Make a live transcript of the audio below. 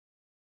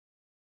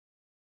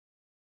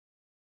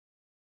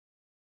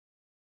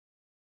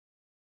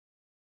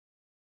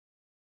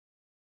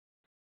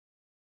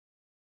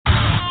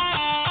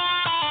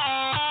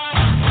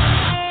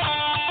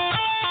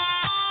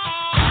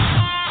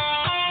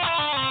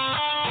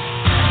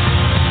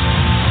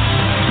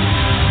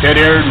Dead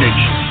Air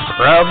Nation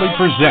proudly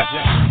presents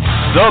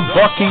The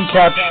Buck and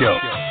Cap Show,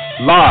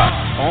 live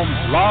on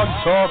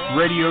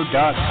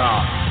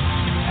blogtalkradio.com.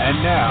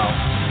 And now,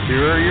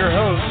 here are your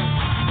hosts,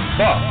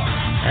 Buck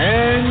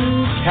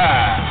and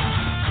Cap.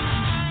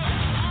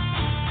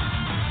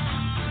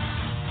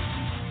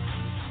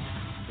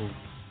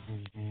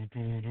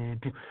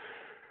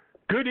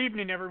 Good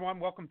evening, everyone.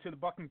 Welcome to the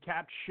Buck and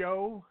Cap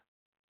Show,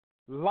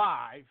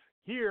 live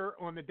here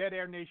on the Dead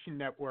Air Nation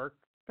Network.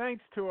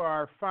 Thanks to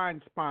our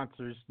fine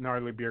sponsors,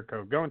 Gnarly Beer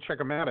Co. Go and check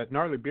them out at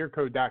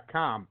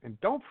gnarlybeerco.com. And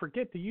don't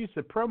forget to use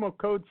the promo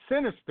code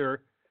SINISTER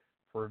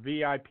for a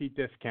VIP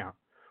discount.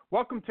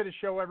 Welcome to the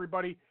show,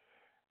 everybody.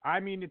 I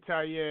mean to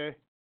tell you,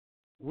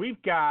 we've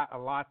got a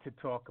lot to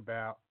talk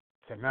about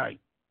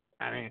tonight.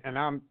 And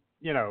I'm,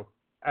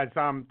 as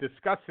I'm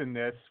discussing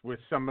this with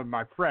some of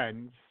my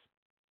friends,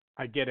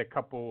 I get a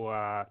couple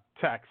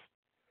texts.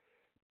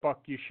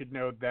 Buck, you should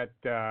know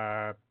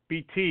that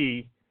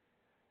BT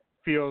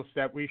feels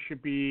that we should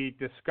be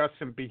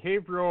discussing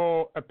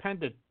behavioral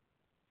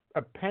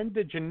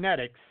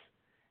appendigenetics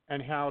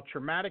and how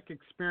traumatic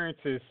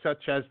experiences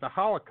such as the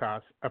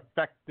Holocaust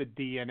affect the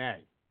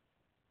DNA.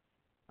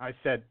 I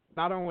said,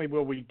 not only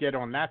will we get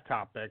on that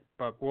topic,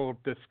 but we'll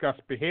discuss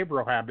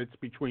behavioral habits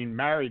between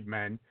married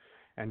men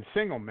and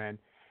single men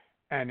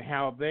and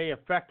how they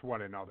affect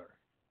one another.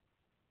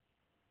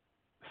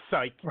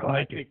 Psych.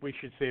 I think we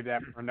should save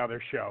that for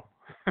another show.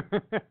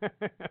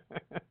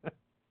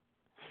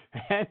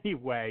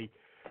 Anyway,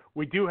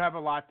 we do have a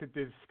lot to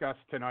discuss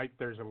tonight.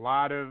 There's a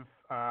lot of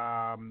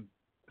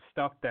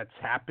stuff that's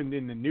happened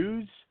in the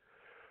news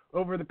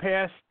over the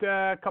past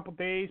couple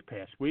days,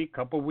 past week,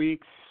 couple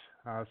weeks,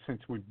 since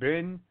we've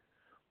been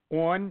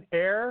on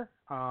air.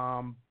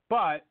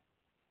 But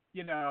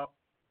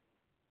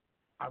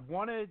I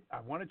want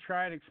to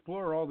try and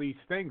explore all these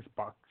things,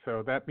 Buck.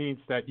 So that means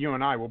that you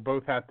and I will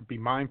both have to be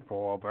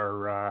mindful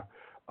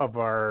of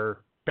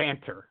our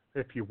banter,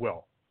 if you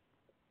will.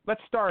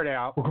 Let's start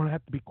out. We're going to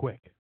have to be quick.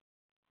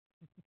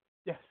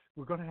 Yes,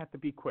 we're going to have to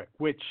be quick,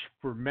 which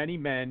for many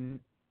men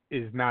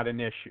is not an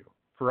issue.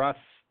 For us,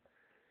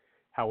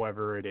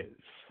 however, it is.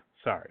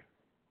 Sorry.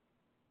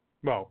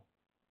 Well,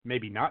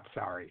 maybe not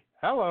sorry.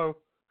 Hello.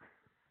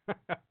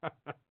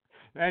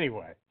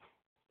 Anyway,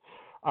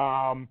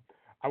 I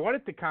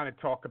wanted to kind of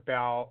talk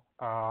about,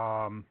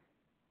 the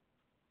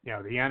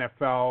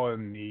NFL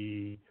and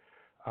the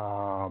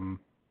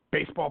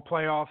baseball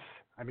playoffs.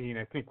 I mean,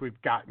 I think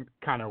we've gotten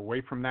kind of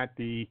away from that.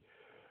 The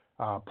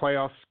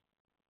playoffs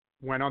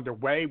went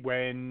underway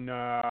when,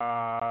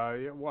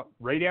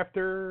 right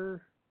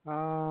after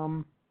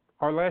our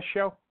last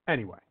show?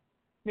 Anyway,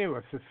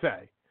 needless to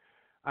say,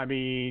 I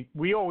mean,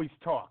 we always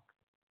talk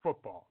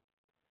football.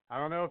 I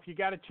don't know if you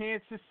got a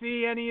chance to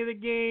see any of the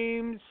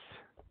games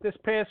this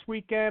past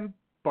weekend,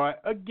 but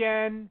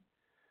again,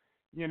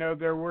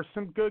 there were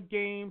some good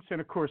games, and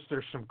of course,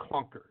 there's some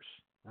clunkers.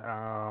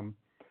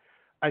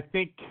 I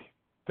think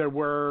there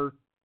were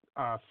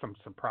some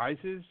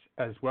surprises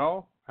as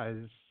well, as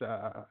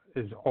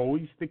is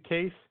always the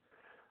case.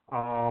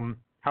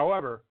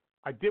 However,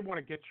 I did want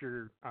to get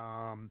your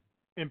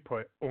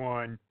input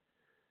on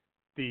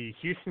the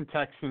Houston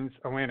Texans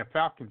Atlanta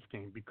Falcons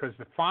game because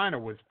the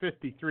final was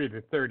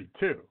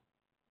 53-32.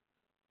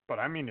 But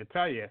I mean to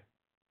tell you,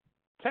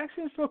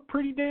 Texans look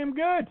pretty damn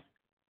good.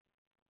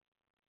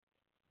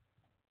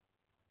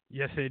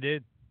 Yes, they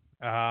did.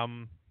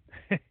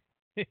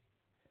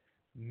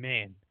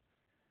 Man.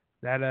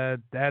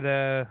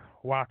 That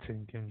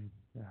Watson can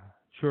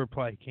sure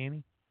play,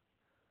 can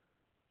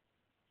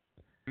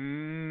he?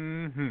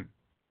 Mm-hmm.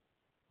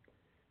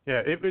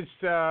 Yeah, it was.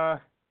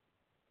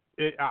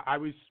 I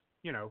was,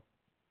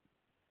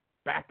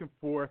 back and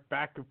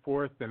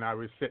forth, and I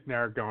was sitting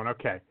there going,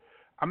 okay,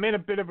 I'm in a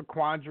bit of a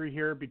quandary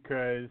here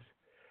because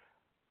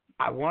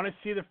I want to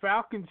see the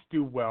Falcons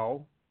do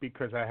well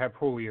because I have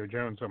Julio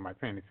Jones on my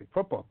fantasy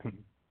football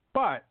team,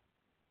 but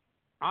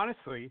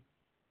honestly,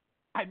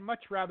 I'd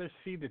much rather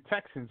see the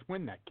Texans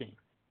win that game,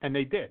 and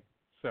they did.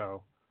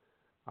 So,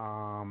 it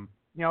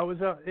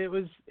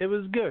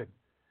was good.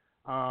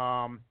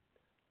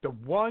 The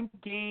one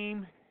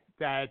game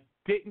that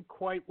didn't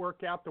quite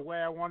work out the way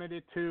I wanted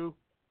it to,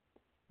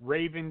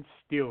 Ravens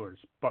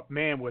Steelers, but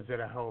man, was it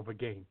a hell of a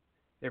game!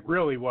 It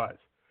really was.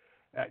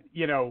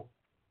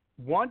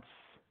 Once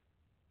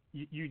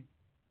you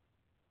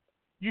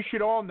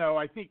should all know.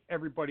 I think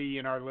everybody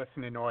in our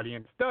listening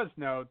audience does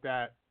know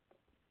that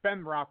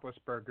Ben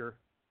Roethlisberger,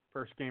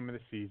 first game of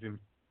the season,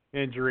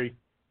 injury,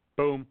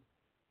 boom,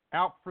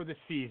 out for the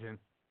season,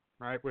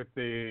 right, with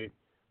the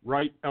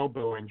right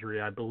elbow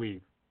injury, I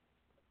believe.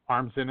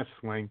 Arms in a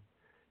sling.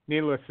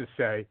 Needless to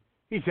say,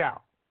 he's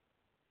out.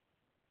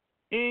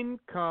 In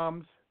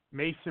comes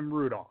Mason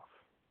Rudolph,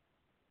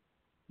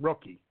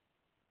 rookie.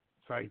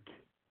 It's like,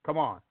 come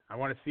on, I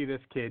want to see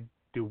this kid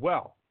do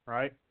well,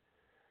 right?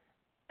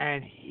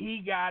 And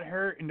he got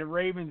hurt in the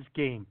Ravens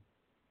game.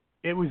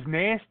 It was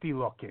nasty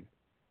looking.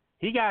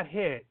 He got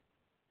hit,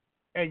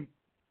 and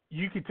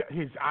you could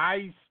his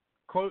eyes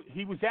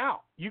He was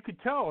out. You could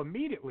tell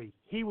immediately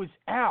he was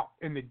out.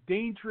 And the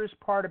dangerous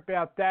part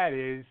about that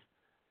is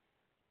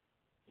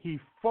he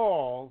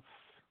falls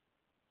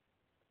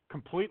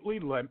completely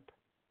limp,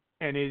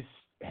 and his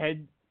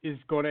head is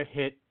going to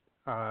hit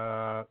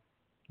the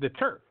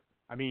turf.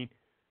 I mean,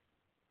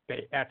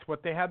 that's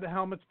what they have the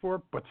helmets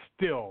for, but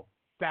still,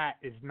 that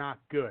is not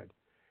good.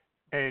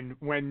 And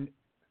when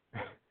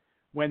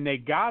they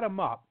got him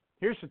up,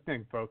 here's the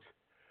thing, folks.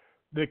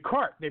 They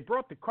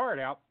brought the cart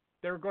out.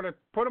 They were going to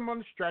put him on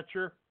the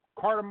stretcher,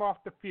 cart him off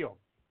the field.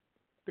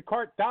 The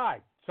cart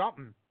died,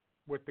 something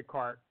with the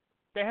cart.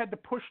 They had to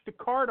push the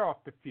cart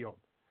off the field.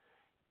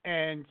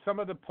 And some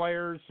of the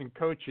players and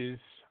coaches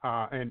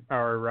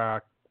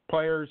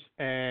players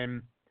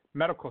and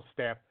medical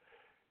staff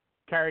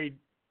carried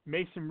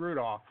Mason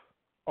Rudolph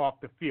off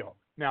the field.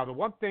 Now, the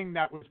one thing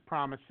that was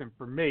promising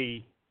for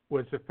me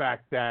was the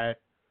fact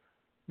that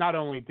not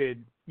only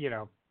did,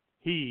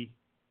 he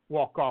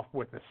walk off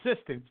with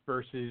assistance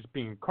versus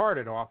being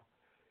carted off,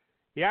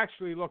 he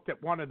actually looked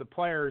at one of the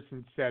players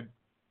and said,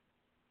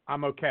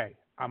 I'm okay.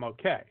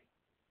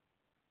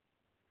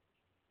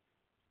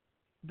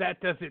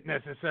 That doesn't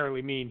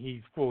necessarily mean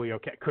he's fully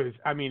okay. Because,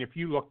 if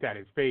you looked at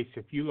his face,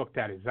 if you looked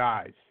at his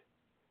eyes,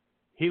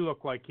 he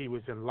looked like he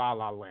was in La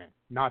La Land.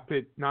 Not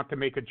to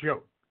make a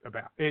joke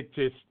about it.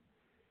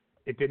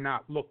 It did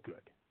not look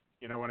good.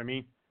 You know what I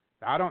mean?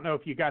 I don't know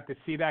if you got to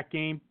see that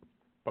game,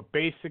 but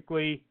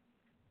basically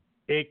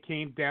it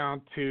came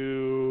down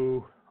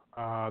to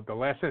the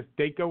last.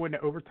 They go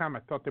into overtime. I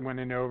thought they went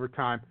into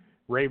overtime.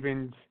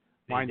 Ravens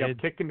wind up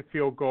kicking the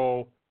field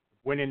goal,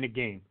 winning the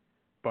game.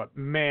 But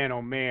man,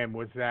 oh man,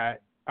 was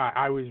that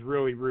I was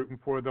really rooting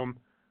for them.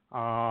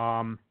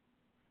 I'm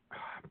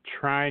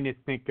trying to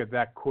think of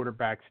that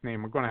quarterback's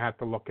name. I'm going to have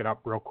to look it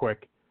up real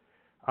quick.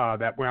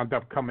 That wound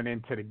up coming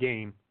into the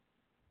game.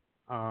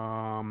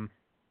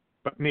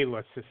 But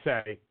needless to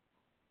say,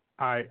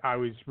 I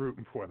was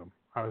rooting for them.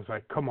 I was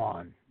like, come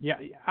on. Yeah,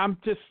 I'm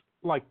just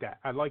like that.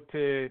 I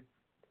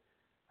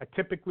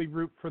typically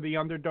root for the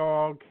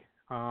underdog,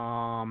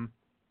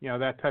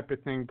 that type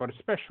of thing, but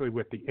especially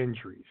with the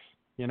injuries.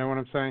 You know what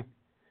I'm saying?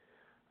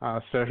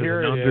 So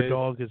here an it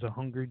underdog is a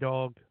hungry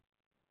dog.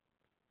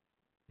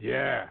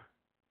 Yeah.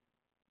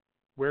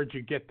 Where'd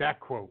you get that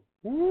quote?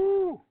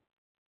 Woo!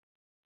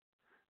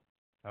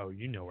 Oh,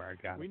 you know where I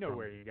got it. We know from.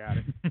 where you got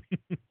it.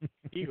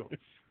 Eagles.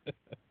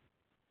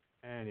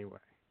 Anyway.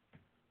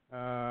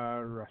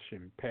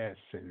 Rushing,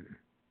 passing.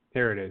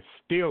 Here it is.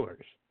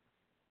 Steelers.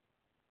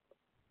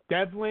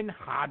 Devlin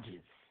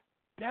Hodges.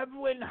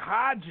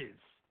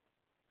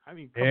 I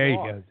mean, come there you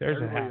on. go. There's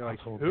Everybody a like,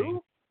 household who? name.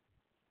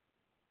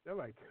 They're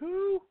like,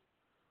 who?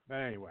 But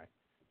anyway.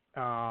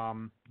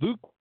 Luke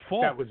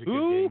Falk. That was a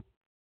good game.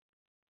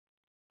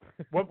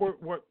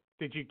 What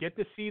did you get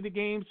to see the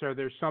games? Are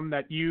there some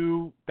that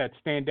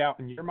stand out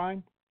in your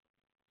mind?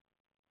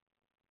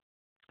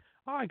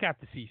 Oh, I got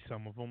to see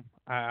some of them.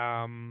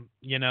 I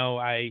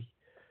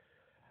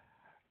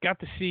got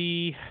to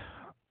see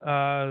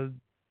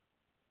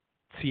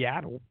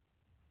Seattle.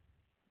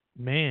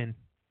 Man,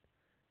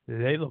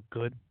 they look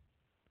good.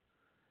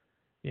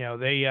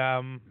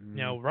 Russell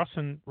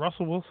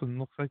Wilson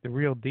looks like the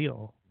real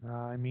deal.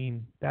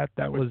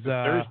 That was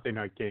the Thursday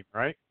night game,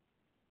 right?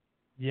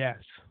 Yes,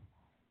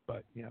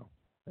 but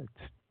it's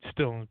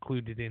still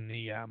included in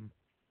the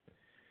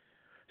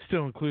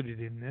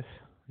this.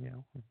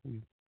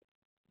 We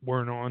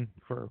weren't on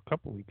for a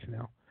couple weeks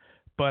now,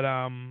 but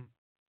I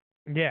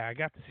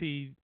got to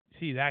see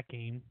that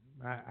game.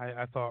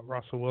 I thought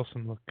Russell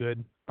Wilson looked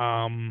good.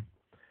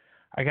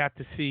 I got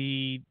to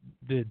see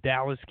the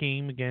Dallas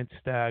game against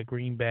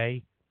Green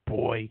Bay.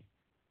 Boy,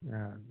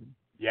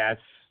 yes.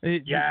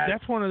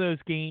 That's one of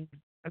those games.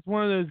 That's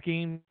one of those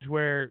games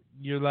where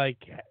you're like,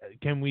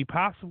 can we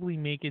possibly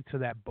make it so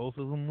that both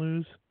of them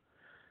lose?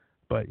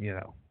 But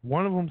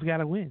one of them's got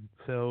to win.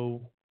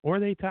 So, or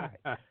they tie.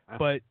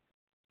 But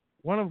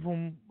one of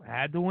them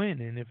had to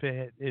win, and if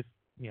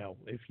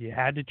you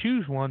had to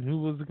choose one,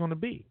 who was it going to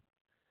be?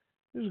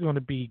 It was going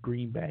to be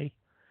Green Bay,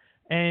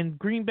 and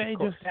Green Bay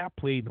just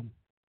outplayed them,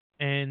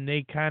 and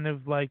they kind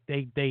of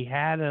they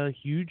had a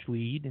huge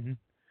lead, and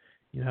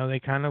they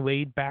kind of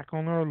laid back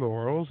on their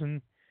laurels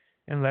and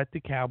let the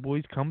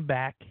Cowboys come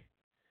back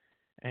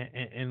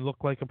and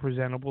look like a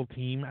presentable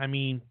team. I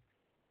mean,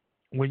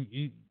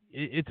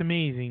 it's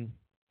amazing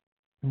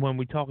when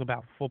we talk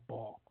about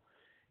football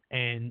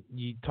and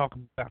you talk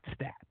about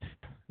stats,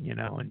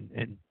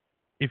 and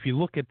if you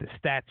look at the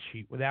stat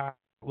sheet without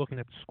looking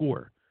at the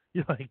score,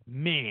 you're like,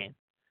 man,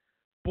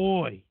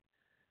 boy,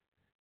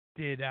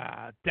 did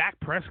Dak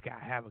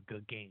Prescott have a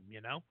good game,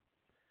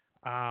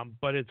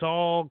 But it's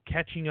all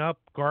catching up,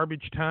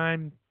 garbage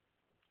time.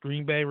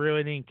 Green Bay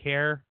really didn't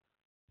care.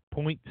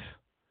 Points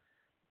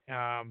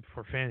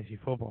for fantasy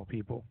football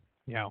people,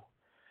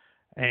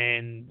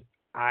 And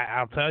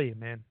I'll tell you,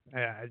 man,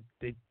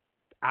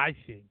 I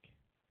think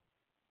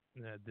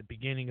the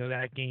beginning of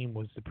that game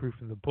was the proof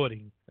of the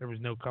pudding. There was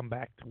no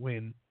comeback to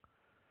win.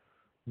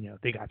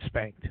 They got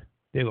spanked.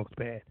 They looked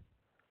bad.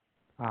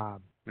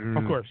 Of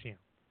course,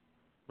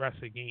 rest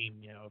of the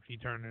game, if you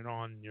turn it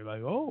on, you're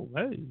like, oh,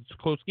 hey, it's a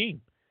close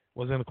game. It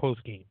wasn't a close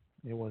game.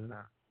 It was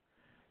not.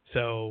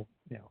 So,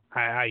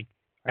 I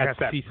got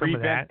to see some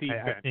of that.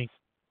 I think.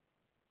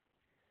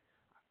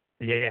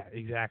 Yeah,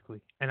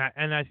 exactly. And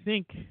I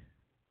think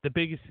the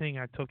biggest thing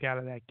I took out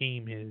of that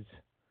game is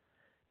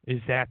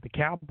that the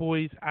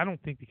Cowboys. I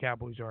don't think the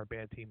Cowboys are a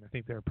bad team. I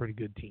think they're a pretty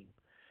good team,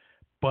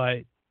 but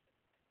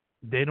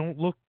they don't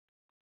look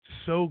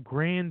so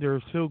grand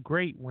or so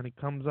great when it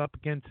comes up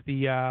against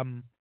the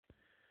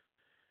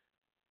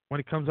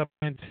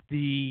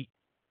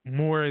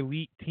more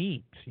elite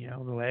teams. The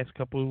last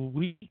couple of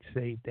weeks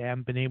they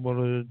haven't been able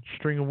to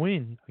string a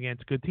win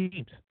against good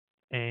teams,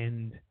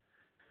 and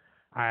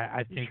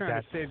I think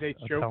that's a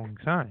telling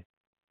sign.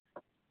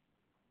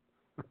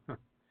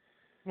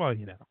 Well,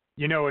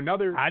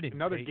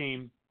 another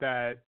game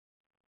that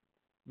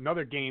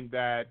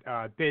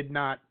did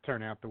not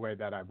turn out the way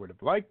that I would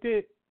have liked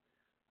it,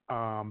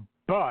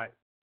 but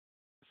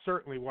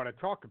certainly want to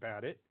talk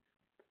about it.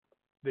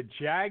 The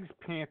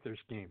Jags-Panthers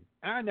game.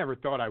 And I never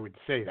thought I would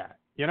say that.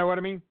 You know what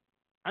I mean?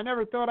 I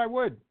never thought I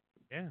would.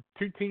 Yeah.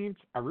 Two teams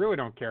I really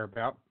don't care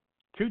about.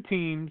 Two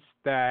teams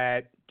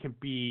that can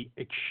be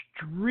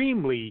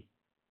extremely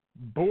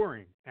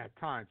boring at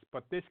times,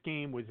 but this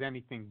game was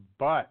anything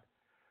but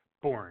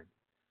boring.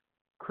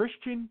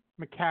 Christian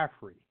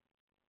McCaffrey,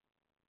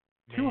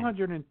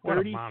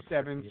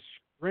 237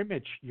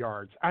 scrimmage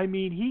yards. I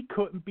mean, he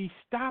couldn't be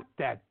stopped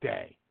that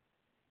day.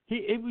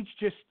 It was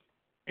just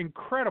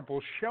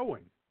incredible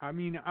showing. I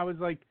mean, I was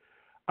like,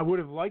 I would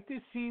have liked to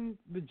have seen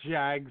the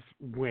Jags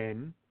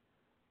win.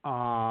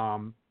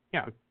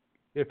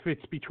 If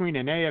it's between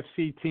an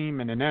AFC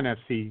team and an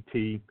NFC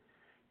team,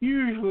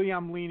 usually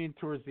I'm leaning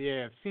towards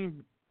the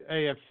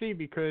AFC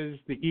because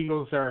the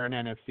Eagles are an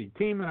NFC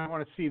team and I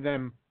want to see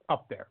them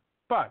up there.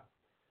 But,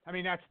 I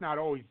mean, that's not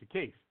always the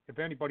case. If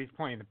anybody's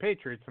playing the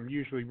Patriots, I'm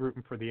usually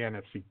rooting for the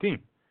NFC team.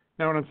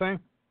 Know what I'm saying?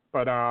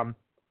 But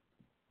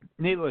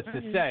needless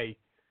to say,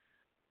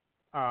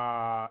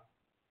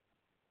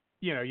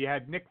 you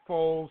had Nick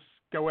Foles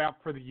go out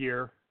for the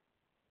year,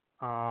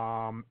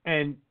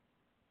 and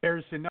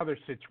there's another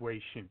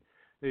situation.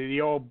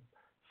 The old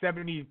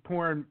 70s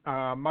porn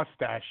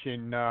mustache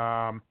in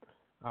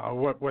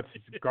what's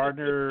it,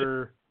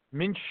 Gardner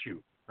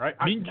Minshew, right?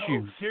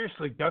 Minshew. No,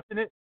 seriously, doesn't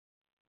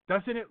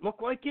it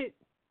look like it?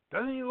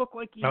 Doesn't he look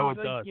like he's it like,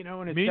 does. In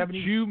his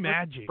Minshew 70s,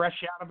 magic.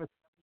 fresh out of his.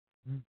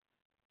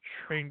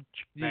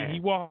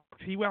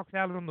 He walks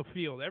out on the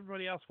field.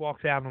 Everybody else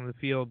walks out on the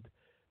field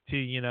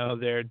to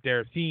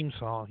their theme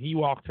song. He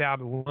walks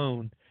out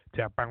alone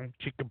to bounce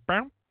chicka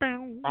bounce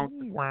bounce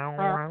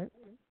wow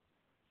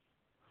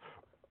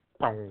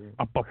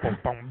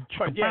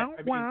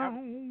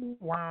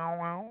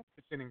wow.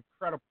 It's an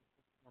incredible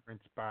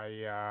performance by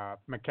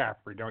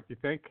McCaffrey, don't you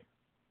think?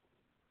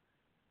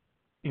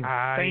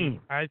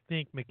 Insane. I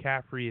think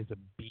McCaffrey is a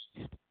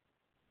beast,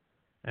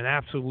 an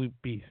absolute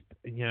beast.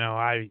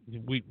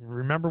 We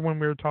remember when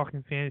we were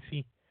talking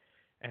fantasy,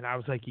 and I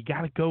was like, you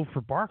got to go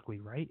for Barkley,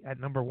 right, at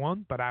number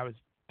one. But I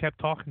kept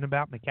talking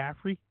about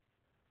McCaffrey,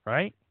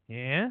 right?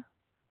 Yeah.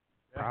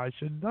 Probably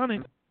should have done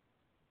it.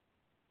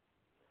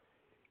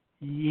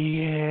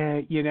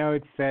 Yeah,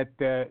 it's that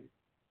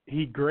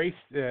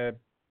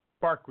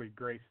Barkley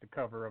graced the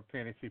cover of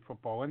Fantasy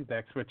Football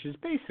Index, which is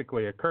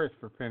basically a curse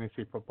for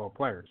fantasy football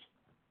players.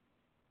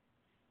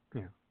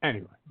 Yeah.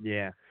 Anyway.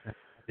 Yeah. I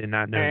did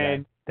not know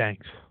that.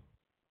 Thanks.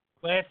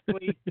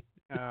 Lastly,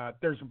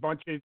 there's a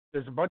bunch of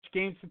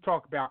games to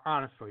talk about,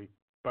 honestly,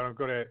 but I'm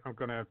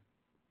gonna.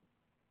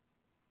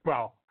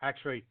 Well,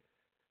 actually,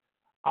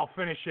 I'll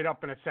finish it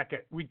up in a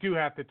second. We do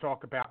have to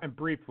talk about, and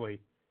briefly,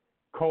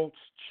 Colts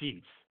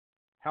Chiefs.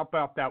 How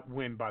about that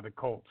win by the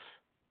Colts?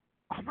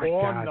 Oh my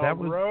God, that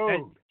was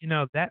road.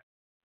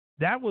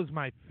 That was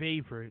my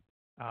favorite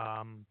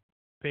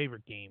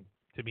game,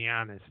 to be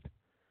honest.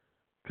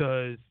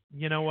 Because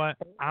you know what,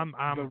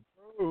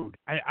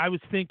 I was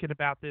thinking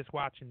about this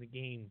watching the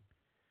game.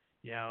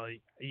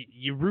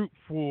 You root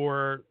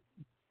for,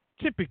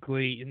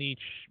 typically in each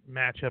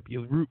matchup,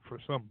 you root for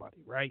somebody,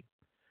 right?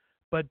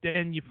 But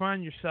then you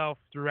find yourself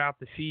throughout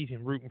the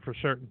season rooting for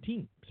certain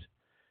teams,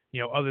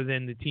 other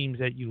than the teams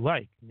that you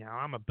like. Now,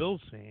 I'm a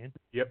Bills fan.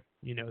 Yep.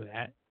 You know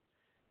that.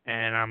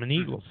 And I'm an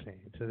Eagles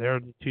fan. So they're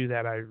the two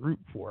that I root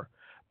for.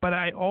 But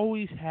I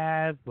always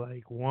have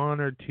like one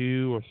or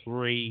two or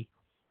three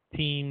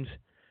teams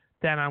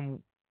that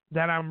I'm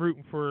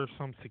rooting for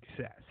some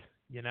success,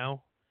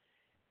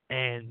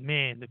 And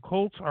man, the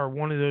Colts are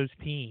one of those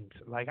teams.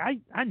 Like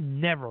I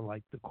never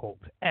liked the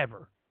Colts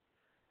ever.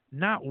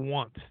 Not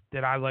once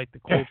did I like the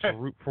Colts or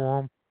root for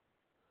them.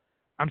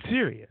 I'm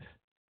serious.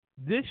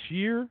 This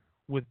year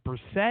with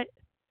Brissett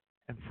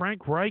and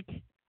Frank Reich,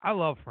 I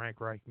love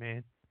Frank Reich,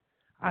 man.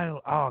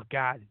 Oh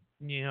God,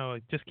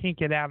 it just can't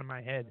get out of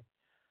my head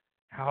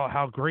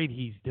how great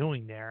he's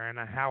doing there, and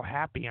how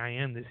happy I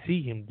am to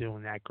see him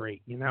doing that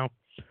great.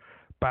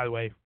 By the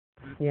way,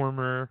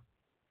 former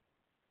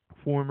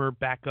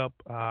backup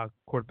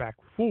quarterback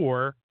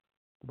for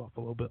the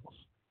Buffalo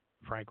Bills,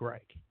 Frank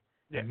Reich.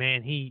 Yeah. And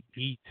man,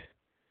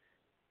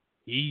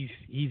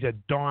 he's a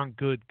darn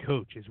good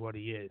coach, is what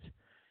he is.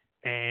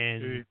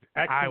 And He's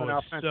I excellent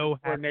was offensive so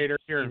happy coordinator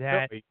to here see in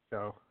that. Philly.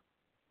 So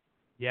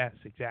Yes,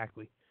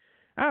 exactly.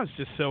 I was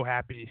just so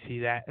happy to see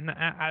that, and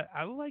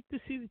I like to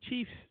see the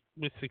Chiefs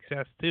with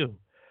success too.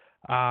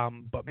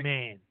 But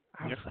man,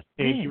 I was yep. like,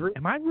 Andy man, Reid.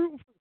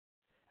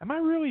 am I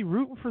really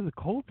rooting for the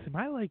Colts? Am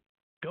I like,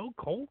 go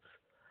Colts?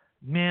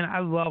 Man, I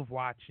love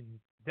watching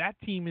that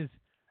team.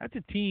 That's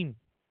a team,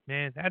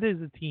 man. That is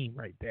a team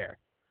right there.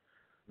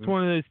 It's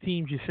one of those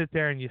teams you sit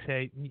there and you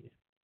say,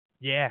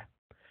 yeah,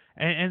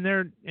 and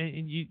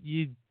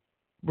you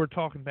we're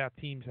talking about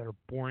teams that are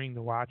boring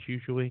to watch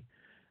usually.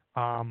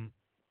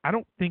 I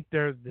don't think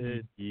they're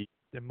the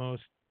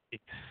most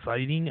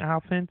exciting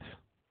offense.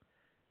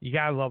 You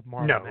gotta love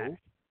Marlon Mack.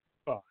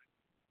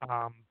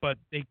 But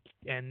they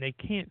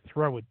can't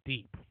throw it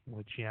deep,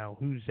 which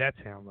who's that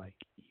sound like?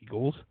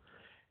 Eagles.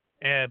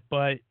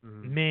 But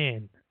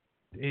man,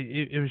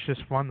 it was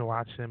just fun to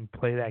watch them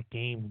play that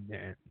game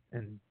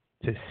and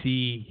to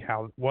see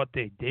what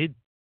they did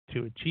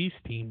to a Chiefs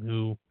team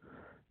who,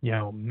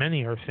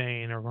 many are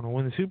saying are going to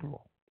win the Super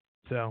Bowl.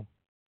 So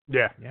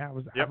yeah, I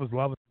was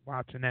loving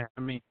watching that.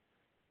 I mean,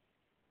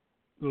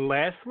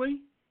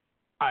 lastly,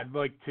 I'd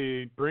like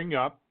to bring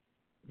up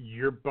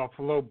your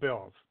Buffalo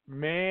Bills.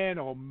 Man,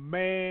 oh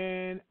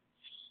man,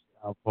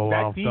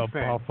 that defense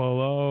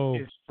Buffalo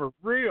is for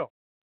real.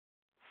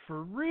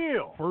 For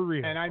real.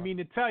 And I mean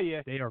to tell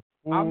you, they are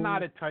I'm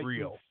not a Titans.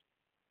 real.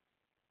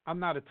 I'm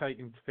not a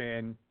Titans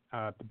fan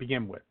to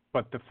begin with,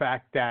 but the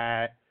fact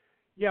that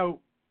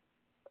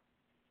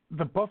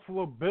the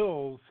Buffalo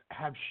Bills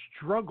have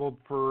struggled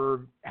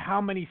for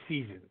how many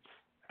seasons?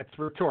 That's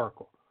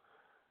rhetorical.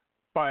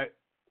 But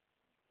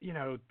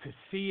to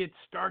see it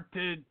start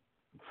to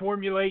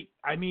formulate,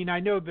 I mean, I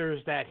know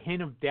there's that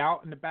hint of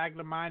doubt in the back of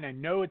the mind. I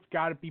know it's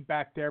got to be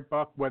back there,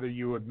 Buck, whether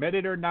you admit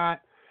it or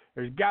not.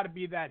 There's got to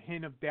be that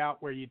hint of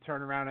doubt where you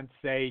turn around and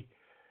say,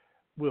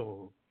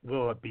 will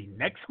it be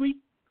next week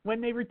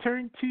when they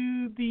return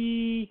to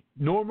the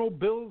normal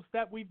Bills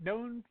that we've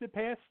known the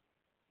past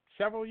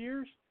several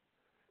years?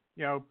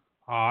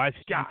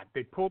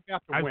 They pulled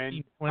out the win.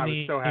 Seen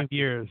plenty of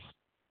years.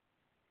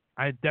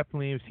 I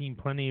definitely have seen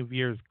plenty of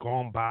years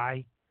gone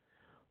by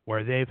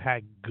where they've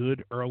had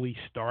good early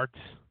starts,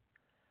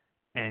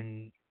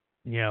 and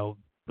the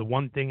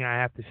one thing I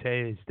have to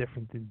say is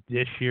different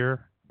this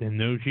year than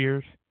those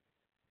years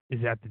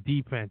is that the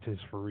defense is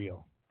for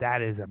real.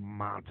 That is a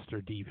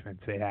monster defense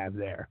they have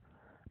there.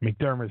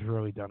 McDermott's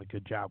really done a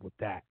good job with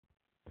that.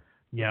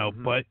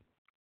 But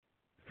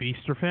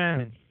feast or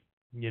famine,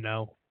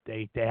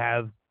 they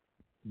have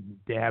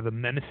a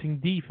menacing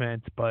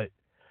defense, but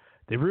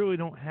they really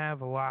don't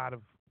have a lot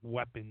of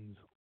weapons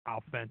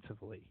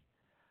offensively.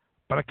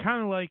 But I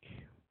kind of like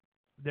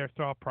their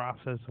thought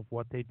process of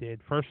what they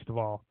did. First of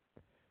all,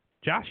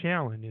 Josh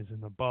Allen is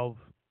an above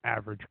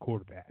average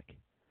quarterback.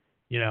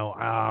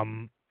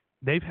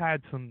 They've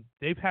had some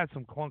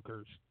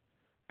clunkers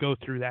go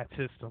through that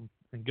system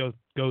and go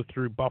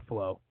through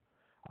Buffalo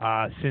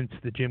since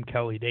the Jim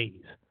Kelly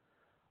days.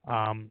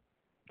 Some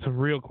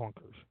real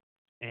clunkers,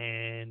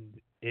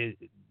 and it's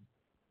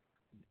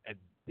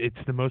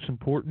the most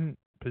important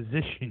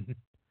position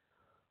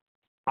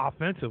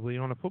offensively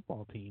on a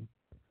football team,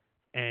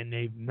 and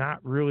they've not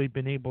really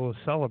been able to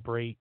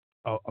celebrate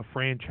a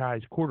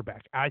franchise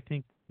quarterback. I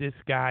think this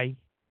guy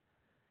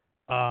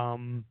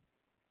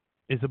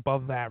is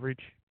above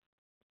average.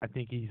 I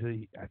think he's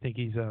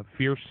a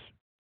fierce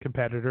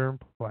competitor and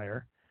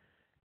player,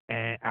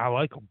 and I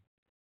like him.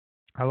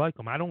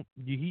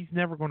 He's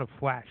never going to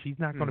flash. He's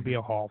not going to be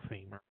a Hall of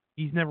Famer.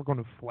 He's never going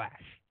to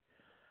flash.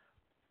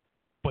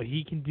 But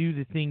he can do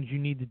the things you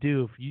need to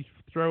do. If you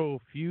throw a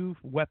few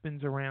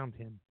weapons around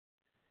him,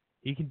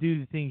 he can do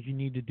the things you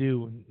need to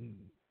do. And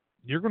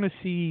you're going to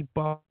see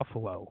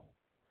Buffalo,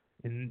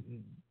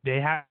 and they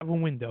have a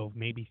window of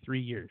maybe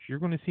 3 years. You're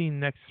going to see in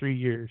the next 3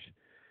 years,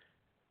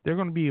 they're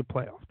going to be a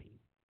playoff team.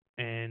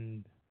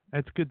 And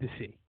that's good to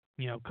see.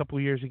 A couple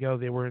of years ago,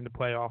 they were in the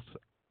playoffs.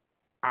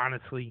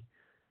 Honestly,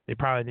 they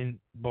probably didn't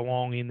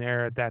belong in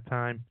there at that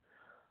time.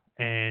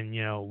 And,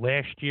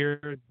 last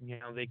year,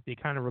 they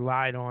kind of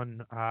relied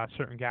on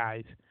certain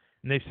guys,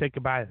 and they've said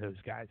goodbye to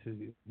those guys.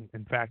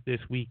 In fact, this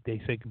week they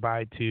said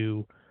goodbye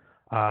to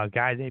a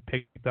guy they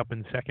picked up in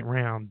the second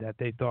round that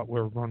they thought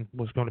was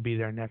going to be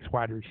their next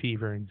wide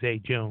receiver, and Zay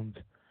Jones.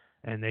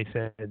 And they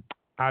said,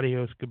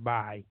 adios,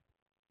 goodbye,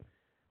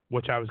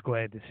 which I was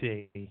glad to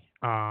see.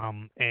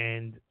 And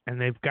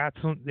they've got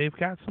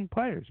some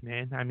players,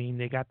 man. I mean,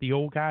 they got the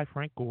old guy,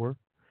 Frank Gore.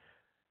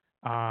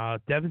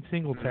 Devin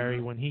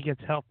Singletary, when he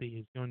gets healthy,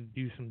 is going to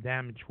do some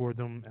damage for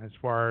them as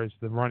far as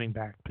the running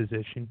back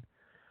position.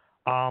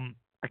 I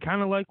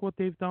kind of like what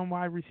they've done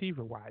wide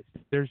receiver wise.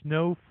 There's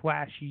no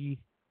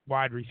flashy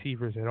wide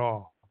receivers at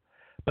all,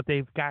 but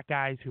they've got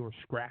guys who are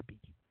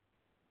scrappy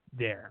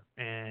there,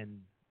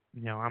 and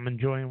I'm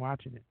enjoying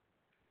watching it.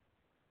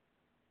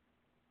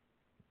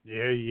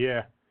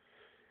 Yeah.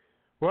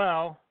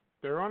 Well,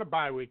 they're on a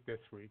bye week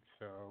this week,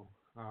 so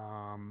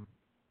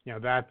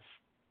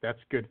that's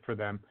good for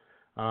them.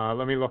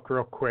 Let me look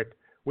real quick.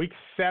 Week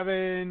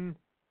 7,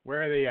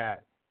 where are they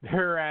at?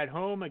 They're at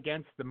home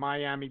against the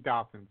Miami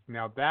Dolphins.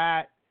 Now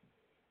that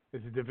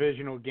is a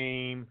divisional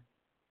game.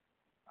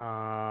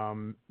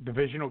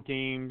 Divisional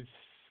games,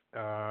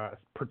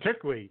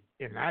 particularly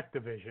in that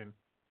division,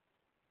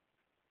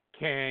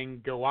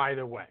 can go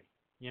either way.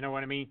 You know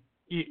what I mean?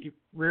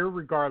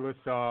 Regardless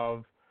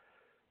of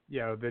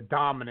the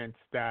dominance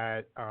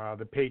that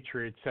the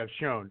Patriots have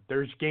shown.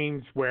 There's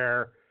games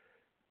where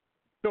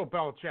Bill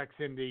Belichick's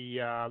in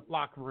the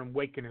locker room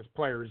waking his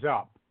players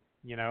up,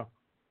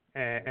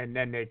 and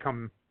then they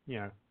come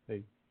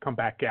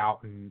back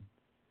out and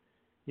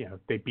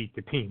they beat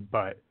the team.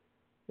 But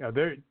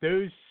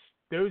those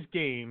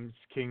games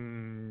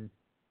can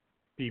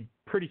be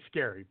pretty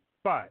scary.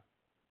 But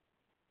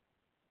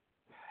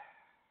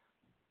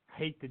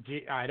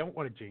I don't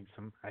want to jinx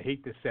them. I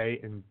hate to say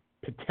and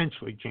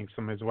potentially jinx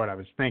them is what I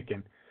was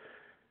thinking.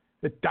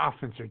 The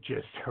Dolphins are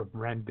just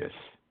horrendous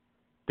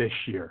this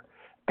year.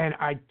 And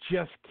I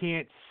just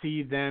can't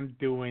see them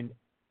doing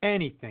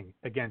anything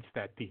against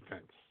that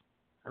defense.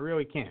 I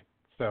really can't.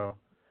 So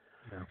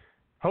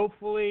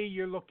hopefully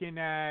you're looking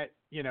at,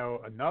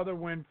 another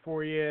win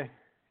for you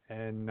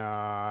and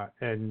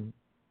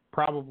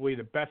probably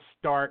the best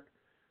start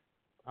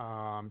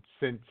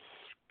since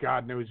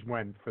God knows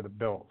when for the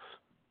Bills.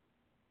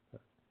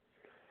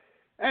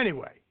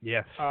 Anyway.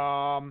 Yes.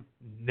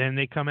 Then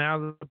they come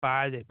out of the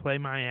bye, they play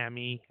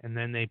Miami, and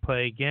then they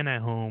play again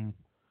at home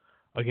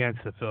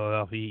against the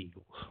Philadelphia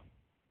Eagles.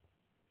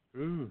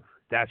 Ooh.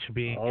 That should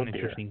be an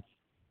interesting.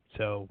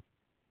 So,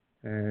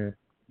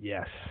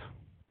 yes.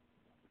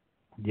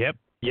 Yep.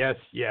 Yes.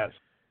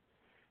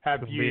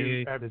 Have it's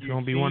you going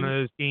to be one of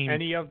those games.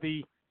 Any of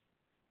the?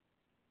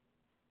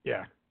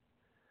 Yeah.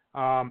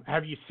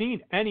 Have you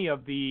seen any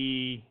of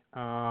the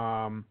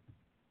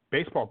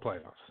baseball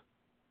playoffs?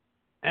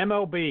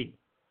 MLB.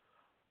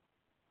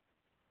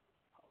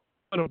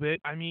 A little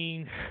bit. I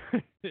mean,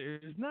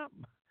 there's not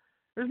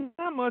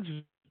much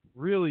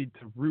really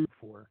to root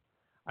for.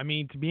 I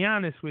mean, to be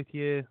honest with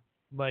you,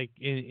 like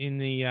in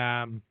the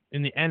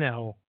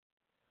NL,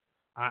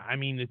 I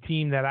mean the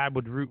team that I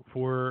would root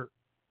for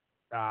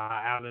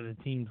out of the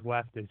teams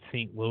left is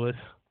St. Louis,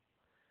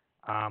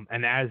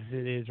 and as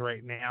it is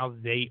right now,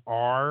 they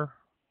are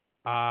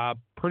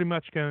pretty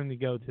much going to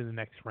go to the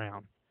next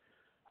round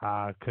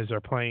because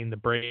they're playing the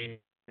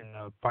Braves in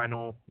the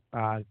final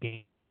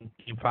game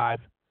 5,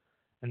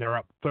 and they're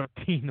up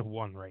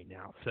 13-1 right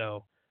now.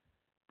 So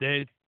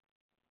they're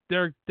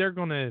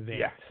going to advance.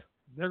 Yes.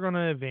 They're going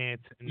to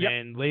advance, and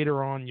then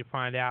later on you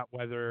find out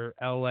whether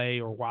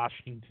L.A. or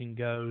Washington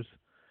goes.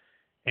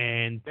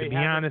 And to be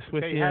honest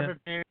with you,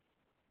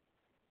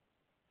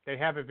 they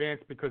have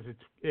advanced because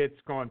it's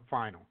gone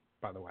final.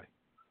 By the way.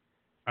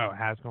 Oh, it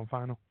has gone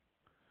final.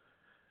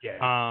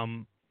 Yeah.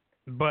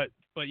 But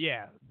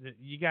yeah,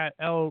 you got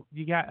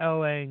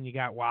L.A. and you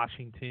got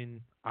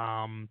Washington.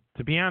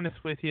 To be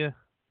honest with you,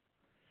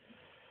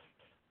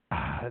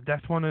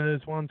 that's one of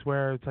those ones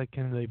where it's like,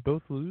 can they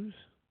both lose?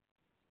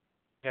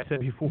 I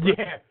said before.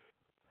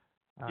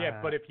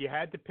 Yeah, but if you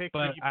had to pick,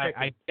 who you pick?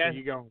 Who are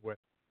you going with?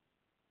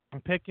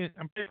 I'm picking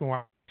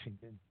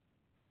Washington.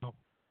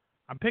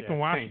 I'm picking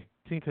Washington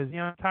because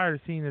I'm tired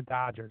of seeing the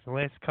Dodgers. The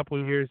last couple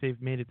of years,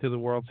 they've made it to the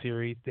World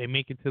Series. They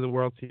make it to the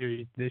World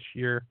Series this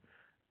year.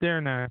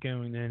 They're not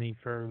going any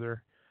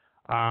further.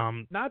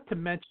 Not to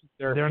mention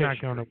they're history.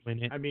 Not going to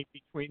win it. I mean,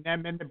 between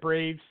them and the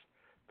Braves,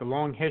 the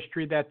long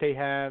history that they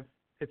have,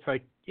 it's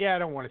like, I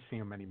don't want to see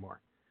them anymore.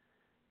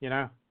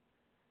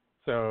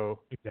 So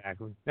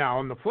exactly. Now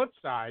on the flip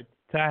side,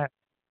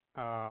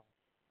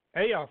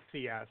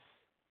 ALCS,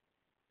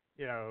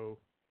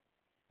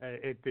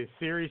 the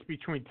series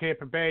between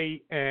Tampa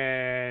Bay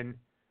and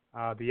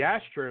the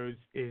Astros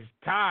is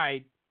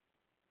tied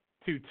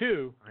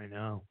 2-2. I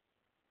know.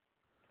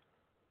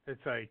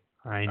 It's like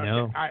I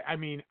know. I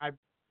mean, I've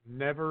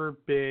never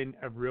been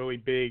a really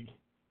big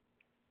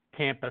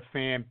Tampa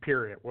fan.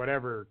 Period.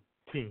 Whatever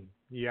team.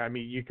 Yeah, I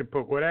mean, you can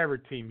put whatever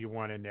team you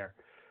want in there.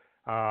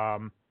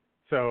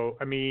 So,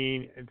 I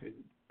mean,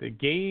 the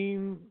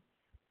game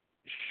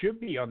should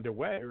be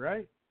underway,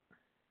 right?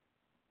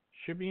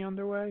 Should be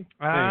underway?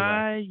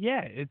 Anyway.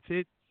 Yeah,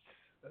 it's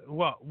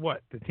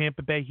what, the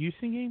Tampa Bay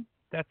Houston game?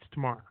 That's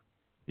tomorrow.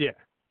 Yeah.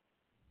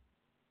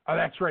 Oh,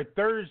 that's right,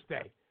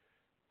 Thursday.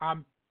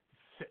 I'm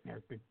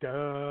sitting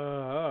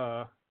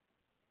there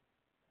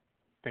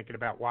thinking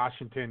about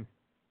Washington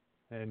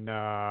and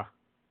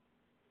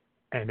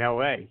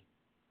LA.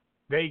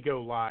 They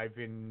go live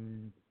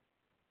in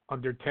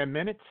under 10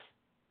 minutes.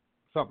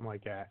 Something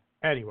like that.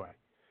 Anyway,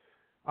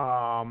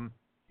 I'm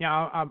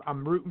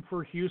rooting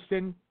for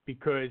Houston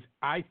because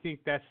I think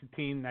that's the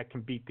team that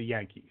can beat the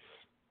Yankees.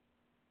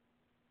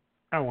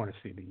 I want to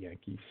see the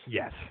Yankees.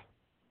 Yes.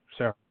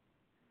 So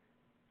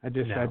I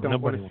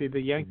don't want to see the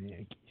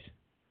Yankees.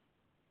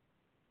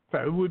 So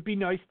it would be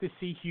nice to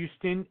see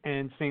Houston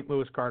and St.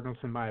 Louis Cardinals,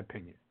 in my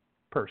opinion,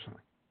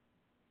 personally.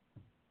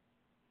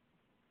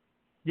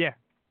 Yeah,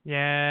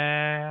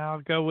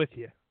 I'll go with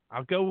you.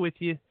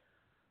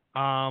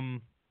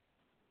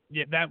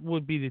 Yeah, that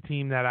would be the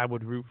team that I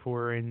would root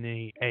for in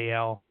the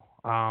AL.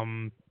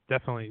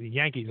 Definitely, the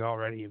Yankees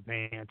already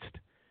advanced,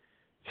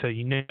 so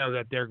you know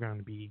that they're going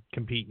to be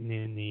competing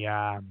in the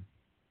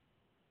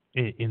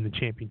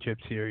championship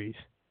series.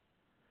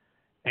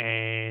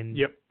 And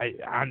Yep.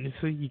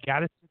 honestly, you got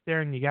to sit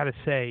there and you got to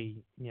say,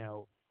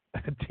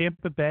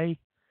 Tampa Bay,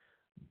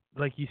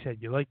 like you said,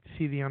 you like to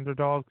see the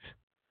underdogs,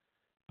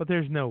 but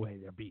there's no way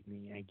they're beating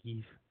the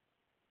Yankees.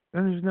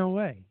 There's no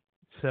way.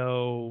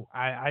 So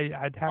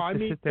I'd have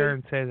to sit there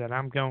and say that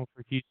I'm going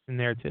for Houston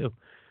there too.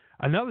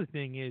 Another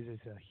thing is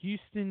a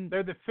Houston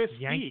they're the fifth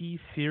Yankees seed,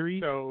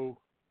 series. so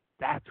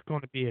That's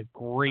going to be a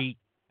great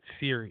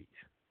series.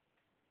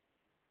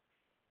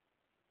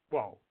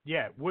 well,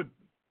 yeah,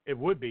 it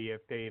would be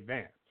if they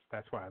advance.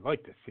 That's why I'd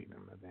like to see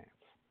them advance.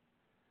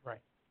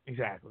 Right.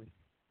 Exactly.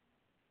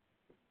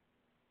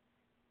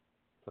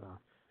 So.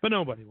 But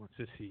nobody wants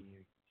to see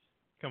you.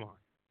 Come on.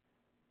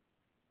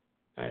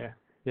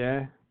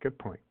 Yeah. Good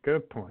point.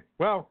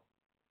 Well,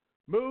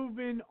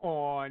 moving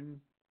on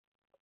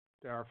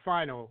to our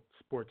final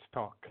sports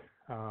talk.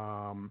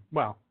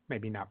 Well,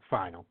 maybe not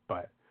final,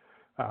 but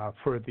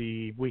for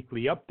the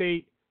weekly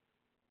update,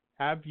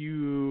 have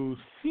you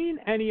seen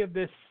any of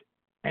this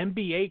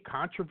NBA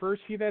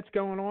controversy that's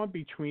going on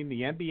between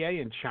the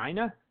NBA and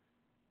China?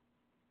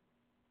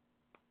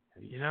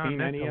 Have you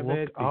seen any of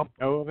it? Up Did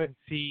you know of it? and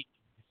see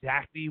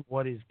exactly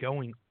what is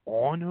going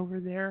on over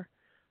there.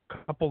 A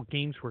couple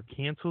games were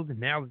canceled, and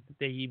now that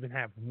they even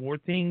have more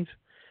things,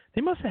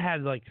 they must have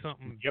had like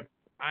something. Yep.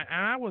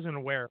 I wasn't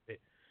aware of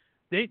it.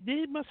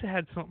 They must have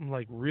had something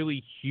like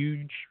really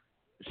huge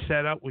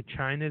set up with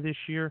China this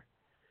year,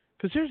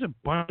 because there's a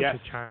bunch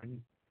of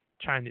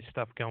China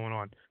stuff going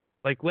on.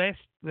 Like last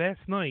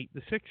night,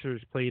 the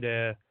Sixers played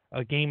a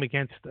game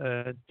against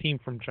a team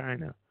from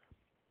China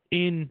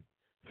in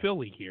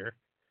Philly here.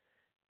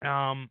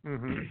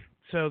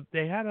 So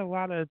they had a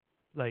lot of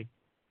like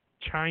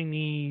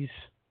Chinese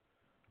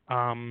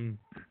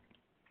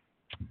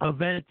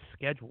events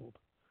scheduled,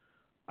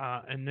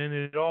 and then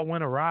it all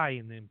went awry,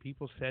 and then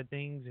people said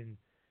things, and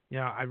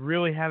I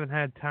really haven't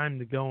had time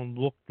to go and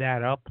look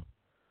that up.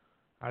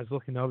 I was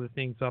looking other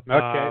things up with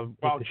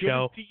the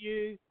show.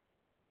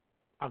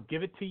 I'll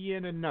give it to you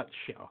in a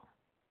nutshell.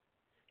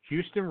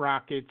 Houston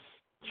Rockets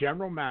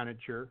general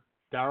manager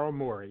Daryl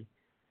Morey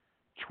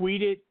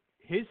tweeted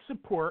his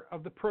support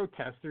of the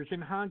protesters in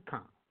Hong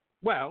Kong.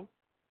 Well,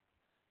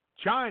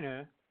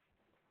 China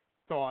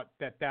thought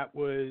that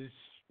was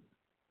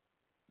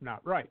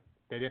not right.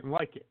 They didn't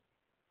like it.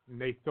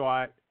 And they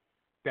thought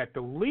that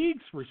the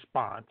league's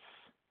response,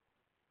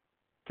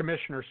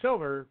 Commissioner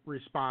Silver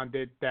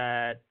responded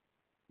that,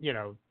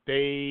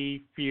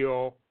 they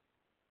feel,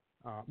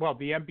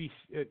 the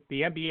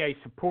NBA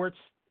supports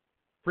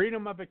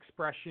freedom of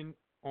expression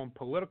on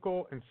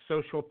political and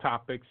social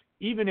topics,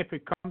 even if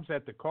it comes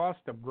at the cost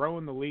of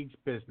growing the league's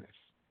business.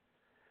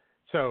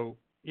 So,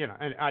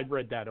 and I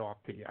read that off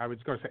to you. I was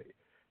going to say,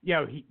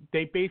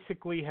 they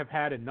basically have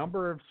had a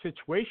number of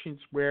situations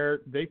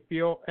where they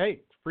feel,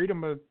 hey, it's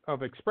freedom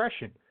of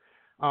expression.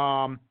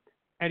 And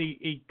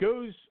he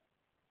goes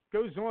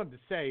on to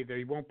say that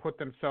he won't put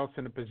themselves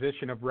in a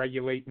position of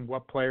regulating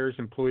what players,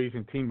 employees,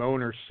 and team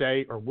owners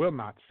say or will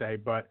not say,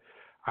 but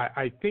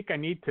I think I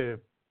need to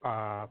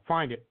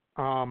find it.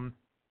 I'll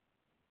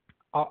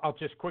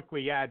just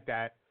quickly add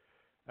that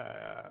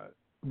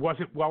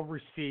wasn't well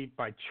received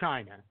by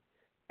China,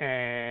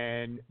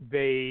 and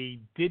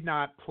they did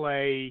not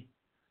play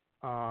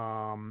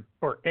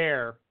or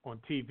air on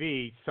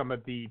TV some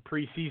of the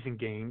preseason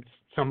games.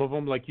 Some of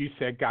them, like you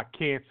said, got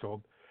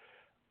canceled.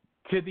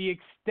 To the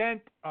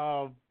extent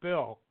of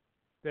Buck,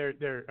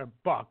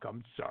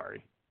 I'm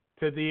sorry.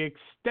 To the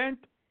extent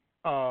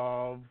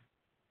of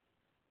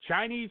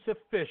Chinese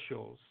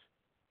officials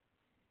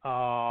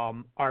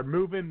are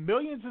moving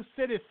millions of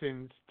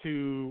citizens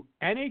to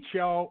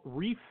NHL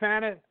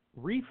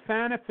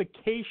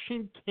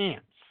refanification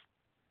camps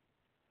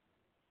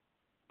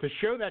to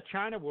show that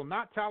China will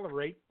not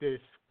tolerate this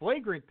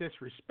flagrant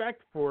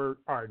disrespect for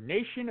our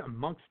nation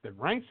amongst the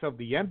ranks of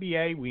the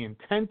NBA. We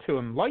intend to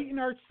enlighten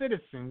our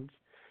citizens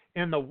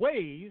in the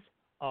ways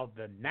of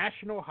the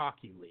National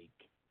Hockey League.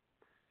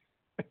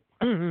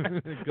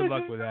 Good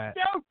luck with that.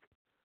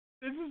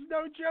 This is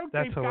no joke.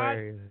 That's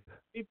hilarious.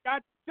 They've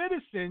got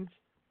citizens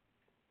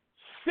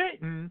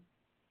sitting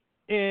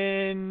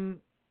in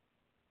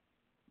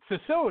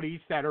facilities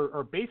that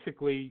are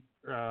basically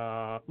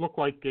look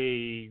like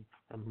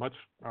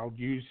I'll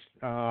use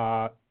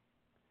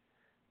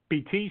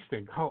BT's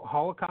thing,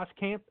 Holocaust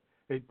camp.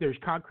 There's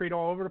concrete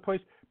all over the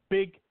place.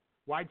 Big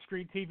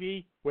widescreen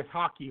TV with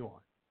hockey on,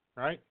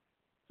 right?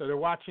 So they're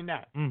watching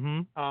that.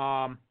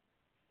 Mm-hmm.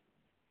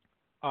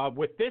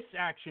 With this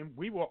action,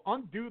 we will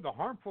undo the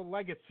harmful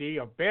legacy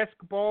of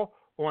basketball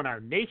on our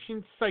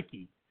nation's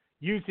psyche,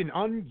 using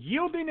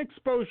unyielding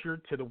exposure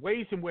to the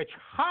ways in which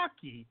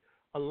hockey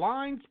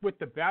aligns with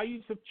the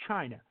values of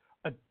China,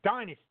 a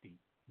dynasty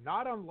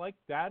not unlike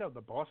that of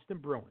the Boston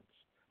Bruins.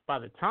 By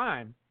the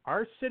time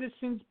our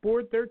citizens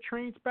board their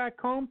trains back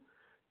home,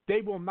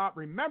 they will not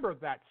remember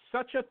that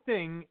such a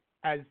thing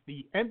as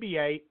the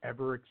NBA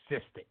ever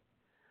existed.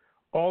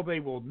 All they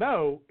will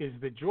know is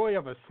the joy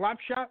of a slap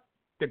shot,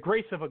 the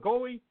grace of a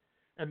goalie,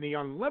 and the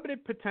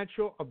unlimited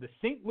potential of the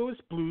St. Louis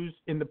Blues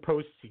in the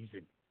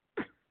postseason.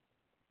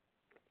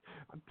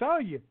 I'm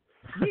telling you,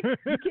 you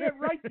can't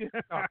write this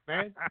stuff,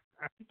 man.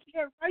 You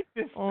can't write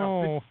this stuff.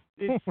 Oh,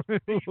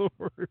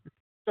 Lord.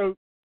 So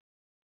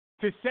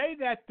to say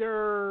that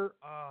they're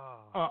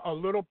a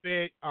little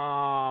bit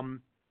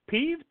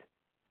peeved,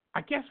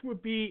 I guess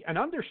would be an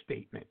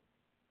understatement.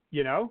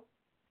 You know.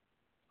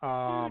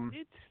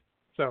 Dude,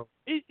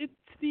 it's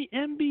the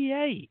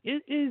NBA.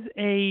 It is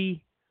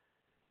a.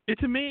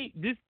 It's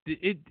amazing.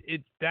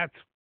 That's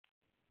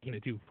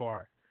getting too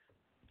far.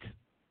 It's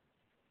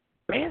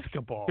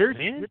basketball,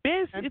 man.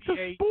 It's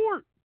a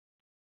sport.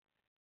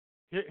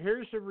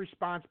 Here's a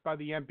response by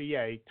the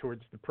NBA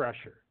towards the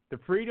pressure. The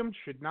freedom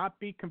should not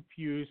be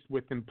confused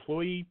with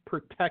employee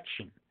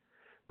protection.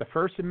 The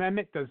First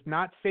Amendment does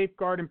not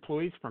safeguard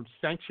employees from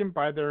sanction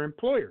by their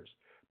employers,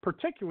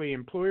 particularly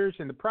employers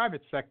in the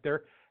private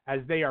sector, as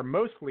they are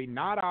mostly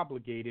not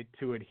obligated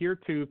to adhere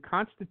to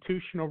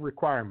constitutional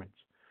requirements.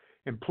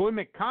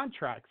 Employment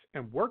contracts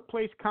and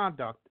workplace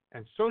conduct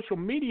and social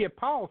media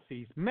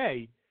policies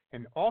may,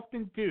 and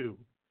often do,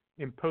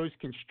 impose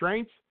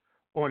constraints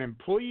on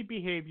employee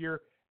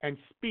behavior and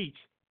speech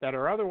that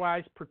are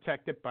otherwise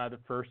protected by the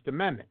First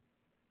Amendment.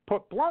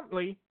 Put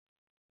bluntly,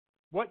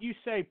 what you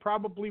say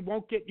probably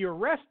won't get you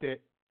arrested,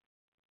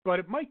 but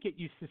it might get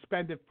you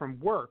suspended from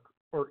work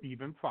or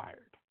even fired.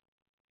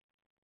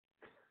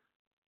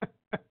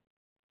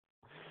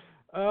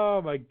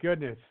 Oh, my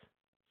goodness.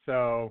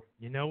 So,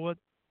 you know what?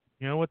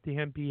 You know what the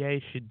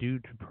NBA should do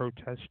to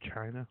protest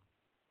China?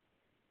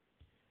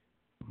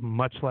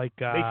 Much like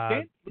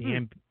the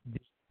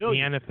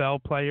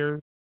NFL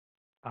players,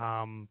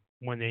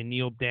 when they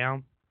kneel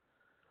down,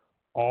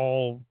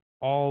 all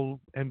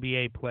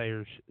NBA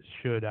players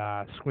should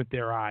squint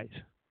their eyes.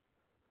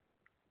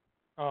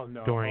 Oh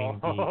no! During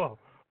the,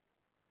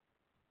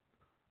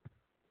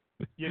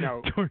 you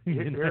know,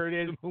 here it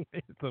is.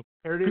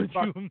 Here it is.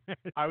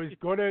 I was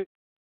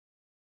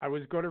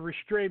going to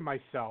restrain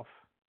myself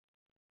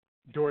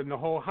during the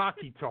whole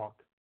hockey talk,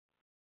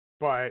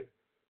 but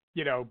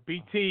you know,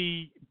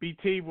 BT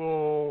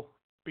will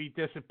be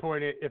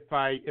disappointed if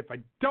I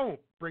don't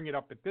bring it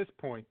up at this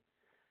point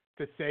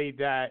to say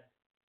that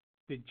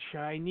the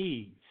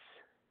Chinese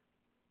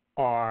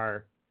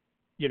are,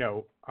 you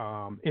know,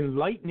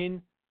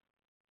 enlightening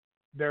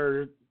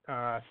their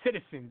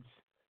citizens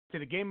to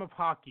the game of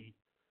hockey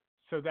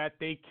so that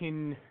they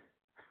can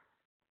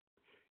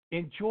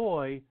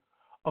enjoy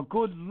a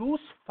good loose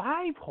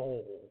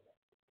 5-hole.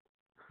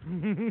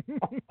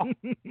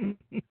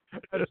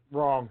 That's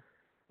wrong.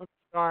 I'm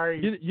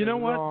sorry. You know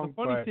what? Wrong, the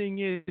funny thing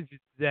is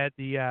that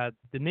the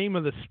name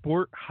of the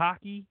sport,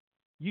 hockey,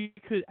 you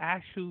could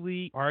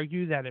actually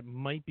argue that it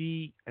might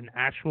be an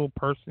actual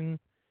person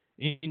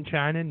in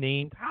China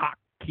named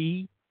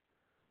Hockey.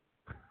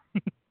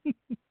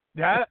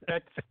 That's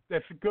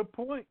a good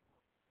point.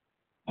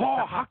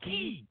 Oh,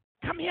 Hockey!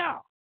 Come here!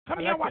 Come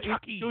here, watch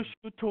hockey!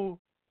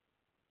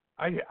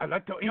 I'd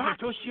like to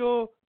introduce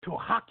you to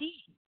hockey.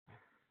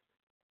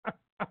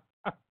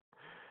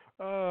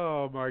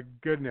 Oh my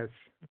goodness.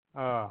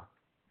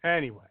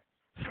 Anyway.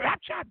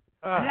 Slapshot!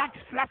 I like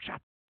Slapshot.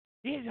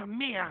 Here's a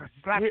mere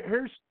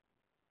slapshot.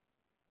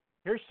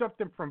 Here's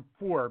something from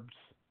Forbes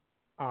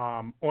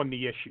on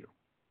the issue.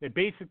 They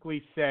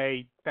basically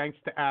say, thanks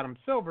to Adam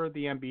Silver,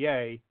 the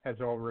NBA has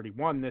already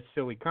won this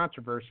silly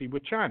controversy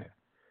with China.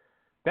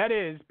 That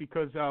is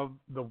because of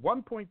the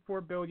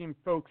 1.4 billion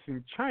folks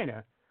in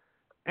China,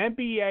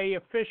 NBA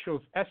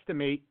officials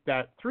estimate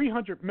that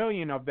 300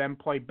 million of them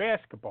play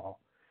basketball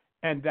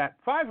and that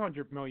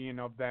 500 million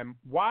of them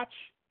watch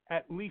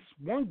at least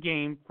one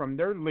game from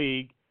their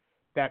league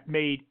that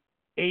made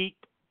 $8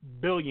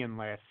 billion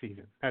last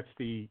season. That's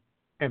the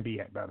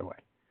NBA, by the way.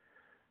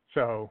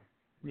 So,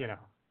 you know,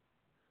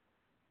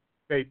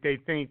 they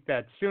think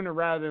that sooner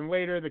rather than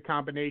later, the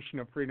combination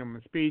of freedom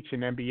of speech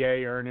and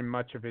NBA earning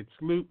much of its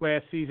loot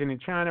last season in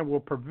China will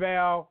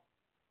prevail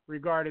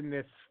regarding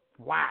this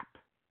flap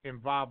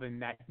involving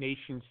that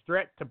nation's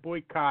threat to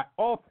boycott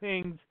all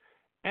things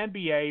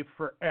NBA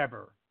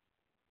forever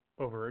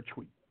over a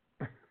tweet.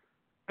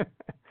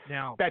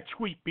 Now, that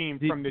tweet being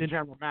from the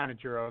general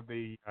manager of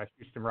the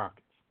Houston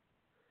Rockets.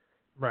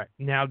 Right.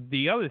 Now,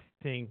 the other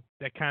thing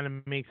that kind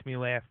of makes me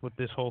laugh with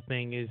this whole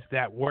thing is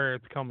that where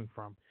it's coming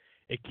from.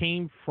 It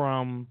came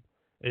from,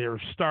 or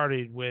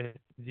started with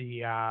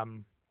the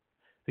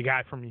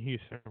guy from the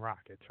Houston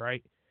Rockets,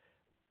 right?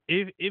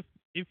 If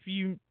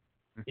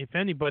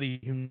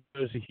anybody who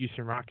knows the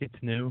Houston Rockets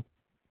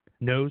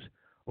knows,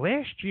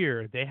 last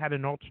year they had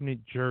an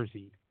alternate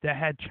jersey that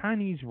had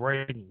Chinese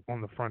writing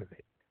on the front of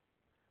it.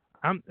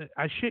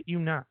 I shit you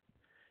not.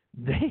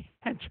 They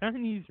had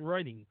Chinese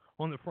writing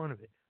on the front of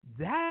it.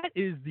 That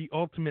is the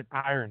ultimate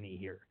irony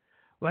here.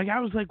 Like, I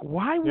was like,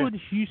 why would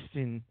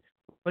Houston,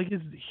 like, is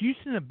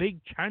Houston a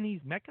big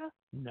Chinese mecca?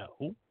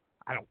 No,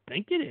 I don't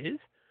think it is.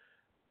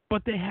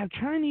 But they have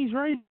Chinese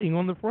writing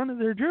on the front of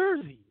their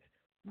jerseys.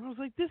 And I was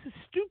like, this is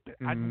stupid.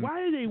 Mm.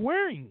 Why are they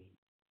wearing these?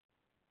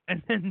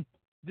 And then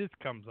this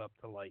comes up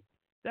to light.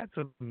 That's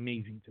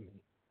amazing to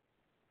me.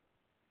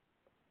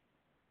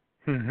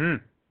 Hmm.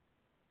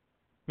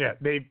 Yeah,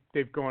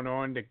 they've gone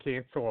on to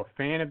cancel a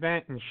fan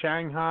event in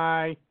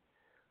Shanghai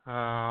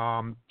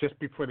just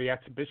before the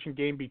exhibition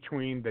game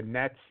between the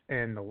Nets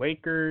and the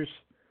Lakers.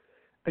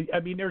 I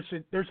mean,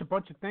 there's a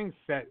bunch of things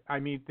that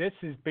this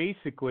is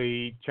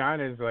basically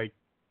China's like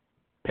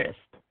pissed.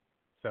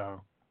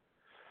 So.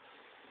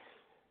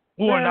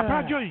 Oh,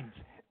 LeBron James,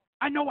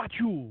 I know what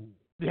you.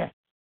 Yes.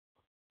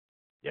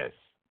 Yes.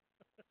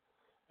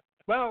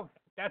 Well,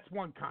 that's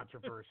one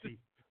controversy.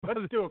 Let's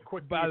do a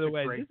quick By the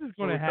way, break this is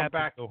going to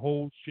happen the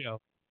whole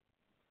show.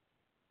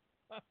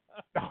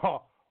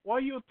 Oh,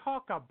 what you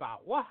talk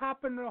about? What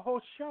happened to the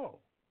whole show?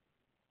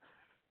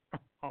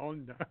 Oh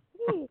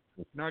no,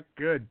 not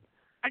good.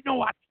 I know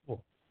what you.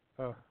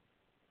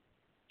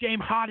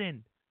 James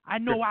Harden, I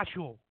know what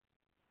you.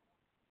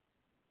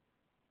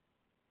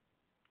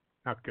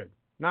 Not good.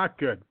 Not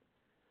good.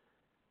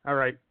 All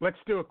right, let's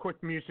do a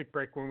quick music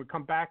break. When we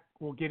come back,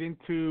 we'll get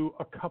into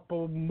a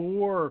couple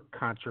more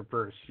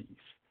controversies.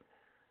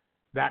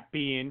 That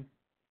being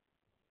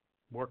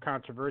more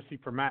controversy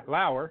for Matt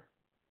Lauer,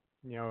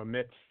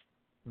 amidst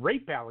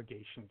rape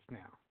allegations now.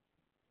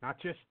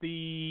 Not just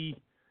the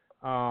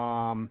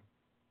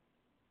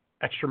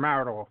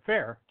extramarital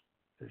affair,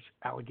 there's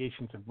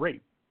allegations of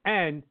rape.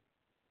 And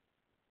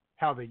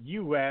how the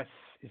U.S.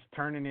 is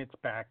turning its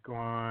back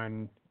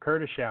on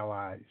Kurdish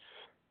allies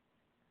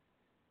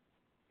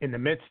in the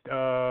midst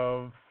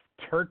of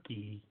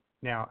Turkey.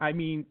 Now, I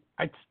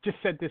just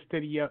said this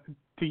to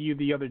you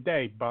the other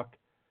day, Buck,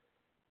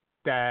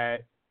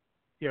 that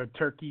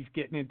Turkey's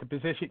getting into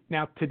position.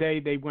 Now,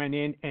 today they went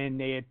in and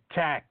they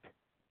attacked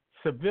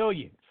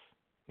civilians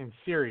in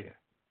Syria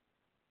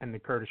and the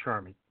Kurdish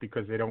army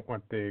because they don't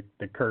want the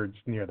Kurds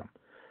near them.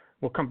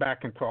 We'll come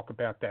back and talk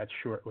about that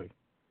shortly.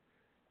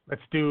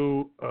 Let's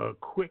do a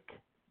quick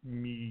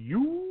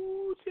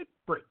music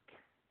break.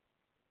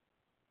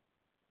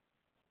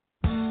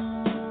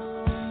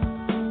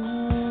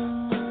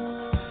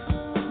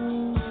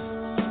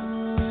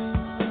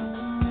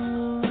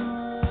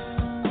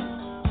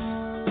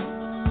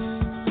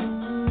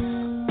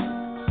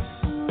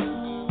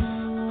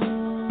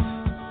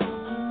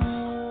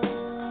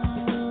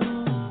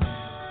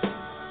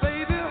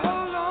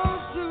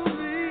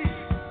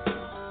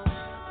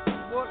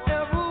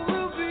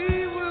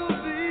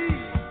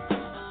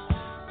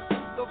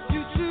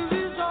 Future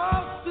is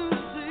ours to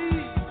see.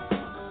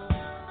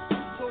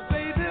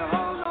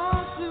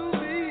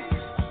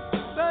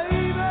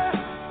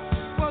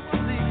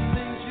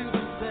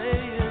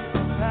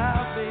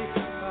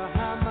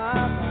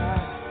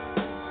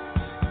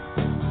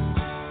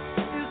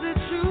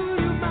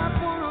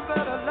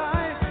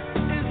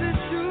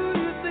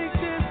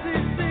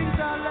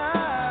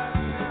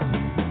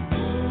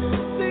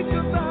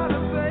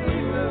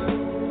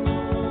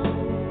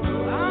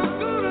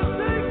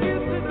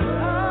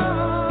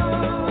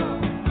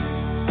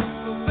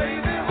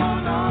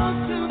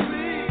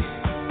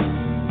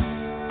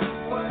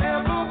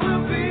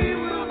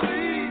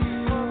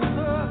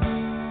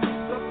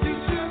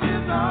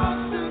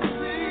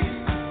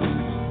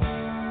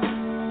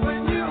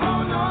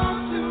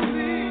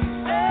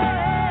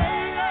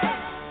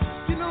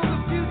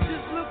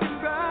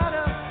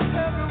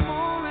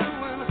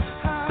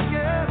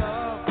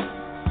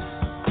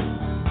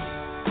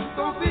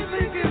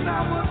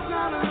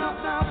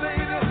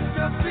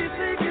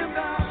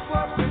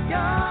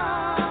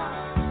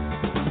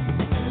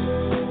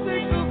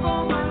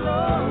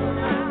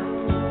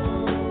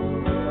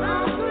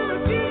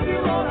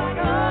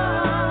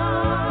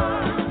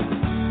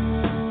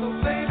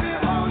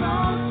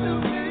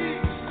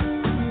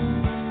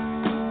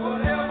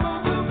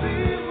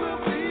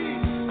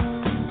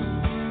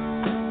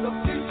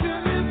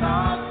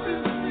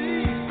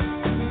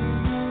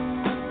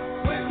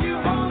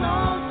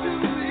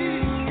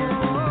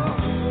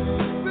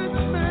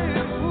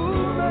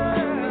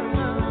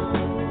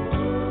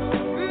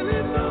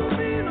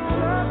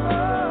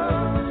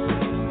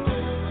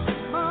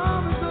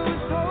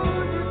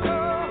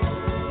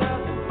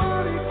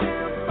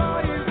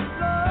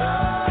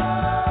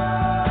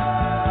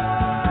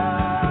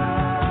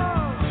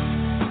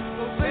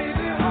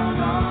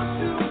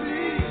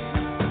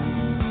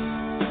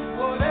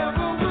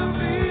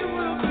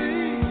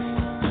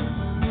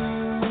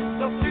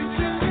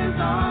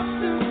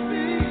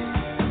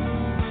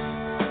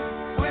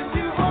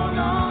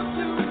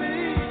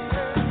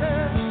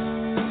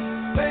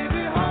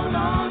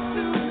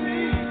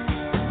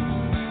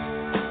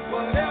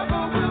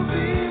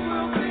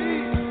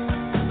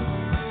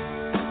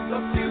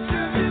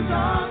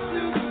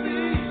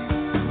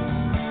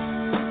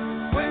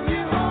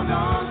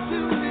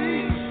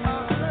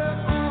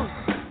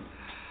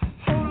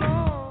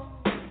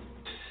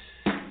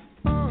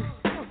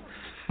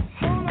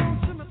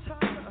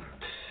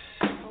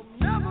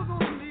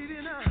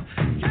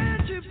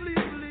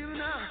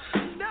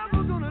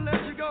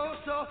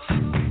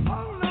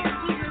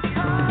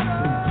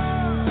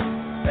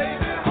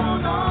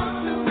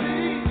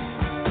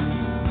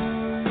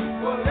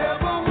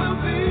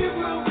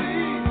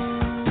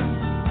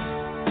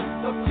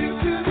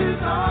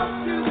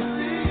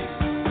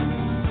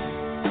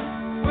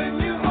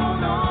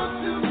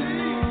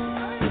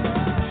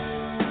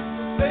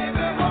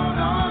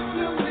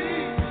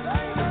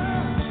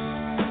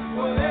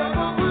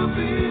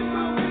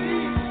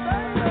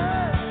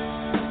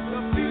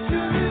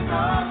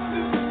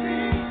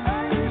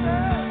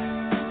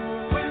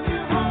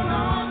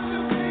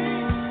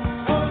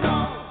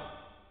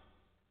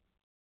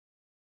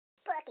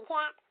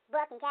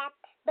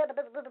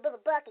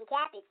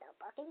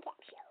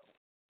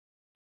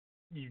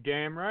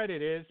 damn right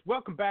it is.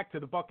 Welcome back to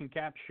the Buck and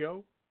Cap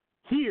Show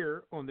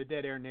here on the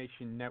Dead Air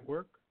Nation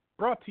Network,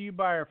 brought to you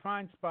by our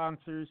fine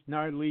sponsors,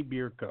 Gnarly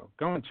Beer Co.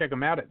 Go and check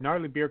them out at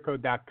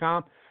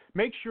gnarlybeerco.com.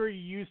 Make sure you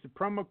use the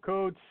promo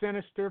code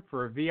SINISTER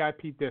for a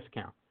VIP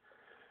discount.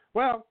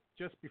 Well,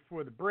 just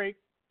before the break,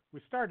 we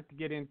started to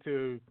get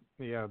into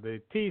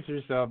the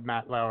teasers of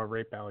Matt Lauer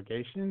rape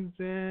allegations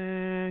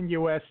and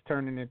U.S.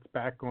 turning its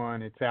back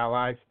on its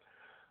allies.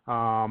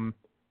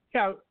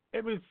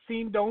 It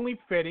seemed only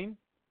fitting,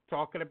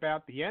 talking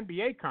about the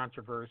NBA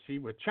controversy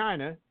with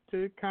China,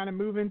 to kind of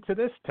move into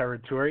this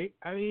territory.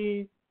 I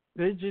mean,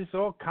 there's just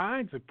all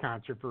kinds of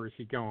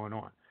controversy going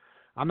on.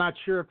 I'm not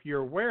sure if you're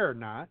aware or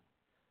not,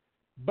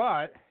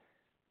 but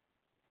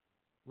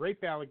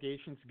rape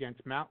allegations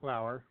against Matt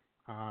Lauer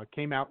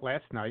came out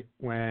last night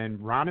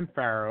when Ronan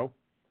Farrow,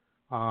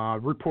 a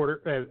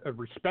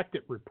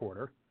respected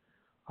reporter,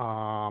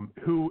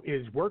 who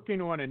is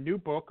working on a new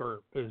book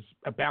or is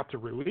about to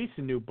release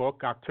a new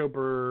book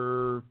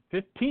October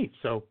 15th.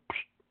 So,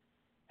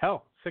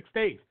 6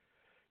 days.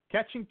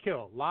 Catch and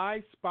Kill,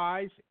 Lies,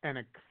 Spies, and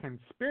a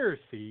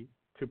Conspiracy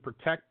to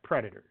Protect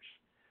Predators.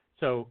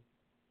 So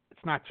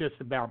it's not just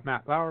about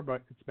Matt Lauer,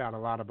 but it's about a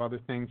lot of other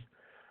things.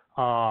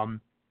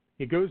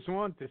 He goes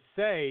on to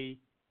say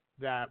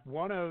that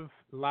one of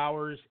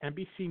Lauer's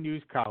NBC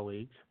News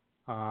colleagues,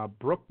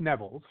 Brooke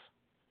Nevels,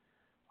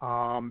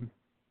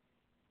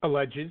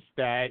 alleges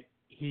that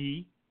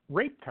he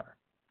raped her.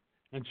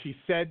 And she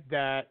said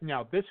that,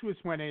 now this was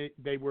when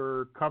they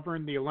were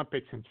covering the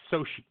Olympics in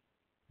Sochi,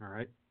 all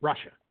right,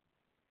 Russia.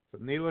 So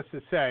needless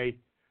to say,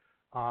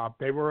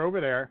 they were over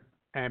there,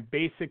 and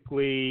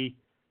basically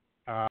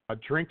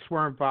drinks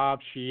were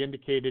involved. She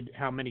indicated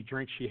how many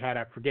drinks she had.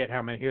 I forget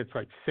how many. It's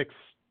like 6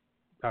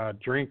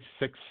 drinks,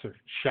 6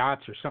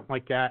 shots or something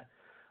like that.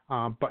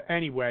 But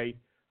anyway,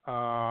 6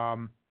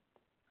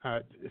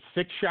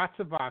 shots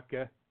of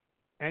vodka.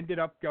 She ended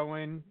up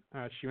going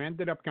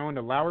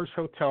to Lauer's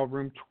hotel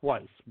room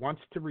twice. Once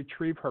to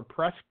retrieve her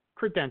press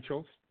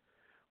credentials,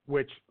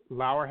 which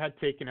Lauer had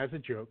taken as a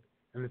joke,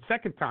 and the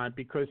second time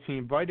because he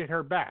invited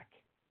her back.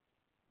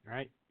 All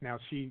right. Now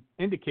she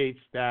indicates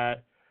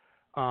that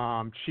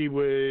she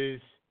was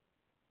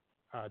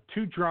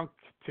too drunk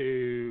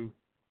to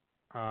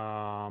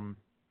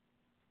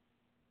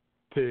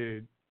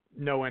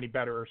know any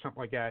better or something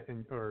like that,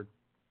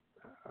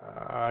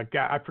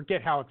 I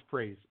forget how it's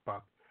phrased,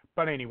 Buck.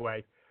 But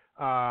anyway,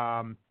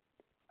 to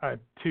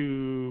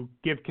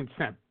give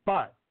consent.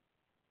 But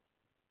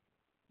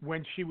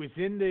when she was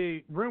in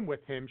the room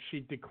with him, she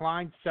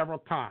declined several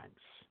times,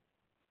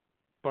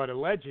 but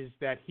alleges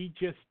that he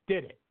just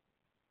did it.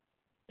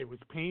 It was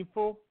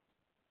painful,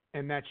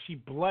 and that she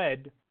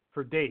bled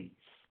for days.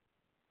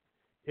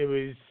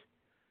 Here's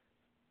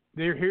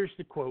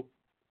the quote.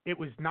 It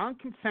was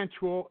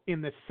non-consensual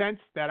in the sense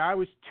that I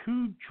was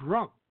too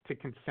drunk to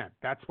consent.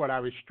 That's what I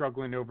was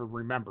struggling over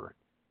remembering.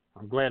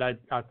 I'm glad I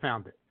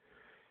found it.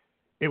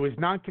 It was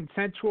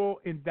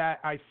non-consensual in that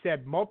I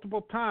said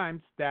multiple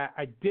times that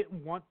I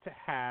didn't want to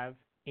have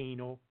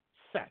anal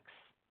sex.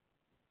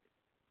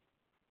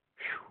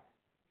 Whew.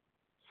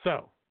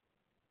 So,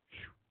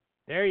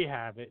 there you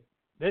have it.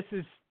 This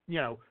is,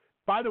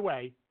 by the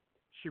way,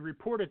 she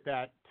reported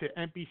that to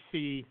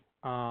NBC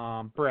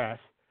Brass,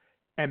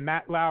 and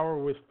Matt Lauer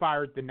was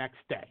fired the next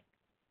day.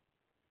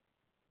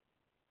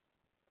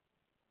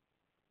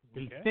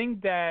 Okay. The thing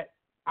that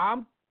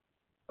I'm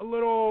a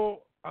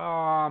little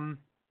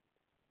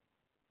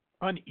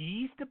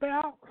uneased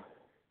about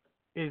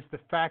is the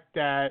fact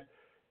that,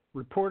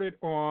 reported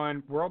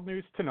on World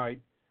News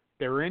Tonight,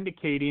 they were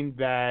indicating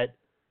that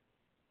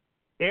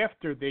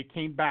after they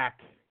came back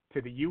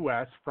to the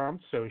U.S. from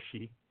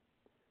Sochi,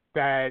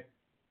 that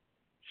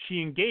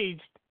she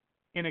engaged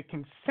in a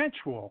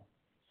consensual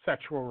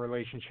sexual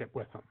relationship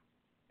with him.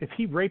 If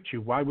he raped you,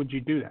 why would you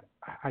do that?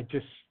 I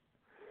just,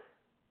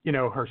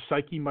 her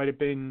psyche might have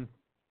been,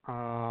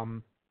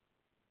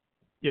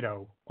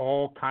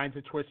 all kinds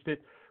of twisted.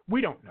 We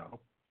don't know.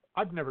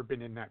 I've never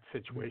been in that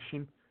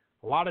situation.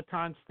 A lot of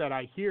times that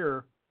I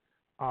hear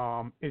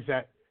is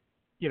that,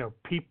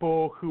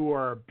 people who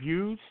are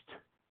abused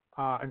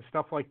and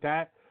stuff like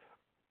that,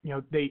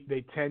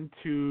 they tend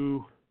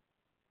to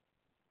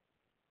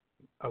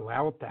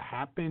allow it to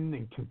happen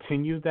and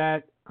continue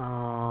that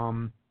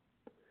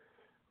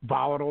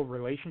volatile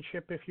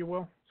relationship, if you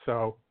will.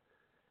 So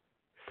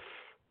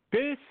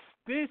this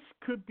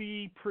could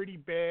be pretty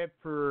bad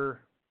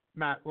for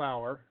Matt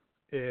Lauer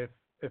if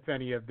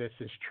any of this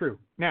is true.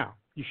 Now,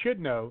 you should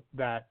know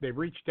that they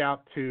reached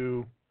out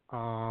to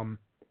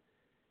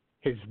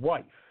his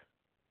wife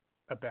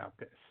about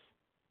this,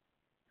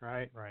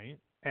 right? Right.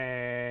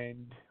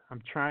 And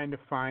I'm trying to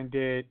find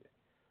it.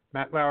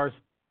 Matt Lauer's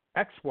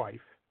ex-wife,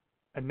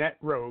 Annette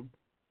Rogue,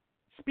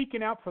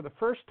 speaking out for the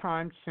first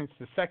time since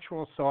the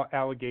sexual assault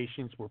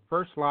allegations were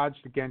first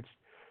lodged against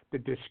the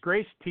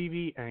disgraced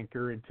TV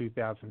anchor in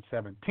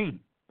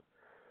 2017.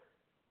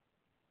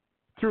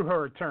 Through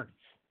her attorneys.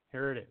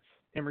 Here it is.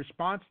 In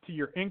response to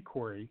your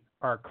inquiry,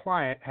 our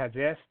client has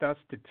asked us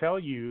to tell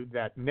you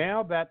that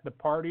now that the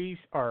parties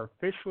are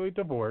officially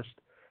divorced,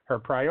 Her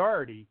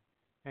priority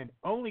and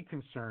only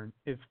concern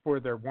is for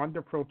their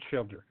wonderful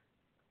children.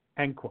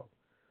 End quote.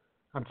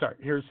 I'm sorry,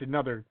 here's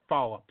another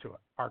follow-up to it.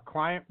 Our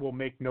client will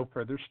make no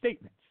further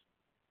statements.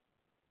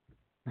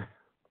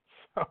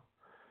 So,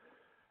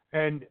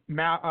 and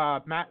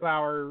Matt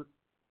Lauer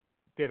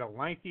did a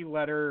lengthy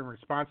letter in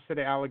response to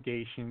the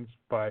allegations,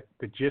 but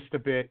the gist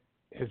of it,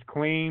 his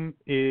claim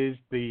is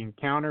the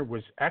encounter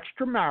was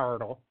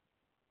extramarital,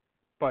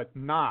 but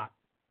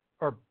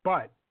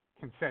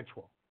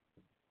consensual.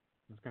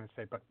 I was going to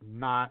say, but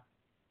not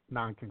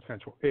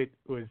non-consensual. It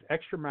was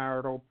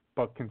extramarital,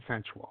 but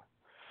consensual.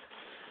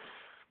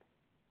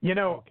 You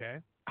know, Okay.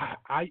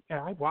 I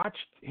watched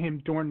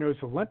him during those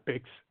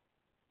Olympics.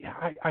 Yeah,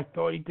 I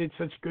thought he did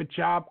such a good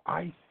job.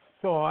 I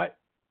thought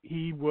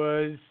he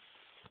was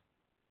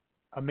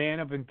a man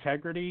of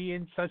integrity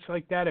and such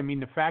like that. I mean,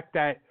 the fact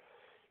that,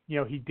 you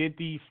know, he did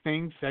these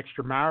things,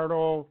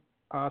 extramarital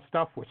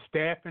stuff with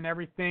staff and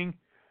everything,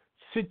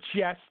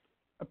 suggests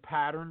a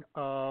pattern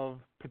of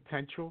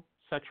potential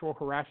sexual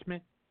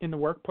harassment in the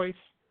workplace.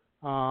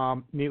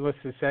 Needless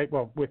to say,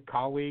 well, with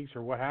colleagues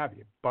or what have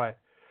you. But,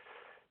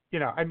 you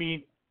know, I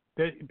mean,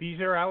 these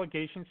are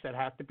allegations that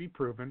have to be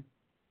proven.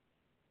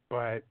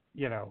 But,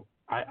 you know,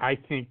 I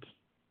think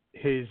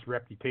his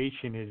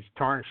reputation is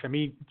tarnished. I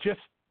mean, just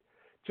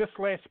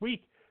last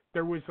week,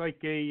 there was like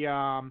a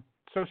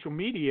social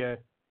media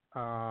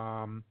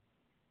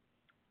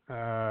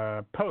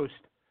post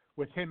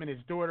with him and his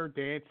daughter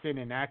dancing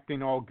and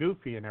acting all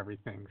goofy and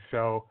everything.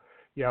 So,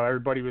 you know,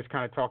 everybody was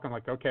kind of talking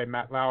like, okay,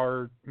 Matt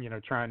Lauer, you know,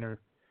 trying to,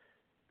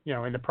 you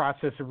know, in the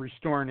process of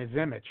restoring his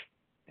image.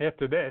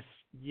 After this,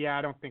 yeah,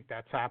 I don't think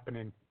that's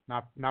happening.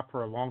 Not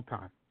for a long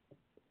time.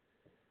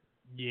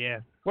 Yeah.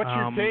 What's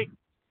your take?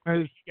 What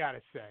you got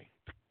to say?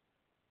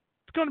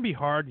 It's going to be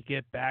hard to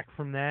get back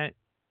from that,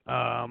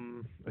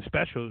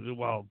 especially,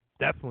 well,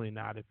 definitely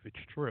not if it's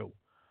true.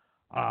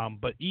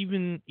 But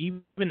even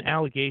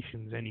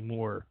allegations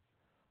anymore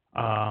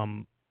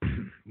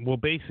will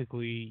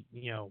basically,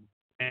 you know,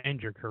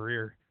 end your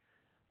career.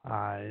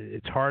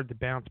 It's hard to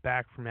bounce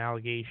back from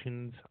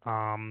allegations.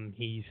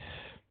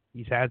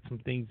 He's had some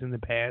things in the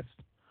past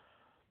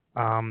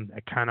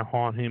that kind of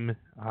haunt him,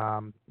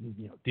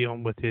 you know,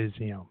 dealing with his,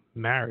 you know,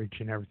 marriage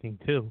and everything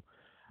too.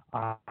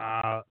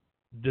 The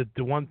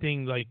one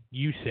thing, like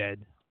you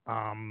said,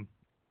 you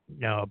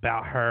know,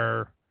 about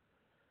her,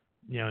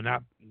 you know,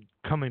 not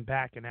coming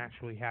back and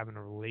actually having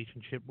a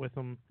relationship with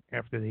him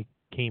after they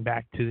came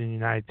back to the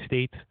United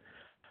States.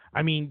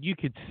 I mean, you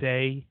could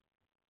say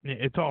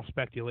it's all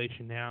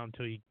speculation now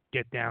until you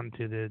get down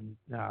to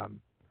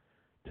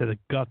the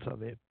guts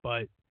of it,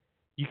 but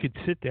you could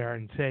sit there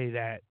and say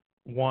that,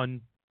 one,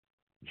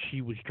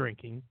 she was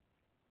drinking,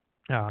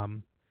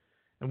 and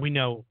we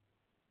know,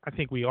 I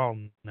think we all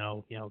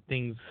know, you know,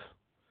 things,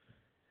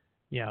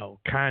 you know,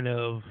 kind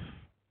of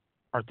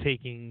are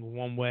taking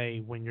one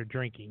way when you're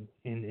drinking,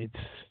 and it's,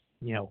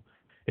 you know,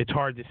 it's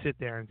hard to sit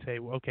there and say,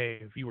 well, okay,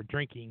 if you were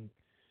drinking,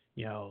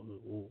 you know,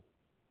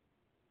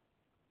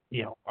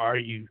 are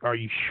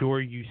you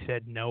sure you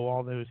said no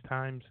all those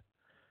times?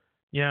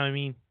 You know what I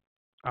mean?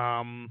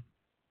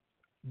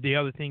 The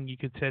other thing you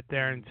could sit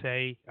there and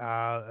say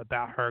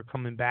about her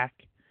coming back,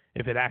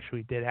 if it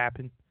actually did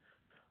happen,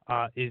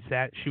 is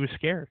that she was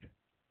scared.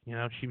 You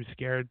know, she was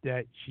scared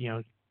that she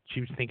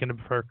was thinking of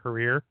her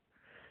career,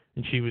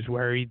 and she was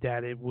worried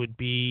that it would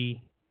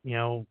be, you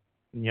know,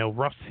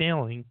 rough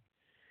sailing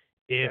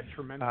if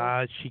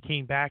she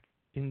came back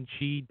and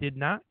she did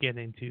not get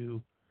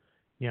into,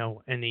 you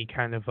know, any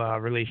kind of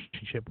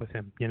relationship with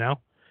him. You know,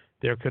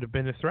 there could have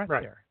been a threat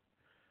there.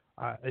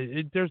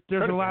 There's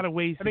a lot of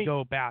ways to go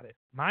about it.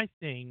 My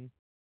thing,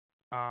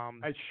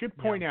 I should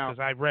point out,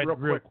 because I read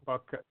real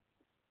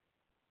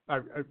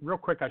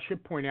quick, I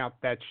should point out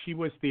that she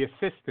was the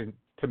assistant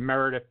to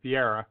Meredith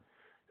Vieira,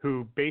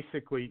 who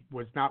basically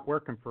was not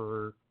working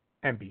for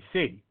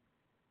NBC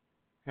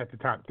at the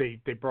time. They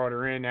brought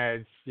her in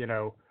as, you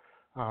know,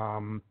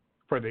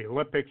 for the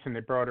Olympics, and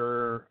they brought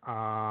her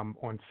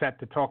on set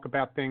to talk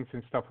about things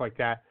and stuff like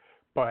that.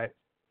 But,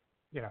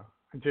 you know,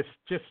 just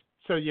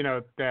so you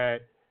know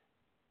that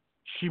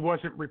she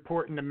wasn't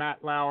reporting to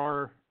Matt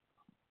Lauer.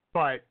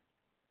 But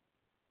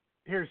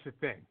here's the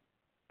thing.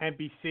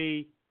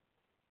 NBC,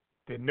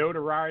 the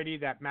notoriety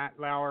that Matt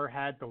Lauer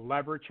had, the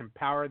leverage and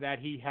power that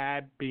he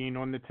had being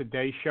on the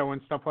Today Show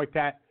and stuff like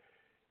that,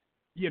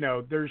 you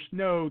know, there's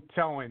no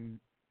telling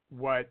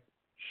what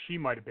she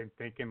might have been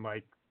thinking,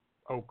 like,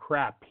 oh,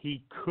 crap,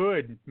 he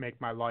could make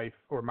my life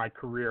or my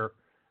career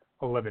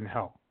a living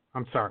hell.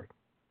 I'm sorry.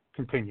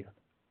 Continue.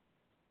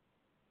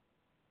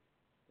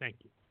 Thank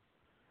you.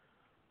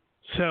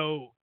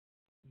 So,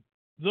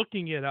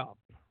 looking it up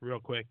real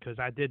quick, because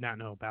I did not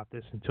know about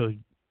this until you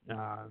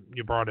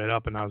brought it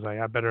up, and I was like,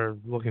 I better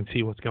look and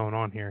see what's going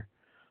on here.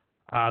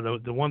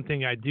 The one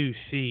thing I do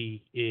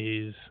see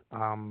is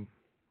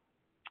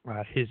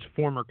his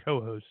former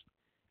co-host,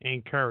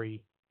 Ann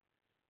Curry,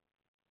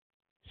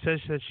 says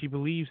that she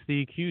believes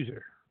the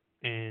accuser,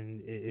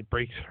 and it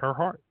breaks her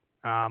heart.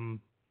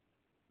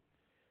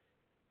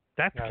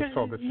 That's I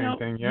saw the same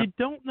thing. Yeah. You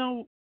don't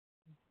know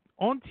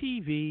on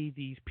TV,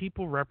 these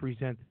people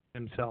represent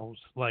themselves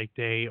like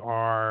they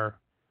are,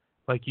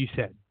 like you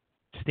said,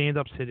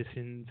 stand-up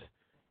citizens.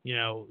 You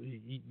know,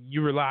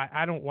 you rely.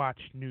 I don't watch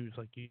news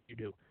like you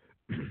do,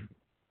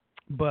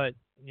 but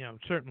you know,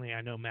 certainly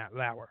I know Matt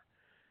Lauer,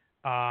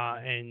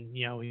 and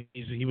you know,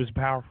 he was a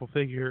powerful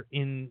figure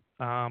in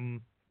the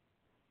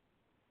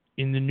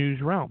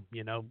news realm.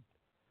 You know,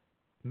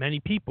 many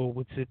people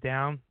would sit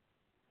down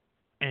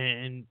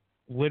and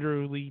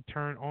literally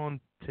turn on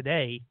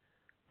today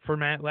for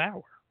Matt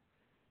Lauer.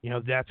 You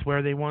know, that's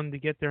where they wanted to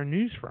get their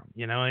news from.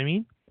 You know what I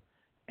mean?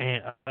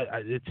 And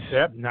it's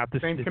not the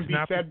same can be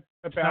said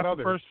about it's not others.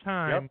 The first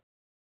time, Yep.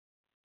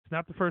 It's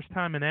not the first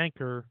time an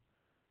anchor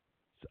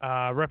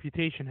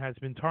reputation has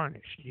been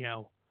tarnished. You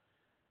know,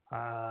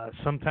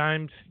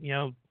 sometimes you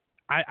know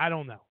I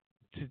don't know.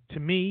 To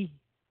me,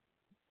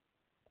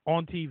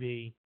 on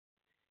TV,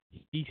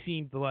 he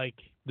seemed like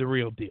the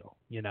real deal.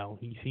 You know,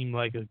 he seemed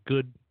like a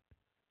good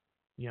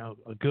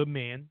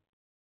man.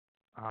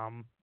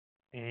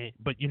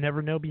 But you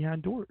never know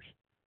behind doors.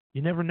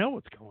 You never know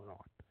what's going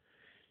on.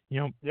 You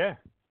know, Yeah.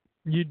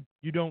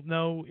 you don't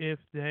know if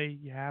they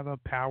have a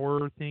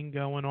power thing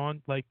going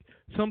on. Like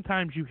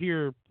sometimes you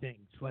hear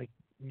things like,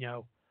 you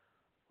know,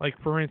 like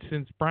for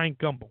instance, Brian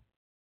Gumbel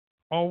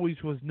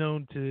always was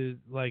known to,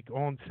 like,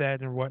 on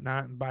set and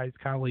whatnot and by his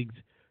colleagues,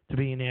 to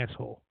be an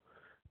asshole.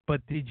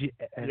 But did you?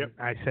 And Yep.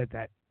 I said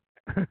that.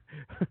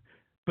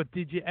 But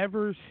did you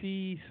ever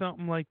see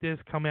something like this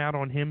come out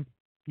on him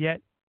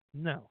yet?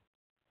 No.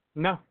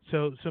 No.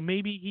 So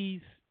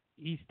maybe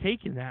he's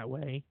taken that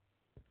way,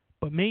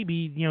 but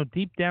maybe, you know,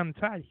 deep down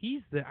inside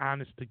he's the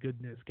honest to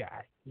goodness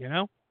guy, you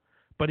know,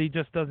 but he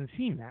just doesn't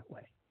seem that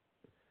way.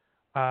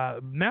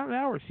 Matt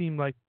Lauer seemed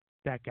like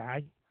that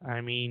guy.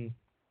 I mean,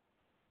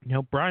 you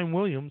know, Brian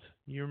Williams,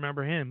 you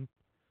remember him,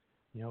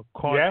 you know,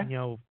 caught, you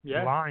know,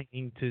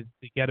 lying to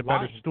get a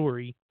better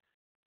story.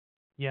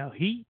 You know,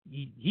 he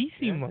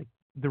seemed like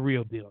the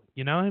real deal.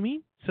 You know what I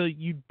mean? So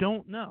you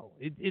don't know.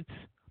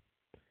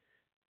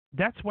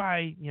 That's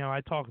why, you know,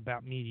 I talk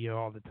about media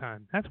all the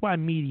time. That's why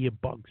media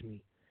bugs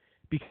me,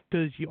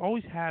 because you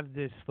always have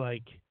this,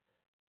 like,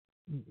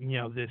 you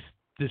know, this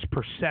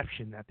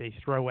perception that they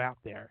throw out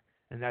there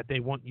and that they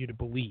want you to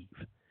believe,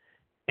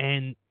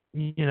 and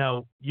you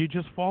know, you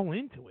just fall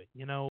into it,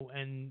 you know,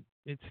 and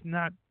it's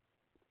not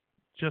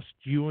just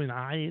you and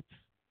I. It's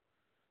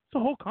the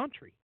whole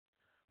country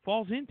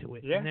falls into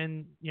it, and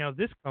then, you know,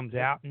 this comes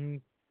out,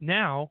 and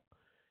now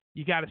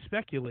you got to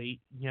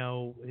speculate, you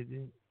know.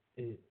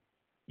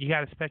 You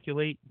got to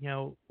speculate, you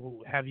know,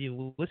 have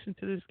you listened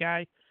to this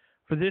guy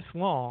for this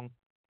long,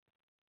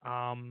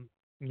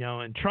 you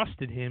know, and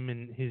trusted him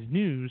in his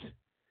news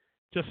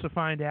just to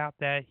find out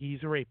that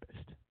he's a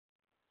rapist?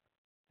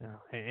 You know,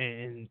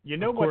 and you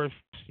know, of course,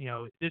 you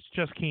know, this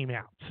just came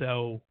out,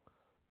 so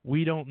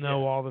we don't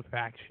know all the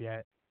facts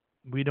yet.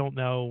 We don't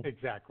know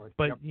exactly.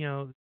 But, you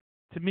know,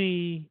 to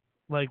me,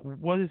 like,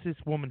 what does this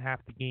woman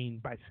have to gain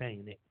by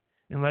saying it?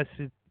 Unless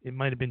it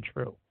might have been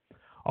true.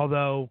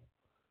 Although,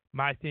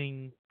 my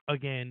thing,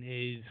 again,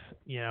 is,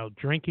 you know,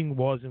 drinking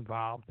was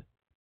involved.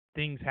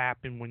 Things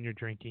happen when you're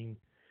drinking.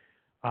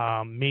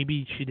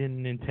 Maybe she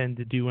didn't intend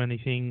to do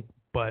anything,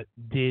 but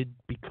did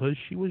because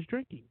she was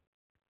drinking.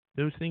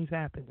 Those things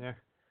happen. Yeah.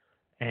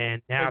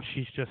 And now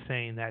she's just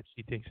saying that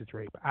she thinks it's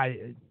rape.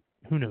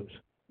 Who knows?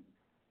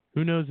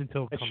 Who knows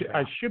until it comes out.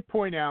 I should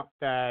point out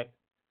that,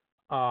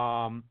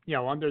 you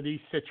know, under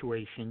these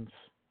situations,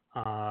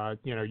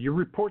 you know, you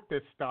report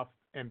this stuff,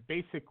 and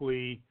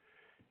basically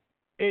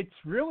it's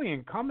really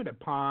incumbent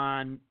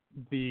upon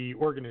the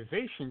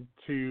organization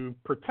to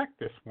protect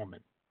this woman,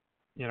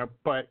 you know,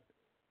 but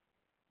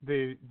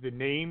the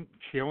name,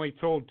 she only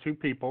told 2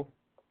 people.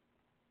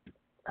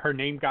 Her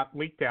name got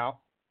leaked out.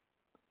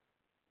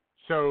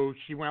 So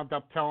she wound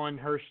up telling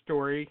her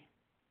story,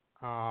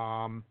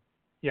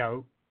 you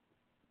know,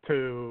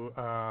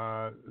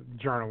 to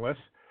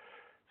journalists.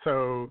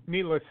 So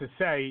needless to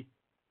say,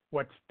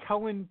 what's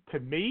telling to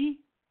me,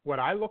 what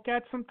I look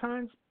at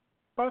sometimes,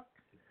 Buck,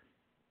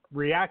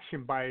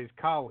 reaction by his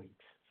colleagues.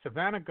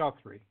 Savannah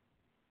Guthrie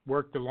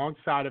worked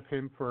alongside of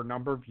him for a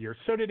number of years.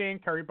 So did Ann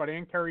Curry, but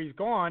Ann Curry's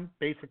gone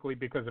basically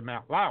because of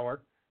Matt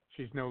Lauer.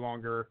 She's no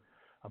longer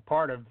a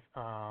part of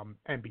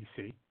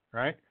NBC,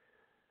 right?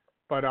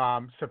 But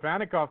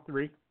Savannah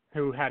Guthrie,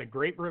 who had a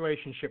great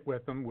relationship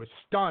with him, was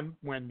stunned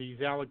when the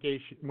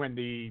allegations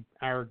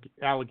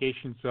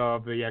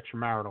of the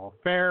extramarital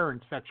affair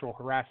and sexual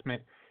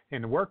harassment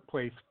in the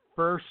workplace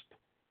first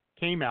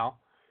came out,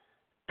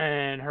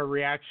 and her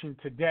reaction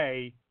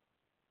today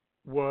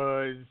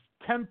was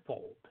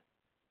tenfold,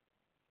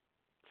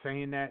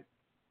 saying that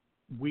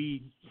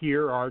we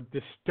here are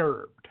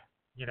disturbed.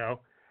 You know,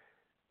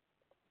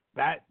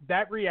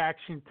 that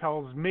reaction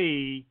tells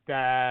me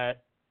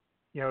that,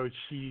 you know,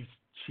 she's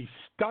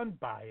stunned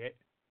by it,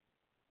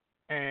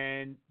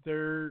 and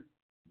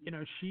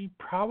she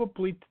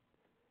probably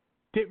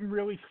didn't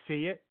really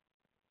see it.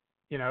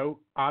 You know,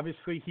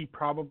 obviously he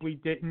probably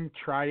didn't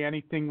try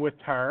anything with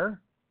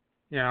her,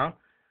 you know,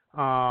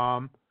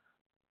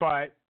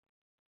 but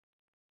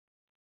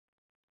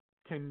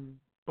can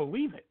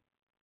believe it.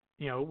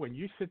 You know, when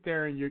you sit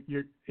there and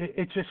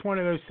it's just one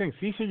of those things.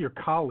 These are your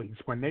colleagues.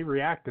 When they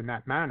react in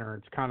that manner,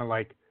 it's kind of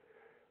like,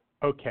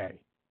 okay,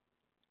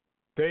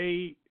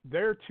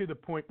 they're to the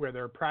point where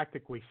they're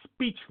practically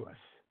speechless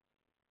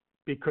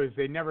because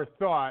they never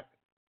thought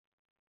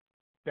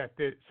that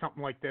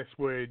something like this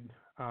would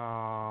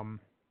come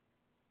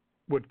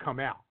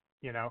out,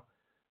 you know.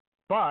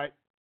 But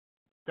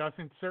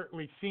doesn't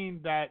certainly seem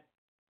that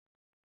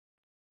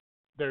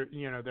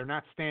they're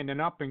not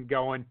standing up and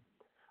going,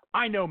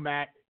 I know,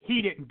 Matt,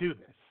 he didn't do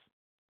this.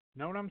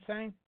 Know what I'm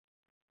saying?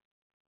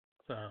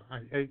 So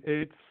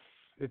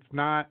it's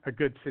not a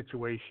good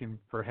situation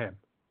for him.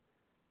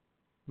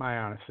 My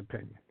honest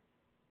opinion.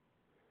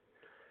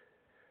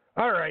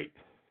 All right,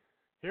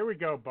 here we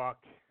go, Buck.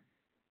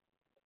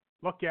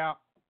 Look out,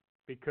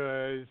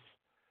 because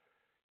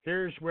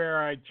here's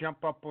where I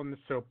jump up on the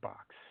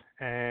soapbox,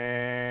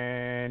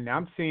 and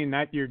I'm seeing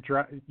that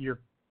your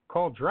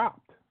call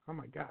dropped. Oh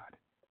my God.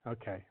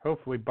 Okay,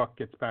 hopefully Buck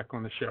gets back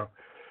on the show.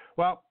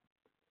 Well,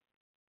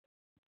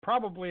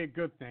 probably a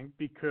good thing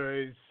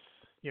because,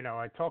 you know,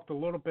 I talked a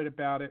little bit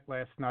about it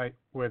last night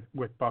with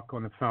Buck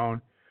on the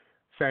phone,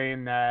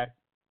 saying that,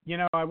 you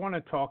know, I want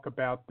to talk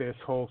about this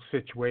whole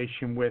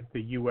situation with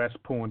the U.S.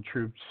 pulling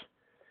troops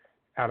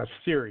out of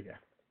Syria.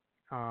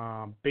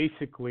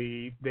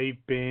 Basically,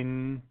 they've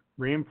been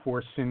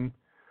reinforcing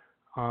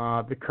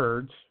the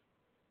Kurds.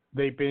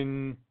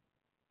 The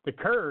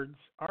Kurds,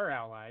 our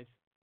allies,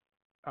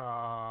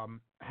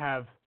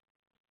 have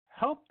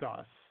helped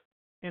us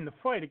in the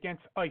fight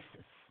against ISIS,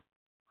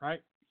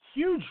 right?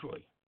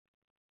 Hugely.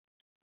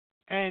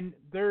 And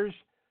there's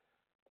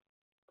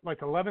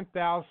like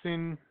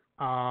 11,000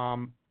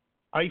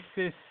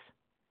 ISIS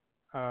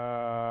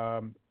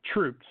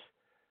troops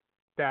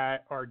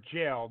that are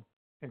jailed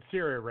in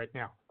Syria right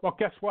now. Well,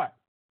 guess what?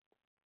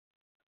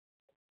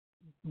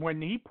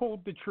 When he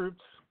pulled the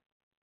troops,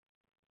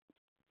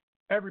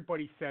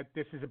 everybody said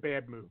this is a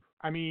bad move.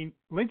 I mean,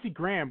 Lindsey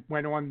Graham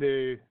went on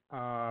the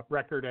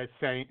record as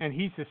saying, and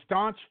he's a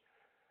staunch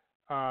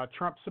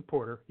Trump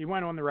supporter. He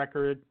went on the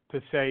record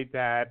to say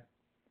that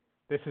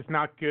this is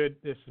not good,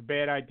 this is a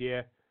bad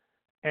idea,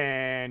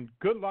 and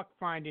good luck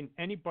finding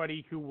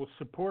anybody who will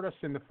support us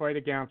in the fight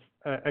against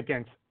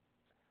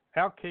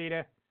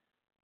Al-Qaeda,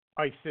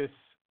 ISIS,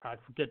 I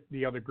forget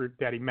the other group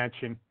that he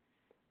mentioned,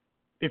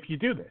 if you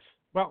do this.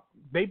 Well,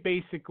 they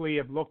basically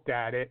have looked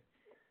at it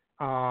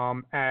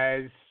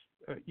as,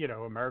 you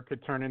know, America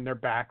turning their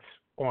backs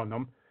on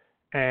them.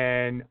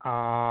 And,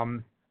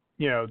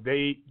 you know,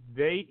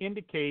 they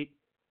indicate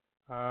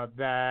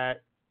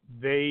that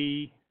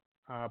they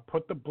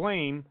put the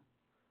blame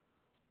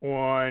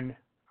on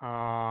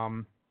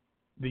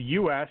the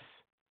U.S.,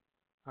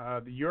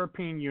 the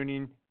European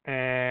Union,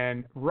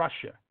 and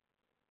Russia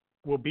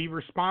will be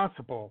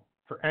responsible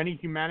for any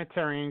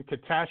humanitarian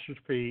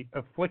catastrophe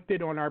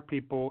afflicted on our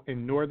people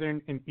in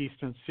northern and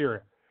eastern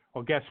Syria.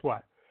 Well, guess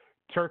what?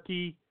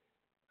 Turkey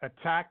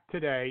attacked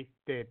today.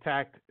 They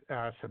attacked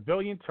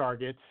civilian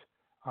targets.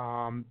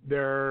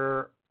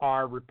 There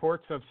are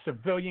reports of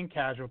civilian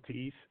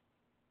casualties.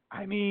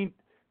 I mean,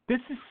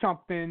 this is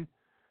something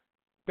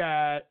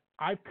that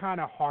I've kind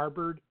of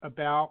harbored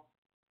about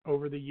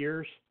over the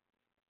years.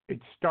 It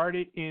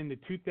started in the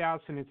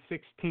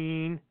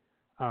 2016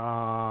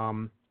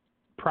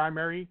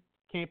 primary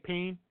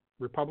campaign,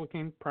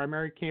 Republican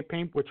primary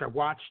campaign, which I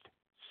watched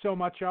so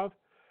much of,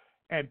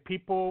 and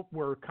people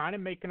were kind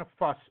of making a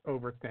fuss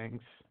over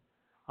things.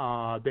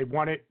 They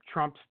wanted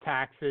Trump's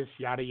taxes,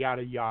 yada,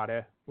 yada,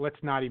 yada.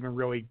 Let's not even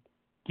really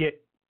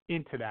get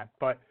into that.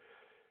 But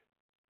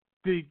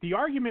the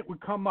argument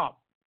would come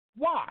up.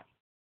 Why?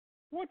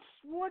 What's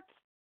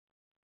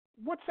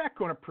that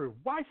going to prove?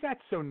 Why is that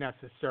so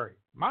necessary?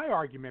 My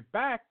argument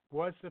back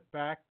was the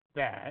fact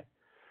that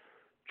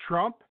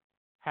Trump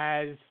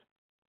has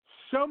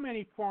so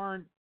many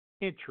foreign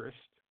interests,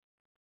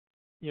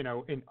 you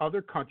know, in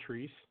other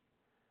countries,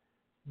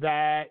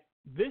 that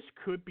this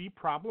could be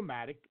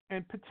problematic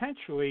and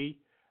potentially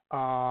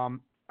a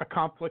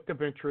conflict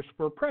of interest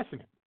for a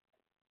president.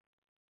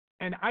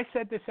 And I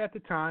said this at the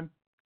time.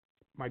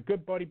 My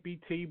good buddy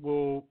BT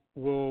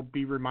will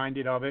be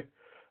reminded of it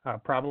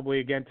probably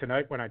again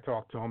tonight when I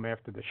talk to him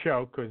after the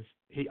show, because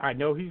I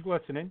know he's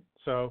listening.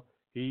 So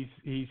he's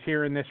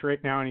hearing this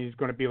right now, and he's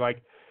going to be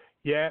like,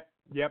 yep,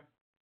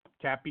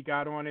 Cappy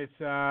got on his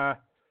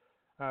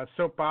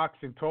soapbox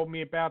and told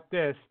me about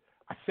this.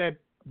 I said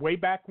way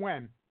back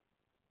when,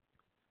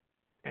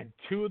 and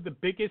two of the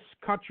biggest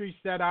countries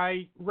that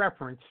I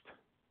referenced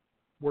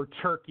were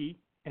Turkey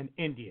and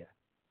India,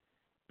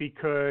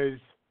 because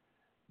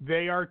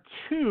they are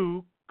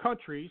two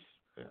countries,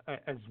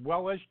 as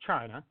well as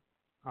China,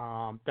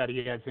 that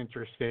he has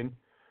interest in,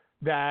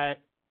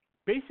 that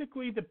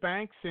basically the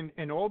banks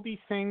and all these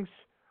things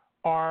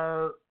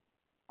are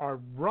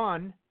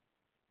run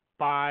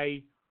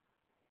by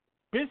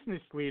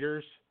business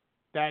leaders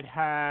that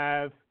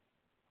have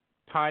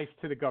ties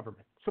to the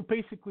government. So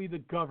basically the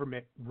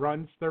government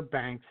runs their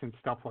banks and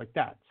stuff like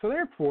that. So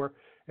therefore,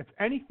 if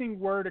anything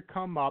were to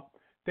come up,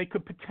 they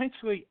could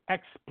potentially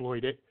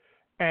exploit it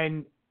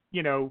and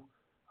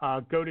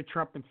go to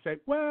Trump and say,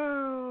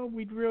 well,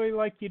 we'd really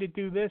like you to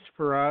do this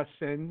for us,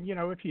 and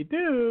if you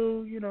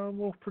do,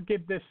 we'll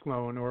forgive this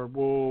loan, or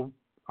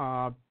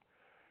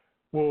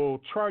we'll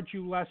charge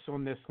you less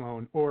on this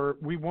loan, or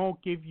we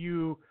won't give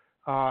you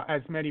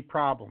as many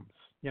problems.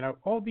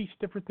 All these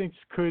different things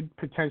could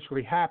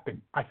potentially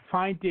happen. I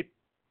find it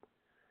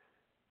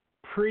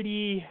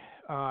pretty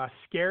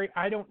scary.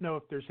 I don't know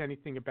if there's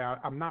anything about.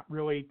 I'm not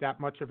really that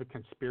much of a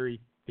conspiracy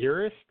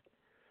theorist,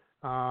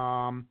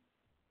 but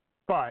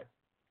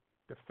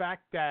the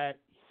fact that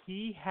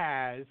he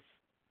has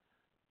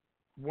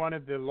one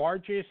of the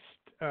largest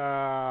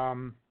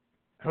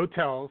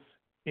hotels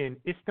in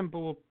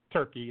Istanbul,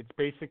 Turkey. It's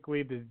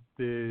basically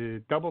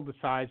the double the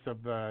size of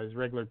his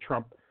regular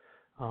Trump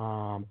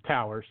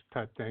towers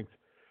type things.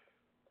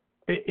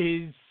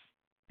 It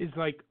is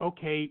like,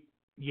 okay,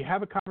 you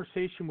have a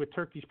conversation with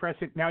Turkey's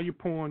president. Now you're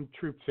pulling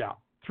troops out.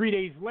 3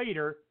 days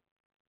later,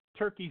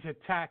 Turkey's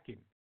attacking.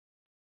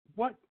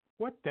 What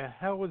the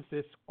hell is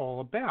this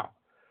all about?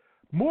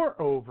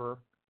 Moreover,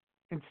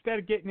 instead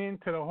of getting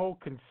into the whole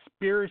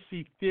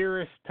conspiracy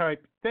theorist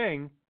type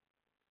thing,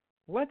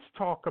 let's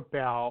talk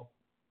about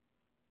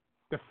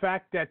the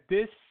fact that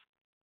this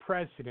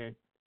president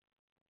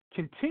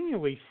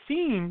continually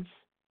seems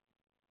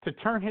to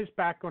turn his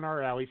back on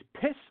our allies,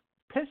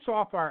 piss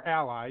off our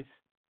allies,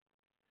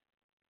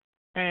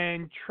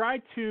 and try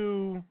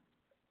to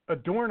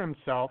adorn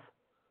himself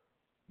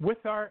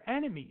with our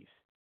enemies,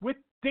 with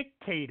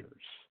dictators.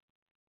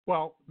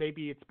 Well,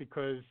 maybe it's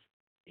because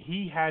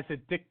he has a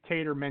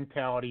dictator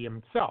mentality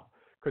himself.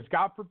 Because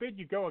God forbid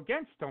you go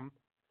against him,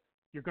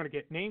 you're going to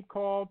get name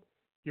called,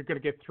 you're going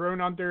to get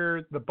thrown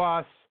under the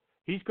bus,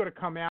 he's going to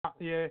come out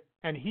here,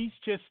 and he's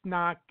just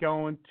not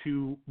going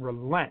to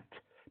relent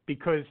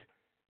because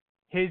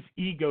his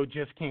ego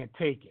just can't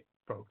take it,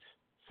 folks.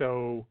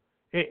 So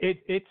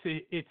it's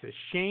a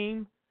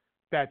shame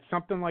that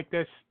something like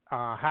this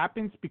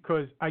happens,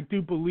 because I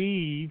do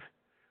believe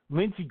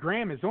Lindsey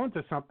Graham is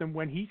onto something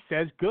when he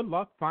says, good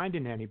luck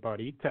finding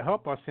anybody to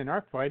help us in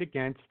our fight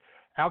against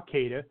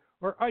Al-Qaeda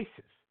or ISIS.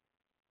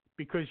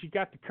 Because you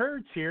got the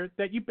Kurds here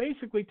that you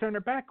basically turn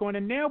their back on,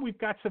 and now we've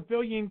got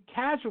civilian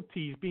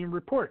casualties being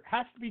reported.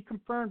 Has to be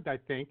confirmed, I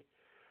think.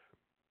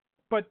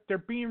 But they're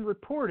being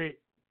reported.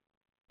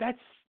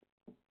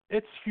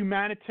 It's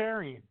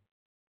humanitarian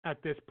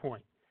at this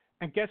point.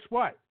 And guess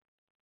what?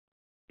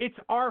 It's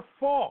our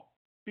fault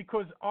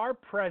because our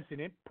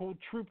president pulled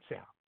troops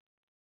out.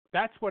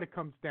 That's what it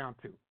comes down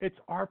to. It's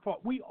our fault.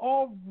 We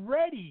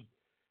already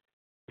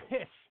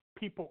piss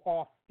people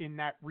off in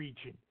that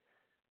region.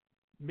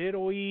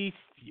 Middle East,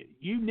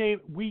 you name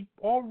it, we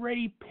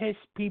already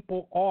pissed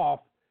people off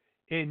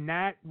in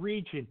that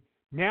region.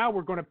 Now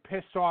we're going to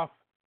piss off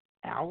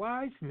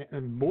allies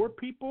and more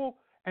people,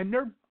 and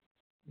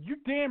you're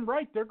damn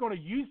right they're going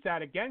to use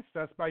that against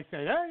us by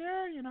saying, oh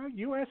yeah,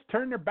 U.S.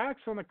 turned their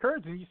backs on the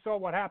Kurds, and you saw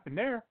what happened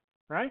there,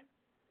 right?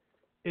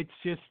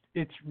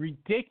 It's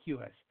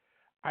ridiculous.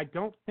 I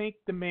don't think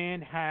the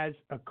man has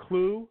a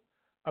clue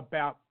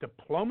about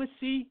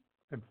diplomacy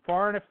and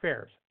foreign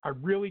affairs. I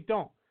really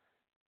don't.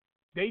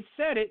 They've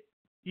said it.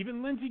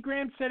 Even Lindsey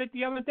Graham said it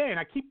the other day. And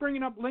I keep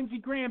bringing up Lindsey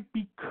Graham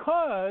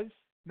because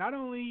not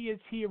only is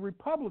he a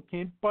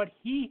Republican, but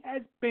he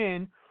has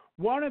been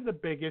one of the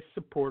biggest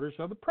supporters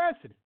of the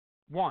president.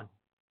 One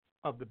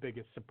of the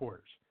biggest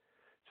supporters.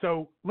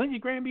 So Lindsey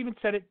Graham even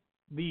said it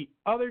the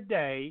other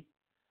day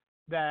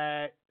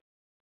that,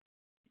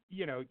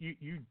 you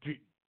do,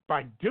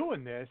 by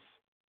doing this,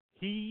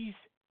 he's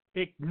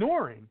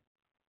ignoring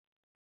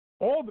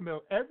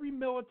every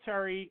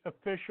military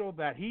official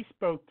that he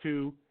spoke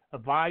to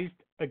advised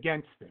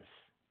against this.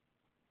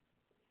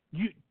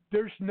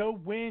 There's no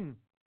win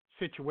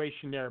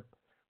situation there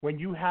when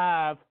you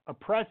have a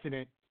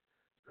president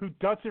who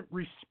doesn't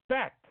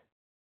respect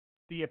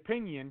the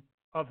opinion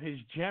of his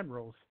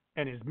generals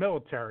and his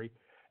military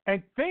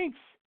and thinks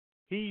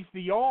he's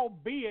the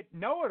albeit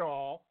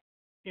know-it-all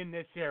in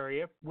this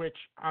area, which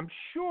I'm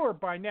sure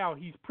by now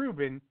he's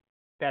proven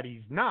that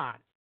he's not,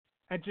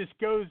 and just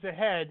goes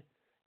ahead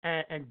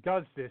and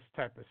does this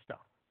type of stuff.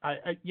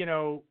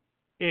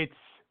 It's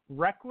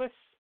reckless,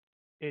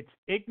 it's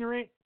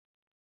ignorant,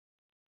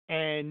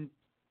 and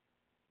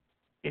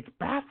it's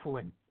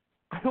baffling.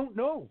 I don't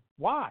know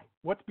why.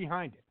 What's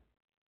behind it?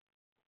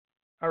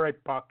 All right,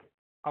 Buck,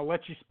 I'll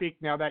let you speak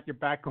now that you're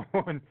back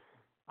on.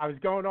 I was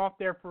going off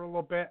there for a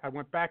little bit. I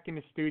went back in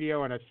the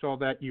studio, and I saw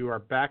that you are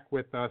back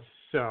with us,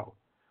 so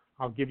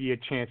I'll give you a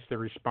chance to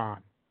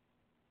respond.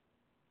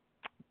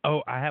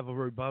 Oh, I have a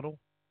rebuttal?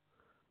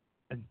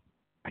 And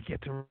I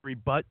get to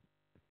rebut?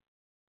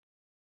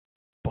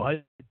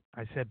 But?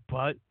 I said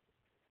but?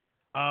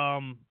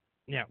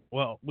 Yeah,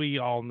 well, we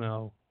all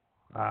know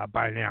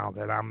by now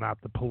that I'm not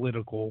the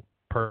political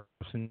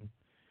person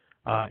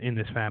in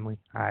this family.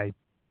 I,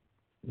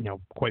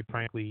 quite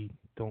frankly,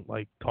 don't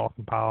like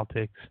talking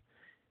politics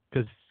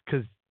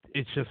because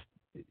it's just,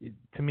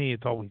 to me,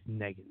 it's always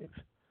negative.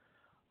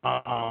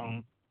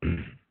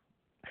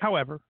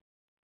 However,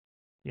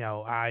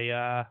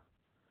 I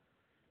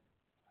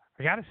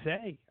I gotta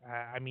say,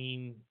 I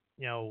mean,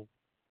 you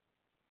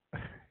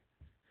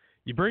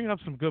bring up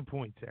some good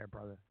points there,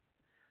 brother.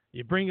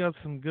 You bring up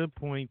some good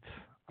points.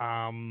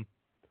 And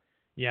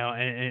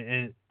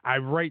I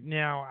right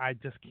now I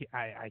just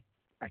I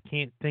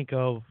can't think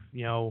of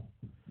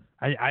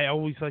I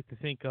always like to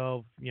think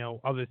of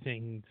other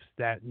things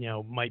that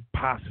might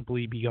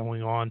possibly be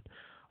going on.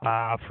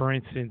 For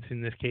instance,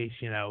 in this case,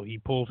 he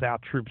pulls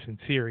out troops in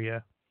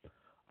Syria,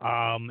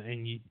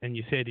 and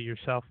you say to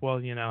yourself,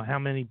 well, how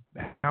many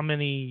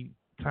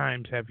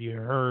times have you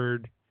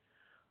heard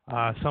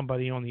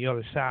somebody on the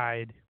other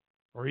side,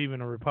 or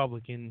even a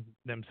Republican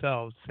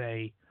themselves,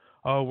 say,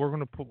 "Oh, we're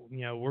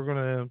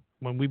gonna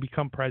when we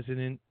become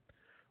president,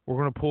 we're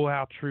gonna pull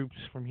out troops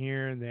from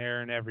here and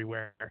there and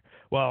everywhere."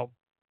 Well,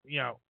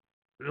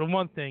 the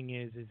one thing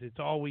is it's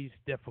always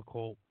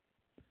difficult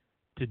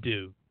to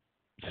do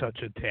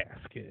such a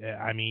task.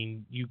 I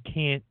mean, you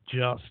can't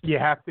just You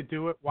have to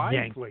do it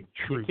yank wisely.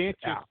 troops You can't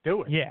just out.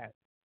 do it. Yeah,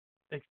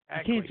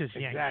 Exactly. you can't just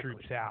yank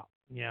troops out.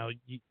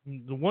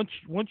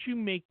 Once you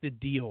make the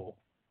deal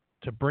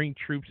to bring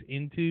troops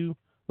into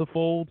the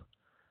fold,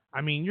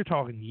 I mean, you're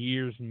talking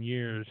years and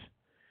years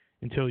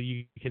until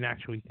you can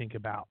actually think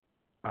about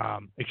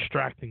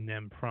extracting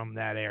them from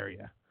that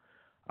area.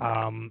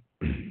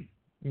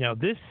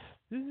 This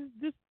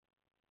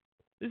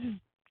is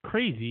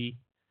crazy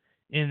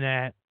in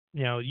that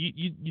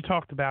you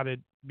talked about it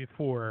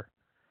before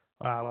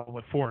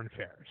with foreign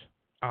affairs.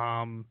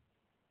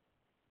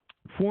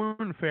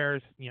 Foreign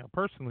affairs,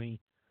 personally,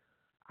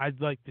 I'd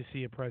like to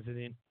see a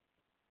president,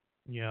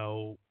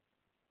 deal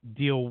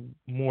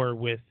more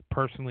with,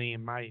 personally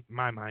in my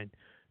mind,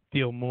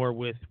 deal more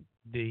with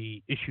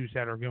the issues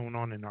that are going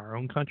on in our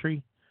own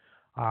country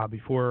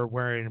before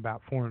worrying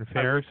about foreign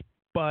affairs.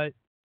 But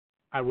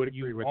I would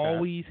agree with that.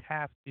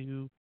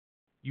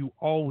 You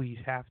always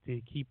have to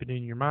keep it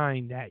in your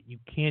mind that you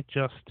can't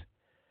just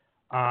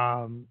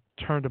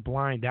turn a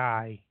blind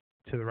eye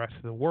to the rest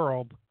of the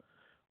world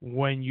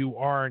when you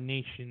are a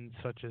nation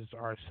such as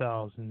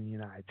ourselves in the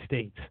United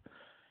States.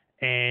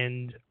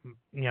 And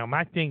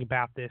my thing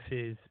about this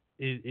is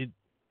it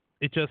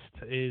just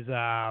is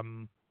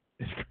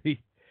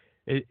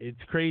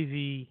it's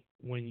crazy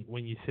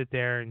when you sit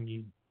there and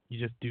you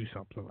just do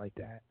something like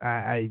that.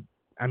 I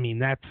mean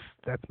that's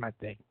my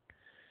thing.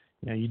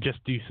 You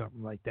just do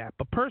something like that.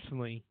 But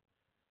personally,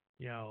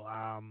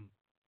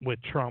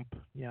 with Trump,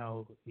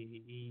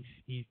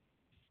 he's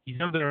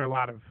under a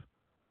lot of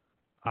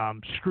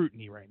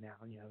scrutiny right now.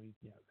 They're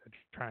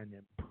trying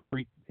to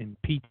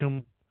impeach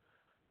him.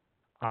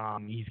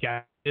 He's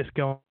got this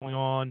going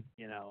on.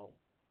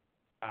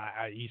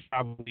 He's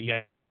probably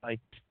got, like,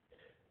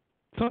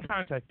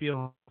 sometimes I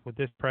feel with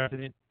this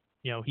president,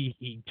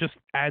 he just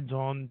adds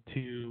on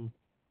to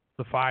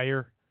the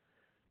fire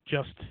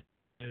just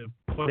to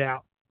put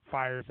out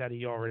fires that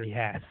he already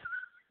has.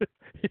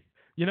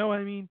 You know what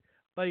I mean?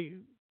 Like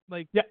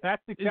yeah,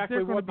 that's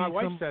exactly what my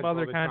wife says. says. Some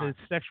other kind time. of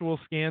sexual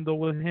scandal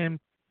with him,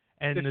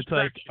 and it's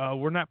like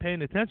we're not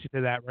paying attention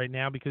to that right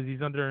now because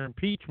he's under an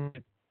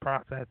impeachment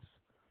process.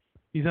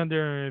 He's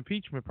under an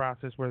impeachment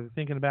process where they're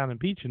thinking about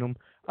impeaching him.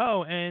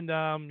 Oh, and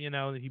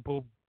he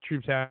pulled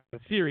troops out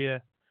of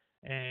Syria,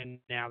 and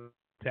now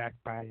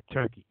attacked by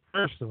Turkey.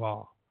 First of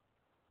all,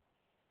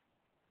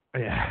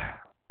 yeah,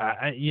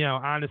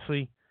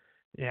 honestly,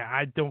 yeah,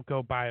 I don't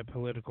go by a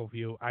political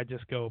view. I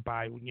just go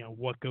by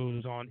what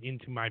goes on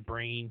into my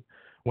brain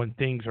when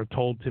things are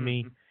told to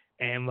me.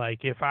 And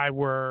like, if I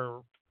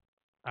were,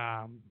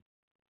 I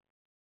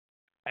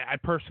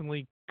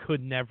personally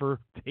could never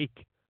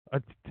take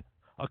a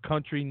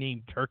country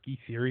named Turkey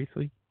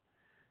seriously.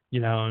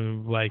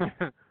 Like,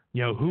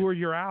 who are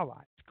your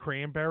allies?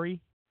 Cranberry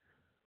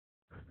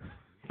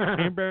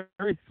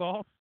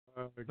sauce,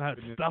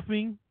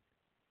 stuffing.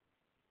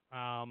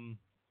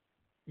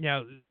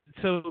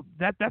 So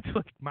that's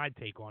like my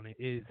take on it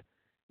is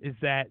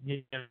that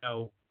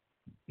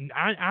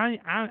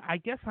I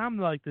guess I'm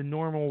like the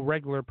normal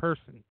regular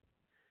person,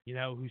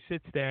 who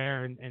sits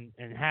there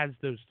and has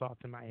those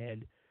thoughts in my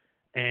head,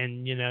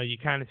 and you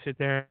kind of sit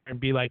there and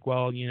be like,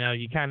 well,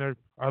 you kind of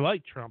are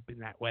like Trump in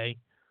that way,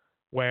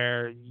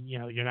 where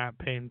you're not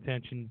paying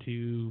attention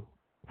to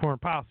foreign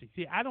policy.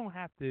 See, I don't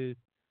have to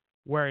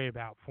worry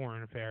about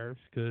foreign affairs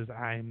because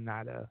I am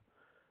not a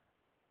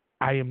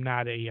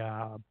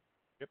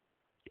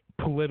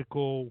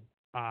political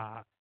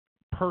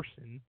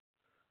person.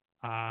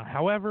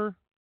 However,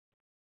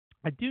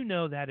 I do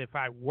know that if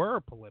I were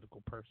a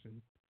political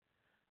person,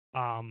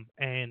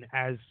 and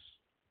as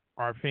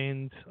our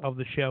fans of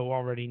the show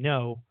already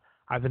know,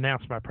 I've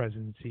announced my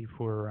presidency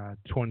for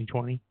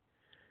 2020.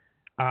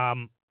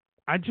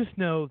 I just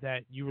know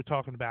that you were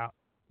talking about,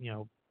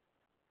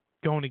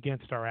 going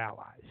against our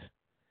allies.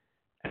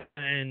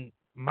 And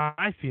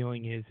my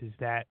feeling is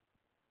that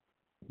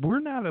we're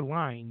not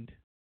aligned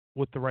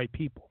with the right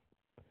people.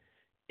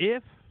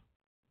 If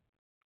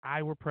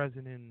I were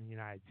president in the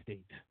United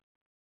States,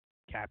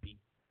 Cappy,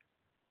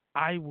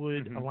 I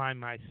would align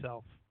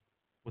myself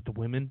with the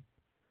women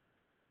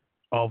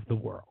of the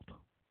world.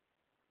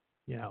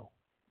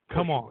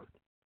 Come on.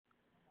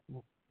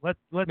 let's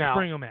Now,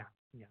 bring them out.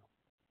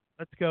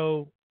 Let's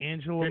go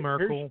Angela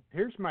Merkel,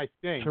 here's my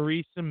thing.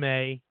 Theresa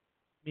May,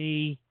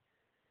 me,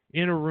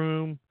 in a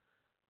room,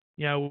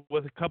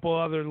 with a couple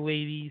other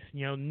ladies,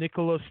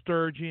 Nicola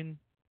Sturgeon,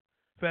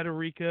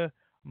 Federica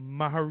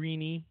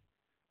Maharini.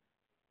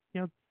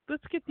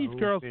 Let's get these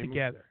girls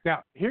together.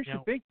 Now, here's the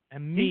thing.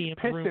 And me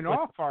he's pissing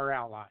off our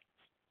allies.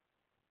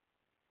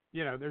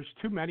 There's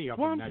too many of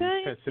them that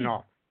he's pissing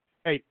off.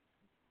 Hey,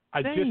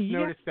 I just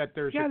noticed that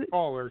there's a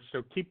caller,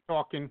 so keep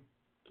talking.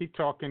 Keep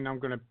talking. I'm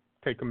going to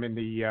take them in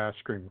the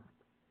screen room.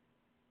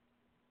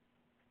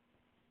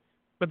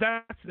 But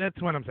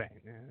that's what I'm saying.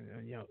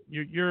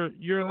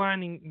 You're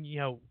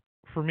aligning.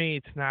 For me,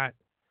 it's not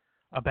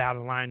about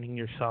aligning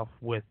yourself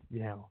with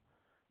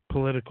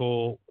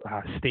political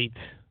states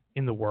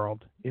in the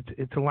world.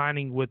 It's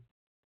aligning with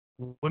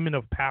women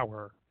of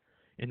power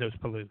in those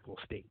political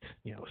states.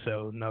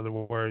 So in other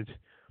words,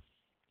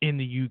 in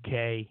the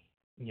UK,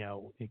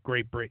 in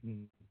Great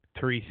Britain,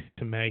 Theresa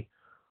May,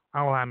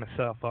 I'll align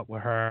myself up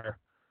with her.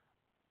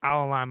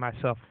 I'll align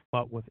myself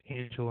up with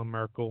Angela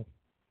Merkel,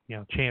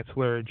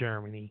 Chancellor of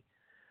Germany.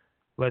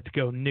 Let's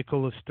go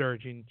Nicola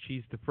Sturgeon.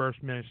 She's the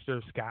First Minister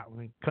of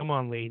Scotland. Come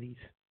on, ladies.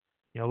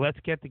 Let's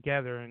get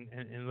together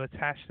and let's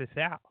hash this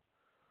out.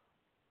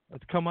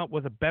 Let's come up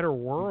with a better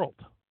world.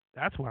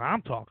 That's what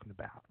I'm talking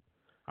about.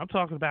 I'm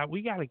talking about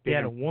we got to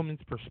get a woman's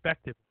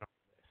perspective on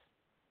this.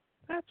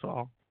 That's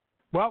all.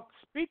 Well,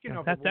 speaking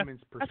of a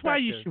woman's perspective. That's why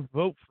you should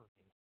vote for me.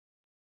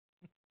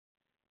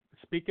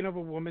 Speaking of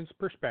a woman's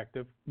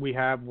perspective, we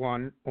have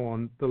one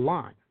on the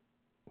line.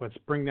 Let's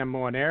bring them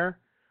on air.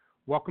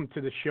 Welcome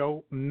to the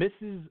show,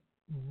 Mrs.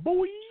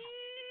 Boy.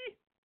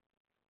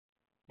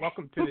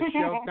 Welcome to the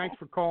show. Thanks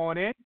for calling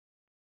in.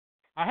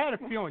 I had a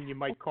feeling you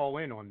might call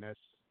in on this.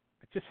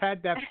 I just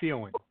had that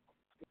feeling.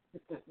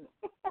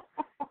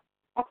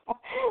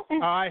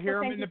 I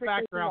hear him in the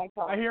background.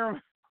 I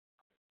hear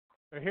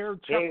him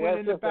chuckling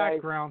in the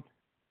background.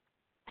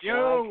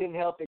 Yo, I couldn't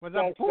help it. Was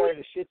I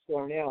started a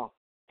shitstorm now.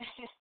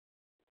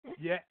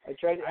 Yeah. I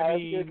tried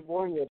to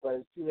warn you, but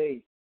it's too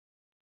late.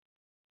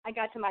 I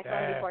got to my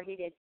phone before he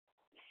did.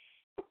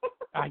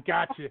 I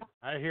got you.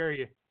 I hear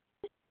you.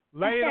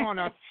 Lay it on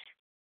us.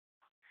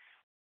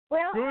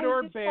 Well, good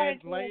or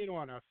bad, lay it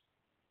on us.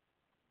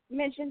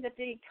 Mentioned that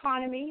the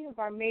economy of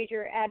our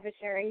major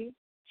adversary,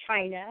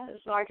 China,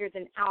 is larger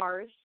than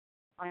ours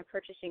on a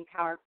purchasing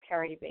power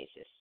parity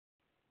basis.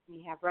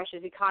 We have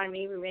Russia's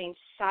economy remains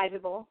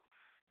sizable,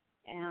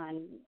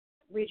 and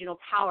regional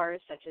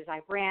powers such as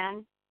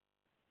Iran,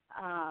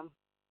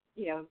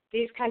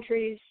 these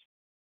countries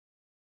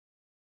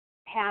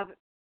have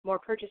more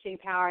purchasing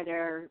power.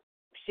 They're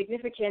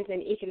significant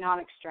in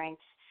economic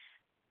strength.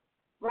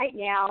 Right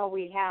now,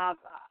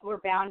 we're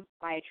bound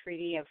by a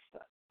treaty of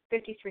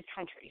 53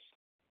 countries.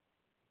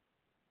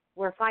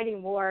 We're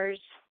fighting wars,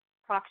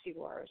 proxy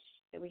wars,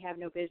 that we have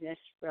no business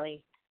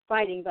really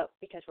fighting, but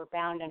because we're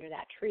bound under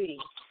that treaty.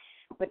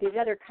 But these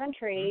other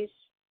countries,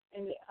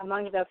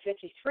 among the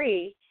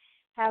 53,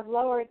 have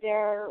lowered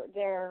their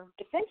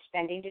defense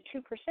spending to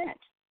 2%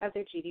 of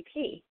their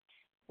GDP,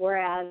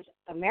 whereas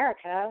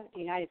America, the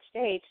United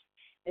States,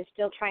 is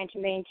still trying to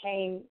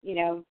maintain,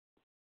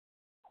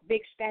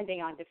 big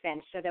spending on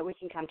defense so that we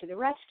can come to the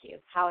rescue.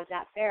 How is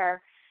that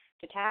fair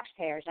to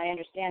taxpayers? I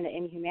understand the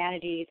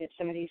inhumanity that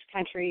some of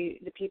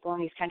the people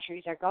in these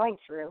countries are going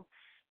through,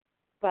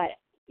 but,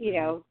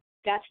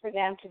 that's for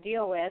them to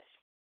deal with.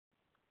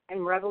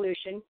 And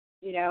revolution,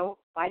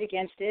 fight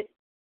against it.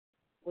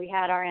 We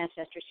had our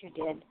ancestors who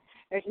did.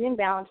 There's an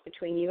imbalance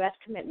between U.S.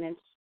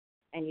 commitments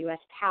and U.S.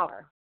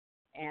 power,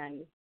 and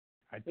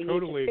we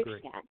totally need to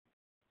fix that.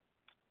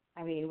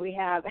 I mean, we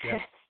have,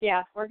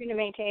 we're going to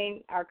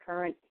maintain our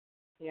current,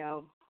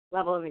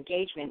 level of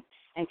engagement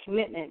and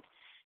commitment.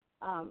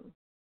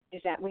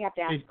 Is that we have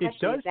to ask the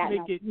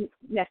question, is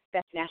that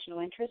best national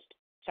interest?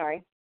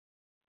 Sorry.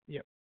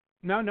 Yep.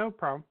 No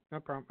problem. No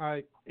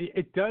problem.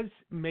 It does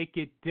make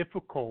it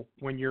difficult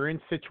when you're in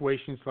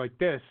situations like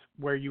this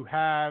where you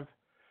have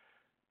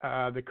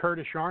the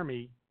Kurdish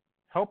army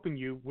helping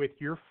you with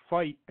your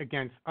fight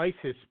against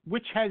ISIS,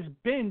 which has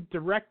been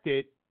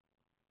directed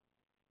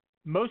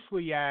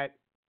mostly at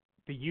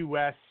the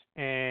U.S.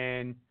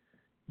 and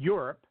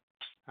Europe,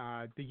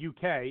 the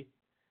UK,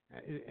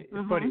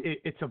 but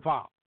it's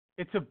evolved.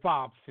 It's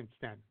evolved since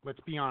then. Let's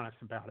be honest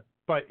about it.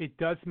 But it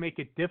does make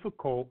it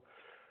difficult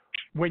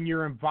when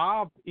you're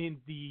involved in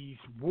these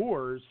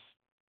wars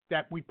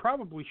that we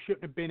probably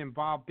shouldn't have been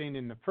involved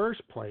in the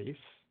first place.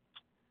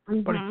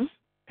 But it's,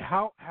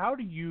 how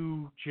do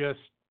you just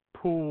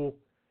pull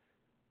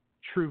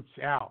troops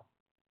out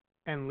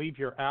and leave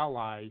your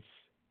allies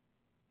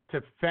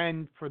to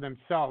fend for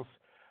themselves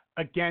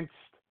against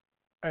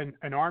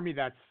an army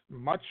that's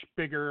much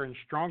bigger and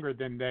stronger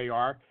than they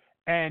are,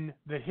 and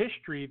the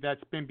history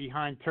that's been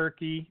behind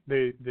Turkey,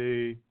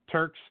 the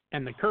Turks,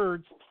 and the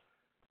Kurds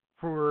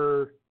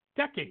for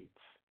decades?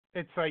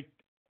 It's like,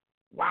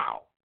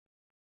 wow.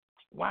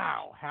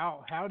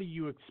 How do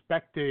you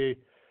expect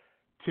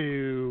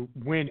to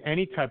win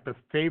any type of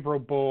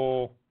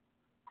favorable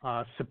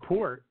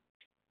support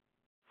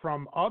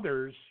from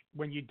others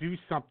when you do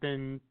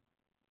something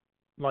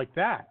like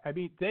that. I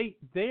mean,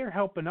 they are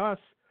helping us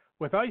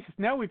with ISIS.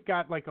 Now we've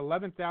got like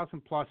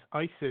 11,000 plus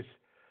ISIS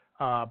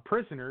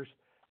prisoners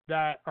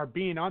that are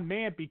being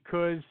unmanned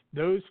because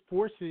those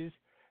forces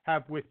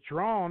have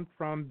withdrawn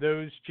from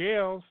those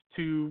jails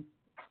to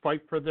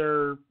fight for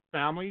their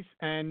families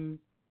and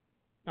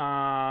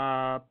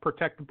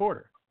protect the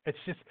border.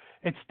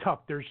 It's tough.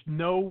 There's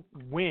no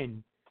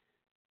win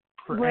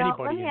for anybody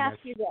Well, let me in ask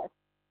this. you this.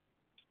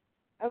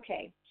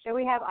 Okay, so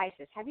we have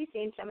ISIS. Have you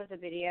seen some of the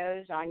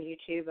videos on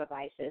YouTube of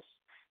ISIS?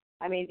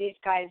 I mean, these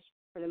guys,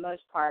 for the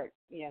most part,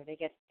 they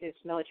get this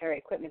military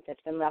equipment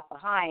that's been left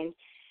behind,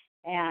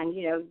 and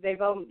they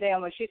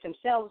almost shoot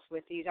themselves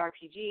with these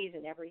RPGs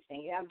and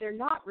everything. They're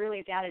not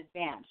really that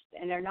advanced,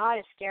 and they're not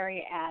as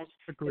scary as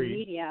Agreed. the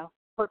media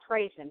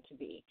portrays them to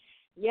be.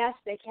 Yes,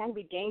 they can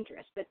be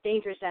dangerous, but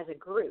dangerous as a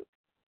group.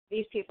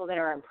 These people that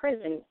are in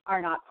prison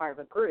are not part of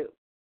a group.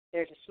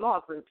 There's a small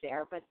group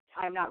there, but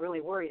I'm not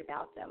really worried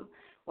about them.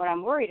 What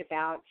I'm worried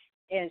about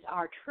is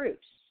our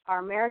troops, our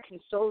American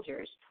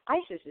soldiers.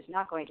 ISIS is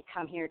not going to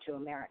come here to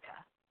America.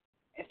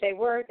 If they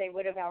were, they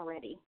would have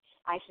already.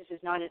 ISIS is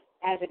not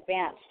as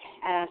advanced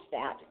as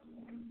that.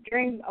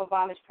 During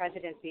Obama's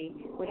presidency,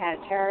 we had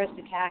a terrorist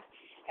attack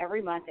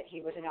every month that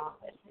he was in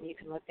office, and you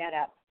can look that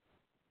up.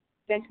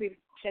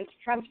 Since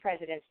Trump's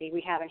presidency,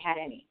 we haven't had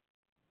any.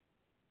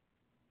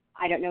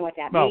 I don't know what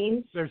that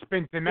means. There's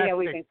been domestic.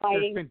 We've been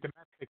fighting. There's been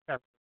domestic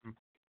terrorism.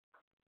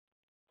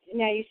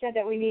 Now, you said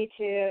that we need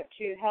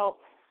to help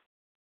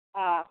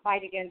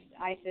fight against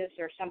ISIS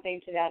or something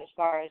to that as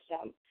far as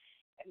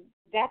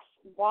that's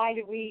why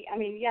do we,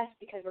 yes,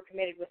 because we're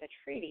committed with a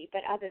treaty,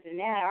 but other than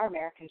that, our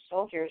American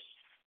soldiers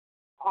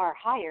are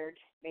hired,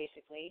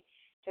 basically,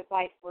 to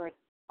fight for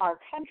our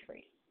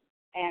country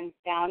and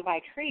bound by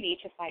treaty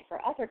to fight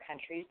for other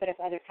countries. But if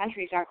other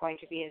countries aren't going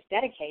to be as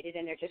dedicated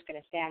and they're just going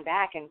to stand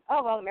back and,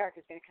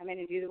 America's going to come in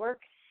and do the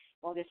work,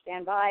 we'll just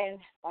stand by and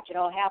watch it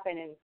all happen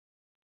and,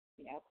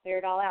 clear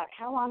it all out.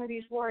 How long are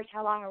these wars?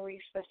 How long are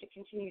we supposed to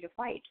continue to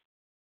fight?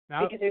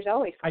 Now, because there's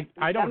always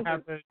I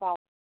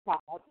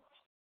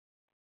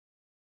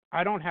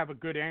don't have a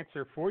good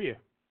answer for you,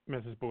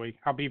 Mrs. Boyd.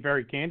 I'll be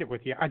very candid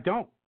with you. I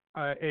don't.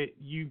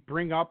 You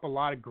bring up a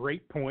lot of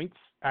great points,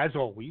 as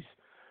always.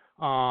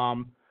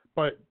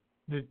 But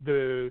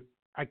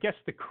I guess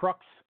the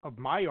crux of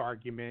my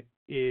argument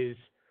is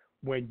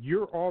when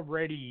you're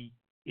already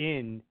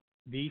in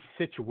these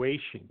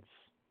situations,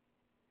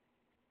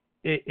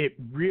 it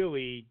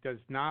really does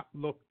not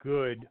look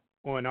good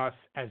on us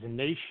as a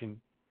nation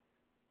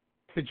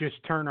to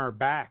just turn our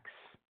backs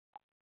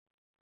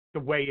the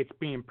way it's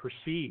being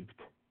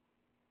perceived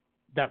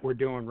that we're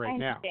doing right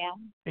now.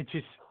 It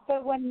just.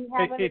 But when you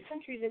have other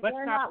countries, if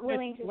they're not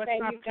willing to say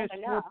you've done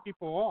enough,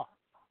 people off.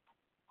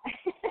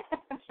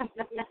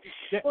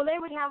 Well, they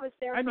would have us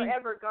there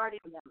forever guarding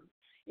them.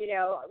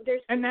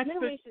 There's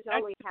Middle East has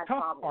always had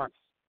problems. Part.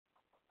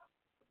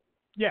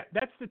 Yeah,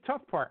 that's the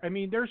tough part.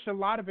 There's a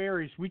lot of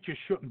areas we just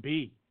shouldn't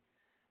be.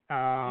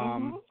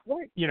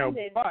 We're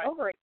extended,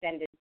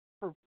 overextended.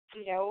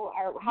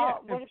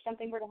 What if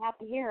something were to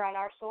happen here on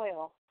our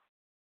soil?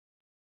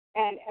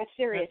 And a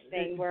serious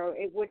thing where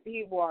it would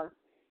be war.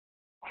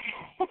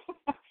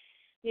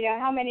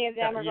 How many of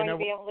them are going to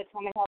be able to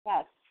come and help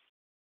us?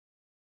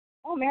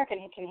 America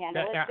can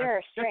handle it.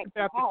 They're strength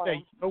and power.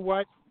 You know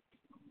what?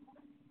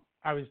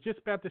 I was just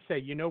about to say,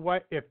 you know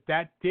what? If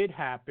that did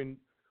happen,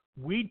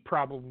 we'd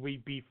probably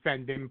be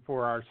fending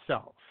for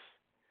ourselves.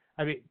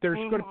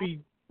 There's going to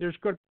be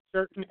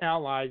certain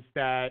allies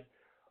that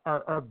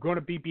are going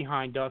to be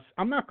behind us.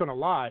 I'm not going to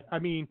lie.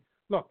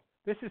 Look,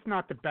 this is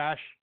not to bash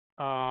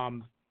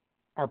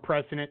our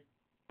president,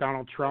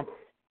 Donald Trump.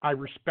 I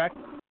respect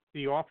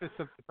the office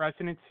of the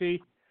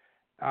presidency.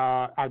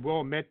 I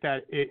will admit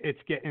that it's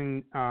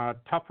getting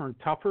tougher and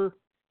tougher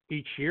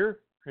each year,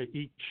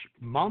 each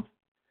month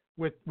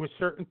with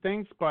certain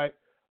things. But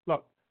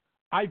look,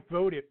 I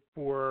voted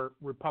for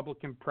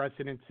Republican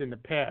presidents in the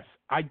past.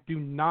 I do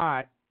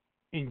not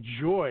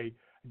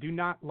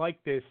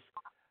like this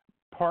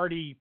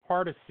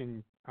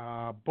partisan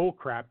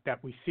bullcrap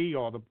that we see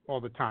all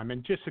the time.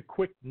 And just a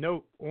quick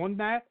note on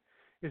that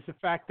is the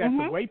fact that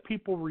the way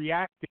people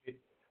reacted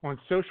on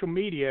social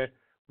media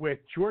with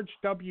George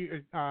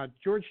W.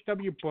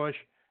 Bush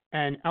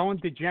and Ellen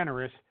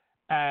DeGeneres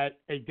at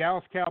a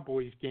Dallas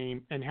Cowboys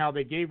game, and how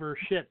they gave her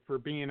shit for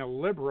being a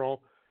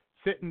liberal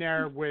sitting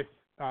there with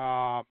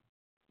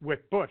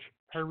Bush.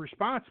 Her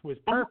response was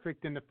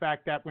perfect in the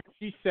fact that when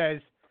she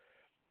says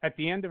at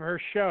the end of her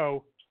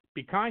show,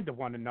 "Be kind to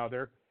one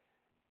another,"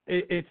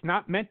 it's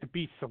not meant to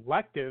be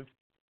selective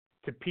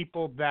to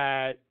people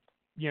that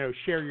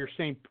share your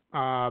same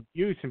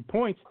views and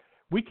points.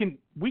 We can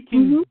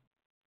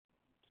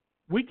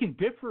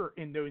differ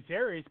in those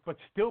areas, but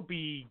still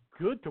be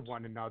good to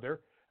one another.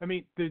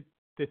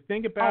 The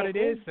thing about it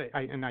is,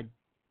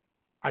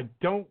 I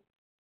don't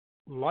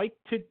like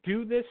to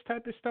do this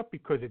type of stuff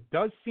because it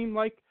does seem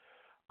like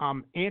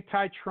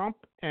anti-Trump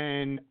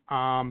and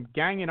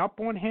ganging up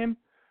on him.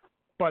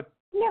 But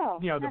no,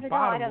 the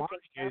bottom line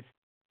is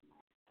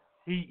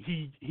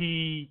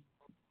he's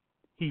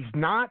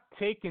not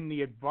taking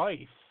the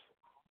advice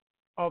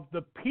of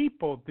the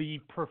people, the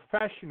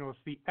professionals,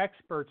 the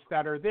experts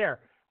that are there.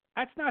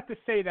 That's not to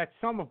say that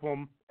some of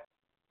them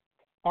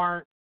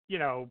aren't,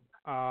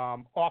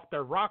 off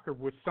their rocker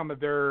with some of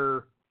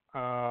their,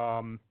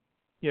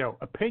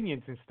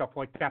 opinions and stuff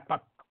like that.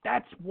 But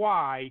that's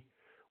why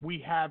we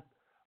have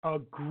a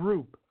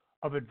group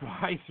of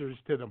advisors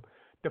to them.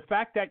 The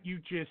fact that you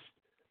just,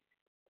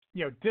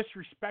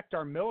 disrespect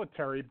our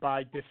military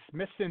by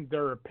dismissing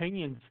their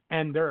opinions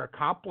and their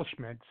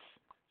accomplishments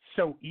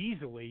so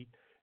easily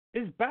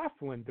is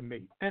baffling to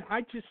me. And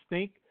I just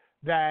think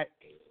that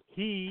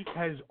he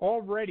has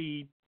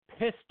already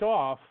pissed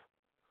off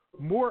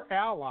more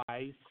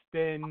allies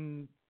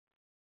than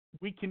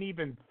we can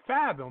even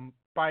fathom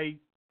by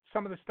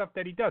some of the stuff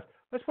that he does.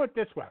 Let's put it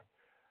this way.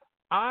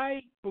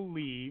 I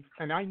believe,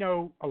 and I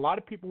know a lot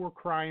of people were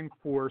crying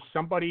for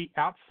somebody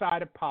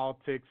outside of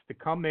politics to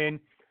come in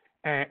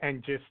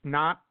and just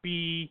not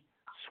be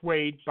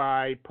swayed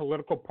by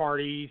political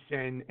parties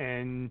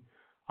and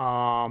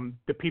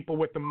the people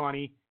with the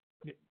money.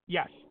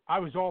 Yes, I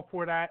was all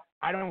for that.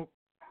 I don't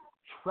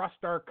trust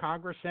our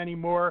Congress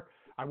anymore.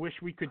 I wish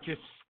we could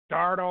just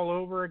start all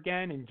over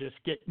again and just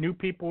get new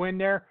people in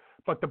there.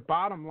 But the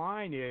bottom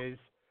line is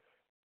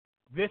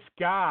this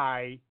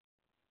guy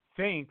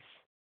thinks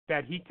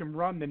that he can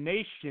run the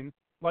nation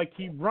like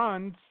he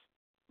runs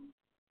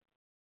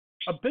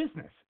a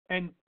business.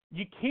 And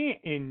you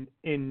can't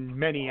in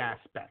many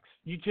aspects.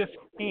 You just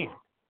can't.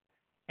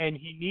 And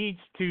he needs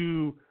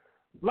to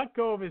let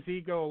go of his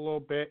ego a little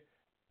bit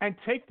and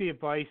take the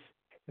advice,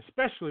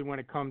 especially when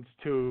it comes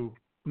to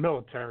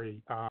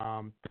military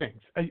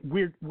things.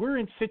 We're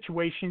in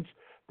situations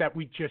that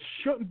we just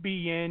shouldn't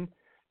be in,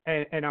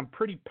 and I'm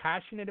pretty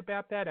passionate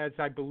about that, as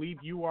I believe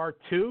you are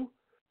too.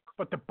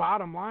 But the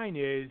bottom line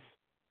is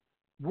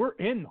we're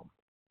in them,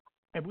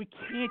 and we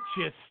can't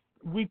just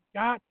 – we've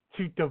got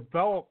to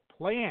develop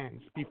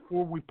plans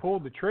before we pull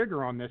the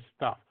trigger on this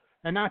stuff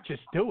and not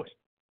just do it.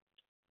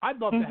 I'd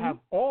love to have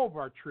all of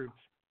our troops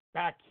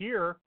back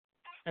here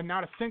and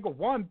not a single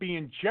one be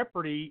in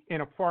jeopardy in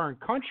a foreign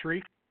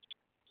country.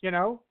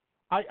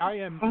 I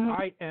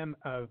am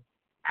a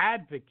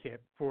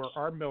advocate for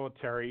our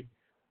military,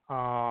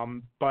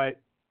 but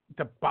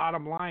the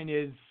bottom line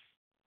is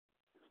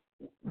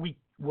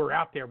we're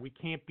out there. We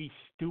can't be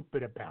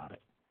stupid about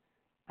it.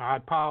 I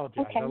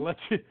apologize. Okay. I'll let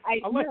you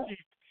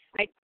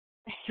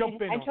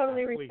jump in. I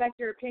totally that, respect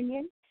your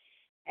opinion,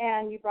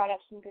 and you brought up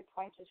some good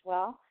points as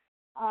well.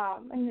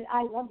 And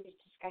I love these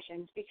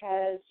discussions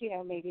because,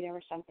 maybe there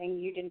was something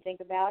you didn't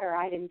think about or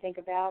I didn't think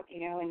about,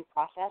 in the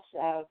process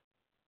of,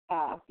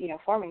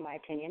 forming my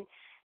opinion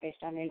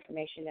based on the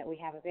information that we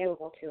have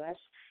available to us.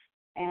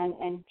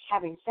 And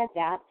having said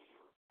that,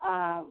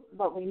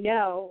 what we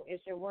know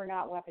is there were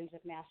not weapons of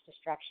mass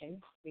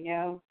destruction. We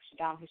know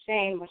Saddam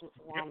Hussein wasn't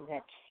the one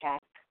that had,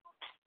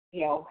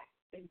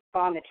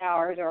 bombed the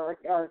towers or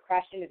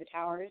crashed into the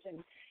towers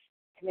and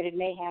committed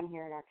mayhem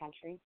here in our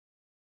country.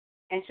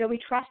 And so we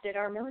trusted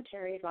our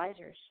military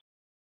advisors,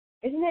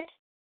 isn't it?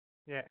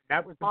 Yeah,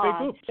 that was the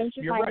big oops. Don't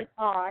you You're find right. it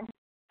odd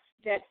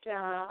that,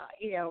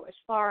 as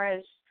far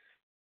as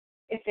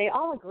if they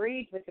all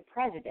agreed with the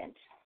president,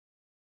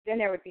 then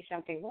there would be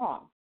something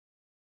wrong.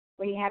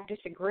 When you have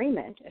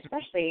disagreement,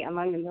 especially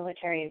among the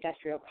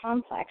military-industrial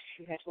complex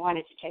who has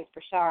wanted to take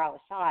Bashar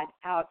al-Assad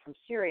out from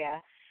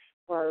Syria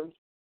for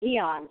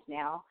eons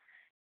now,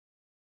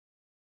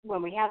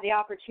 when we have the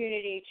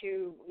opportunity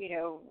to,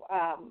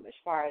 as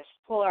far as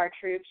pull our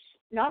troops,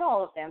 not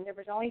all of them, there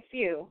was only a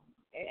few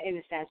in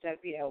the sense of,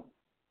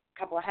 a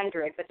couple of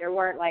hundred, but there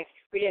weren't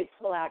we didn't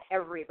pull out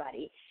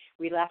everybody.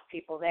 We left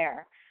people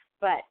there.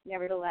 But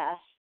nevertheless,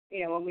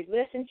 when we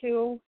listen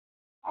to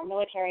our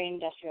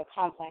military-industrial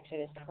complex, it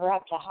is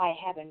corrupt to high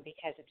heaven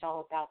because it's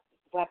all about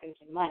weapons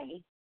and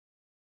money.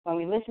 When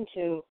we listen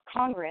to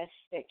Congress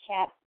that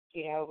can't,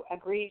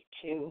 agree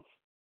to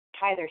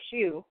tie their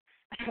shoe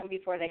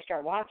before they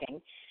start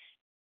walking,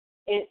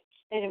 it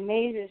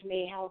amazes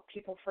me how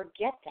people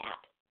forget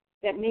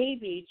that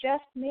maybe,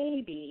 just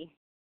maybe,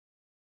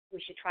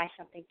 we should try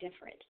something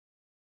different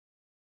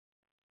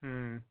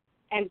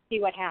and see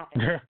what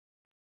happens.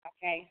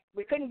 Okay?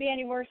 We couldn't be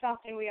any worse off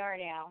than we are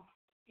now.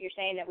 You're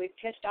saying that we've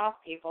pissed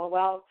off people.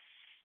 Well,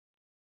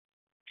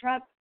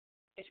 Trump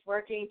is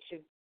working to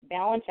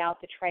balance out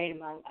the trade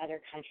among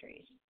other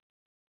countries.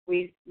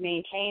 We've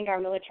maintained our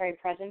military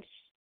presence,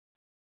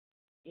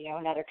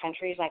 in other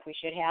countries like we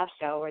should have,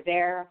 so we're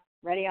there,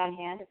 ready on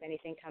hand if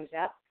anything comes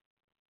up,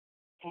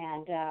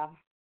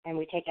 and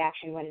we take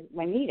action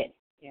when needed.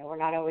 We're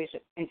not always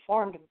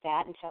informed of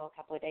that until a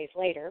couple of days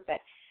later, but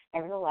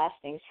nevertheless,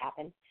 things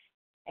happen.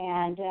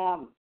 And,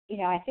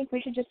 I think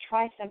we should just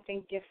try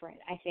something different.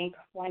 I think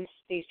once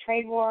these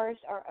trade wars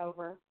are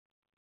over,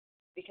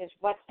 because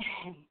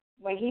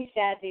when he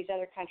said these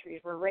other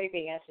countries were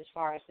raping us as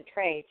far as the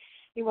trade,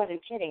 he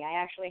wasn't kidding. I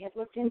actually had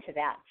looked into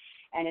that,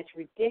 and it's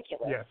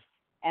ridiculous. Yes.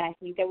 And I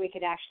think that we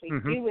could actually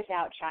do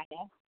without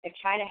China. If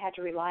China had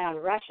to rely on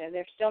Russia,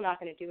 they're still not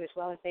going to do as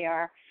well as they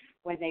are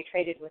when they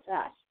traded with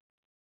us.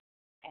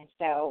 And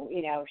so,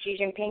 Xi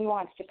Jinping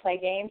wants to play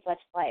games,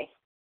 let's play.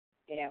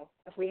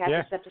 If we have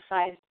to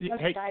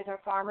subsidize our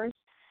farmers,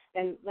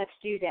 then let's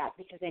do that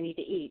because they need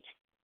to eat.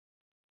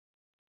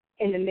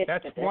 In the midst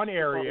of this, one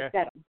area.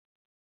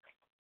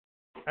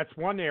 That's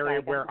one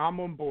area where I'm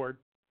on board.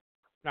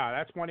 No,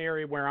 that's one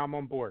area where I'm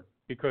on board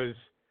because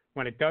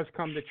when it does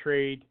come to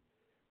trade,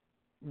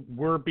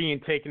 we're being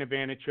taken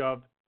advantage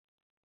of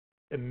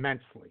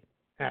immensely.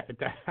 I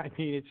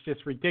mean, it's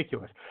just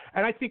ridiculous.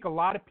 And I think a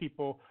lot of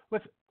people,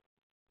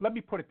 let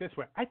me put it this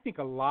way. I think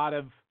a lot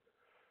of,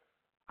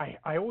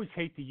 I always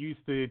hate to use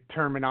the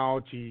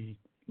terminology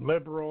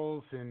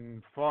liberals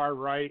and far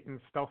right and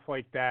stuff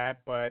like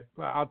that, but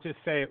I'll just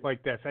say it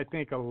like this. I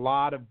think a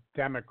lot of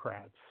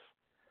Democrats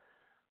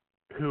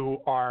who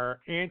are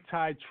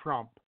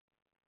anti-Trump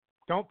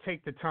don't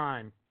take the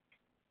time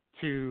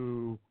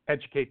to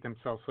educate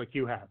themselves like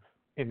you have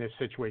in this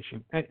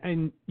situation.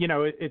 And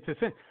it's a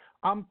sin.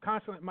 I'm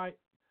constantly,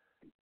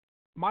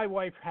 my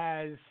wife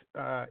has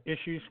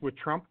issues with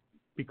Trump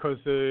because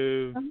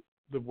of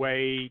the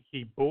way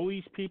he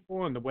bullies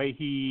people and the way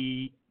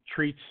he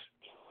treats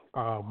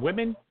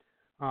women.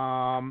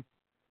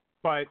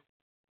 But,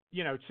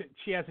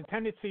 she has a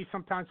tendency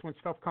sometimes when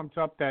stuff comes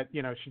up that,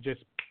 she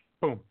just,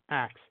 boom,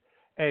 acts.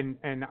 And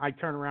I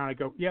turn around and I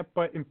go, yeah,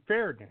 but in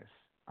fairness,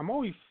 I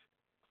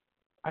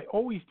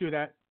always do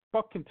that.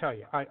 Buck can tell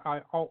you,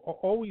 I'll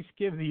always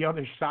give the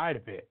other side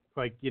of it.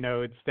 Like,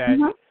 it's that,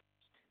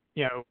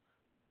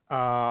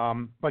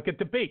 like a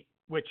debate,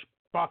 which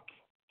Buck,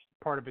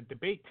 part of a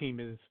debate team,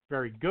 is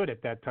very good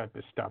at that type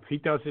of stuff. He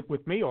does it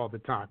with me all the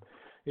time.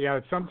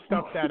 Some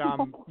stuff that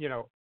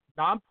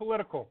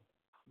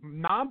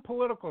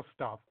non-political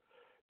stuff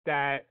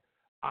that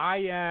I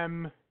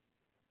am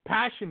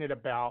passionate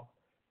about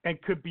and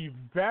could be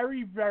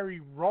very, very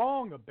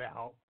wrong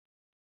about.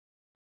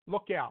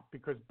 Look out,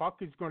 because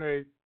Buck is going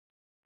to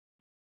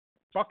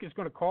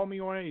call me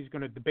on it. He's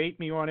going to debate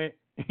me on it.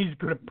 He's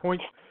going to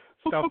point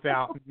stuff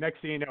out. Next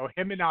thing you know,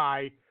 him and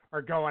I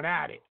are going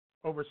at it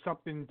over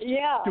something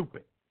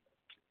stupid.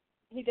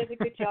 He does a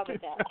good job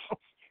at that.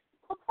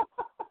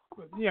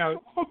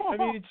 I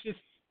mean,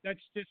 that's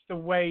just the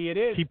way it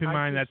is. Keep in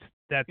mind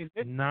that's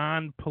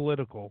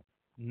non-political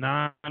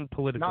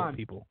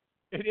people.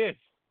 It is.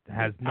 It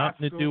has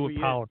nothing to do with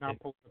politics.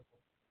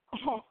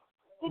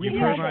 You've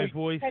heard my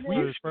voice for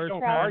the first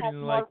time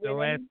in like the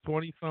last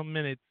 20-some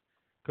minutes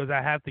because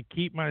I have to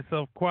keep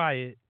myself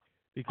quiet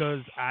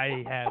because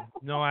I have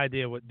no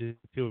idea what the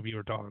two of you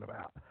are talking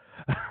about.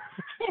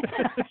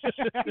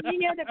 Did you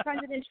know that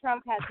President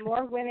Trump has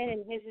more women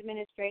in his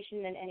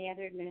administration than any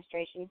other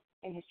administration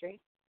in history?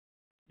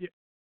 Yeah,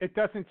 it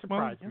doesn't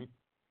surprise me.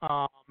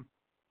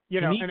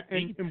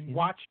 In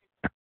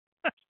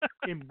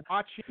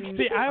watching.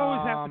 See, I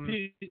always have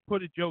to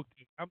put a joke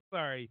to. I'm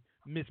sorry,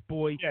 Miss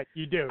Boy. Yeah,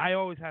 you do. I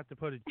always have to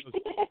put a joke.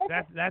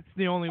 That's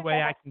the only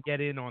way I can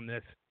get in on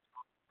this.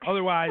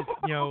 Otherwise,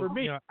 For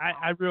me,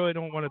 I really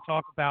don't want to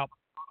talk about.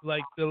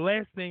 Like, the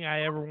last thing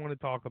I ever want to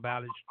talk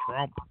about is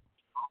Trump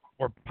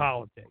or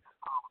politics.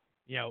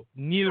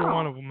 Neither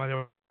one of them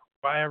do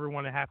I ever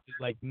want to have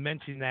to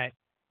mention that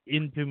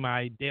into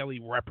my daily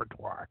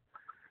repertoire.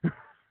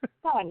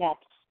 Oh,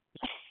 nuts.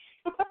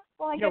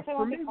 Well, I guess I for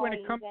won't me, be when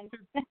it comes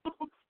then.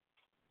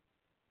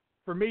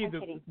 for me,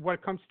 when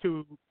it comes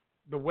to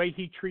the way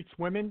he treats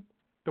women,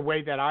 the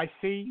way that I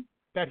see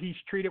that he's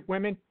treated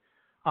women,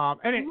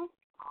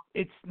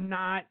 it's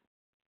not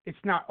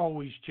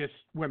always just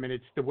women.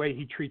 It's the way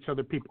he treats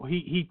other people.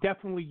 He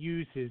definitely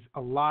uses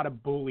a lot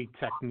of bully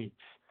techniques.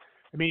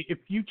 I mean, if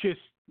you just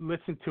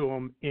listen to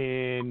him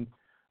in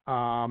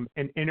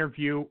an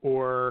interview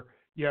or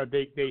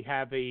they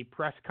have a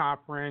press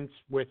conference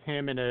with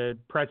him and a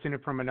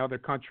president from another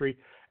country,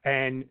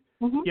 and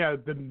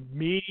the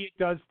media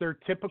does their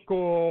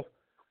typical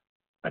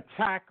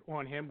attack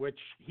on him, which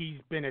he's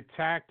been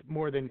attacked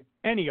more than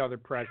any other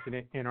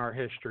president in our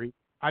history.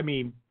 I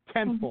mean,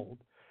 tenfold.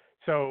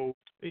 So,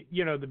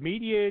 the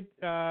media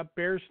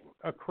bears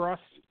a cross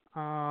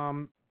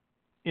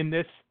in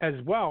this as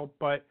well,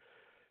 but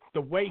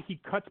the way he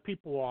cuts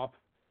people off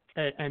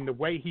and the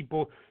way he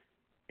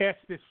ask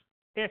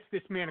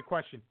this man a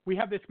question. We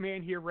have this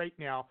man here right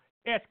now.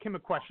 Ask him a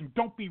question.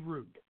 Don't be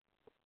rude.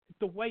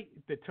 The way,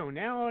 the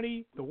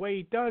tonality, the way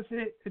he does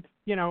it, it's,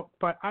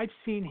 but I've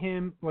seen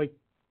him, like,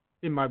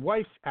 in my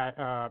wife's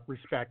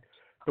respect,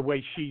 the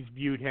way she's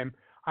viewed him.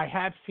 I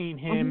have seen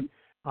him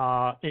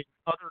in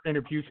other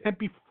interviews and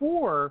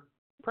before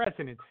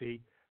presidency,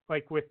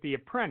 like with The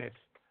Apprentice,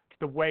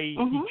 the way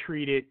he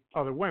treated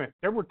other women.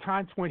 There were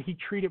times when he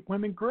treated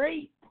women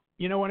great.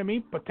 You know what I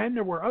mean? But then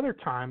there were other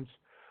times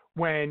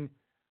when,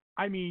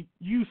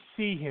 you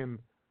see him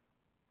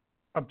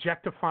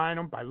objectifying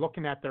them by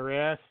looking at their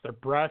ass, their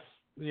breasts,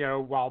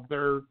 while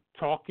they're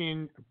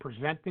talking,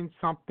 presenting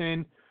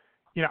something.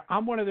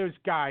 I'm one of those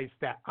guys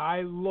that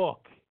I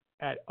look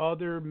at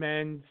other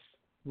men's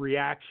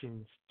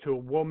reactions to a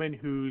woman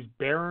who's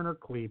bearing her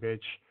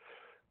cleavage,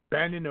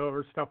 bending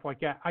over, stuff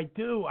like that. I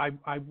do.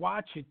 I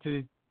watch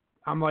it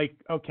I'm like,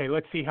 okay,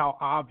 let's see how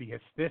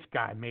obvious this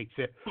guy makes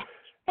it.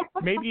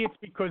 maybe it's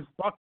because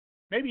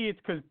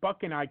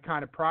Buck and I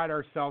kind of pride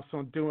ourselves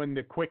on doing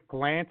the quick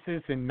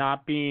glances and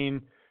not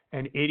being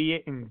an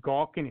idiot and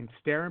gawking and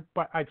staring.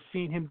 But I've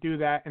seen him do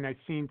that, and I've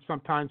seen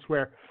sometimes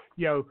where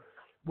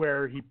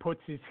he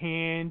puts his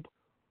hand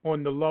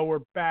on the lower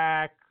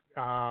back,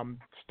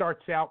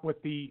 starts out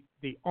with the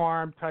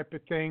arm type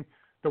of thing,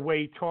 the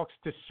way he talks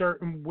to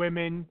certain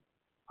women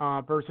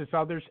versus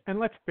others. And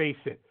let's face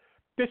it,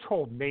 this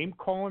whole name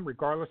calling,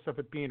 regardless of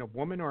it being a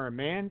woman or a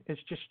man, is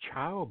just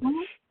childish.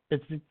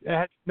 Mm-hmm. It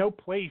has no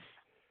place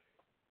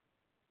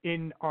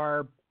in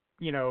our,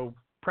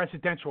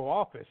 presidential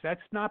office. That's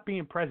not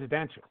being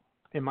presidential,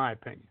 in my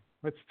opinion.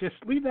 Let's just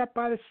leave that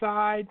by the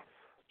side.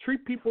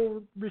 Treat people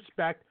with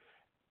respect.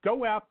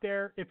 Go out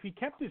there. If he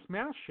kept his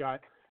mouth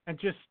shut and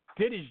just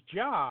did his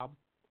job,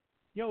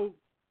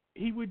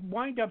 he would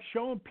wind up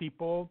showing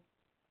people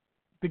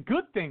the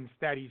good things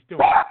that he's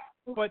doing.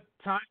 But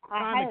time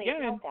and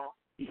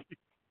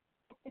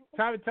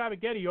time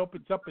again, he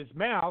opens up his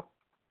mouth,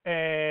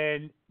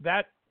 and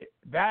that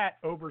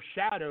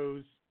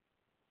overshadows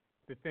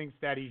the things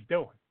that he's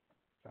doing.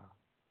 So,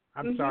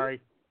 I'm sorry,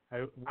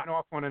 I went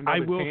off on another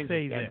tangent. I will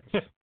say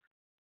this.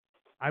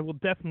 I will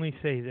definitely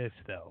say this,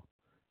 though,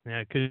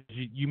 because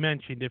you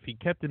mentioned if he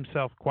kept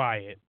himself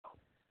quiet,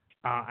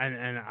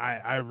 and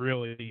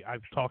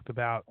I've talked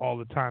about all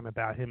the time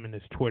about him and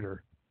his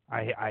Twitter.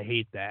 I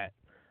hate that.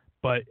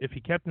 But if he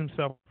kept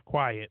himself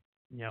quiet,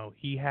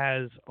 he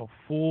has a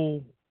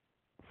full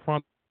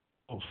frontal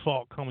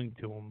assault coming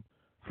to him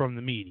from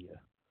the media.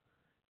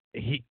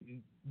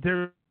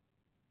 They're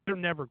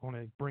never going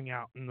to bring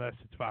out, unless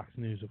it's Fox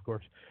News, of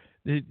course,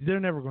 they're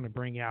never going to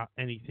bring out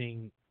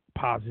anything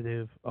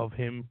positive of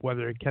him,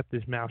 whether he kept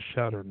his mouth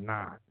shut or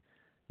not,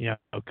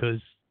 because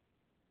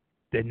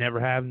they never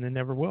have and they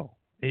never will.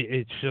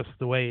 It's just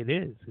the way it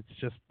is. It's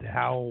just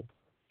how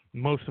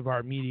most of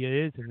our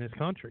media is in this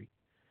country.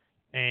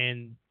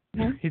 And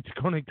it's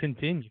going to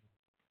continue.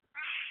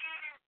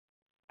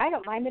 I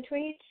don't mind the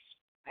tweets.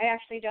 I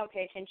actually don't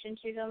pay attention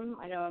to them.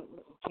 I don't,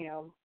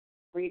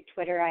 read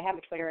Twitter. I have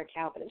a Twitter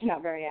account, but it's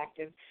not very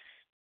active.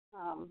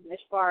 As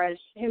far as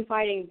him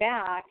fighting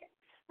back,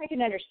 I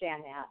can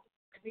understand that.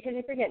 Because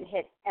if you're getting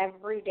hit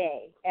every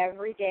day,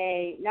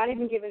 not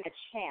even given a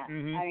chance.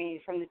 Mm-hmm. I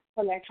mean, from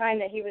the time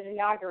that he was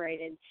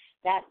inaugurated,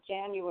 that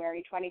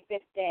January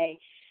 25th day,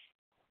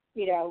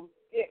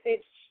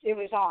 it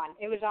was on.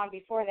 It was on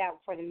before that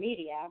for the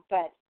media,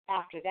 but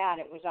after that,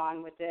 it was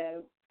on with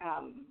the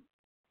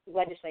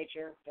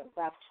legislature,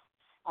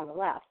 on the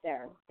left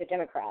there, the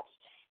Democrats.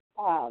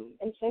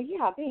 And so,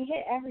 being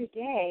hit every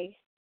day,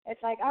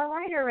 it's like, all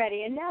right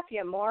already, enough,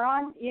 you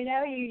moron.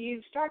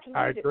 You start to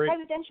lose it,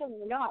 presidential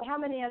or not. How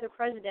many other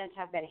presidents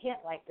have been hit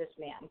like this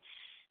man?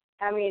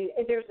 I mean,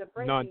 there's a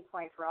breaking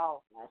point for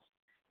all of us.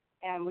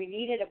 And we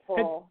needed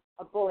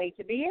a bully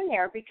to be in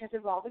there because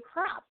of all the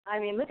crap. I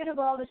mean, look at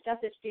all the stuff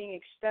that's being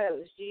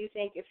exposed. Do you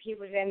think if he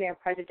was in there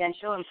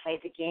presidential and played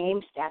the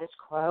game status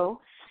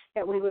quo,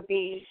 that we would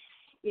be,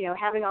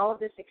 having all of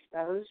this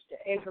exposed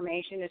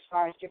information as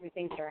far as different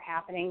things that are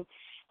happening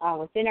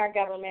within our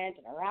government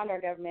and around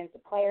our government, the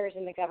players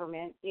in the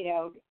government,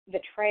 the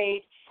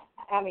trade?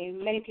 I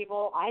mean, many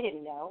people, I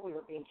didn't know we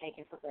were being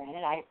taken for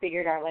granted. I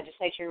figured our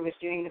legislature was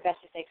doing the best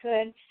that they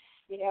could.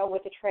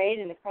 With the trade,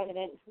 and the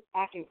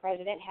acting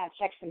president had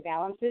checks and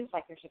balances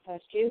like they're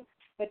supposed to,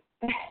 but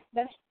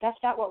that's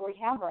not what we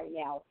have right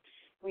now.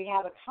 We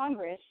have a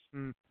Congress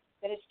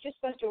that is just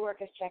supposed to work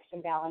as checks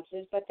and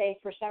balances, but they,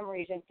 for some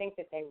reason, think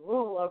that they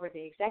rule over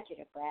the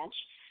executive branch,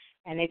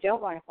 and they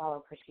don't want to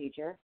follow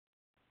procedure.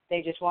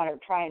 They just want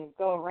to try and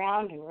go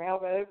around and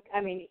railroad.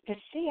 I mean, the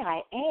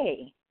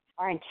CIA,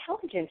 our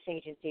intelligence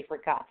agency, for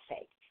God's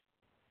sake.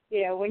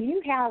 When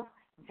you have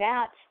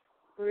that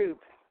group,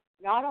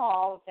 not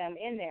all of them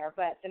in there,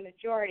 but the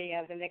majority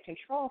of them that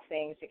control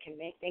things, that can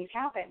make things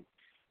happen.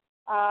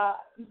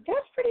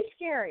 That's pretty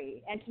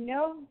scary. And to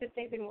know that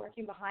they've been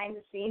working behind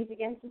the scenes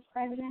against this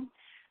president,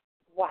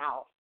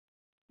 wow.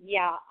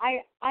 Yeah,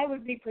 I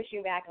would be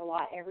pushing back a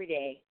lot every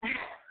day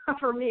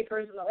for me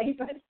personally.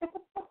 But,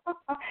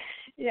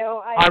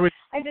 I was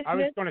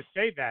going to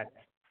say that.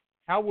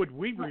 How would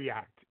we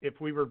react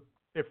if we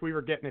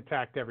were getting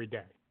attacked every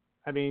day?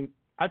 I mean,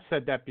 I've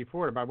said that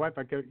before to my wife.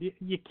 I go,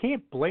 you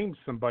can't blame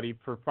somebody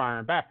for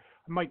firing back.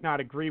 I might not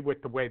agree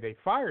with the way they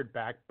fired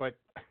back, but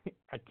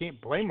I can't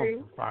blame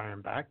them for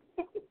firing back.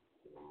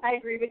 I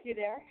agree with you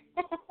there.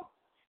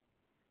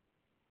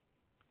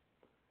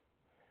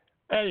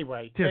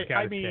 Anyway,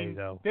 I mean, say,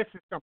 though, this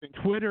is something.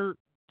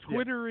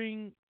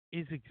 Twittering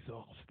is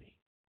exhausting.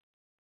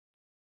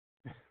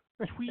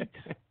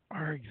 Tweets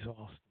are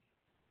exhausting.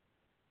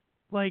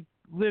 Like,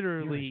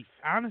 literally,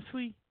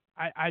 honestly,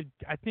 I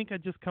think I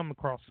just come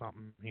across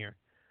something here.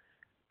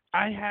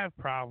 I have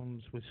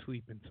problems with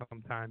sleeping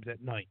sometimes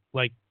at night.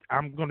 Like,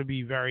 I'm going to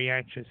be very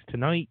anxious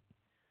tonight.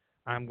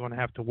 I'm going to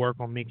have to work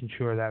on making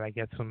sure that I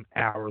get some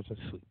hours of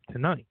sleep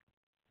tonight.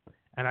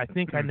 And I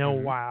think I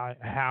know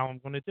how I'm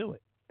going to do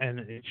it. And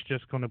it's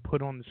just going to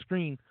put on the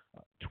screen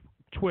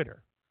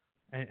Twitter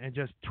and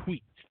just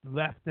tweets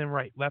left and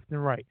right.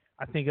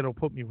 I think it'll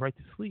put me right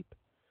to sleep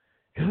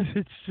because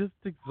it's just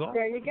exhausting.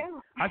 There you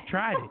go. I've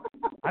tried it.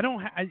 I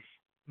don't.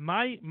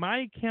 My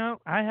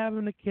account. I have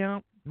an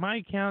account. My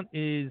account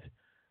is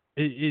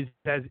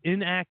as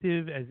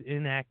inactive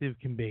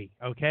can be.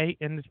 Okay,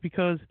 and it's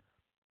because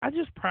I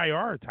just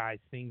prioritize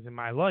things in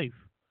my life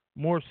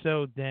more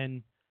so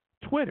than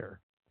Twitter.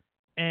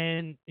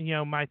 And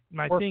my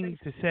thing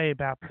to say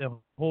about the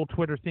whole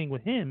Twitter thing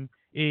with him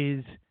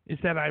is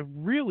that I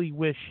really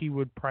wish he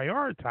would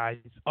prioritize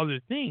other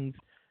things.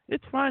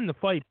 It's fine to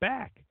fight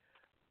back,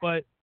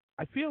 but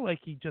I feel like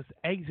he just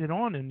eggs it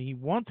on and he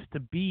wants to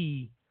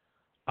be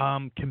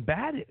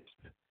combative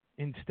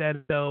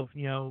instead of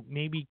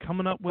maybe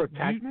coming up with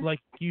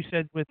like you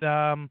said with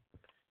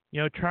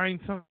trying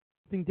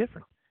something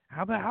different.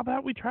 How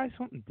about we try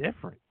something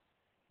different?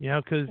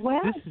 Because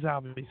this is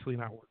obviously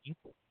not working,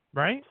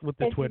 right? With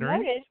the Twitter.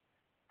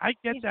 I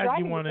get that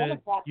you want to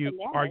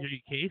argue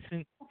your case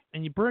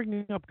and you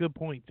bring up good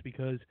points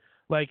because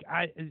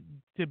I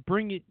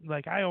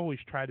always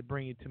try to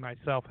bring it to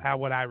myself. How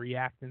would I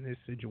react in this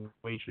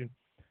situation?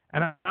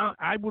 And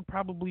I would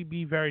probably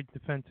be very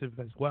defensive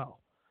as well.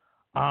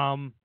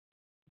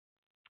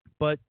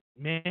 But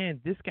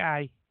man, this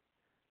guy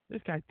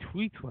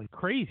tweets like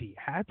crazy.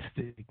 That's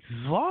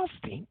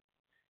exhausting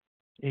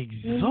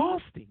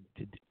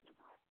to do.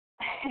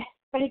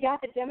 But he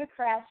got the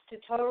Democrats to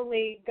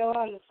totally go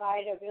on the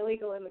side of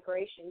illegal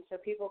immigration so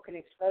people can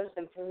expose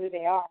them for who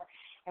they are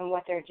and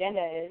what their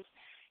agenda is.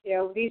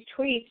 These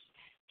tweets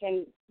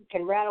can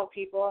rattle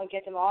people and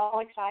get them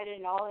all excited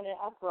and all in an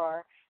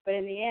uproar. But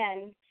in the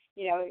end,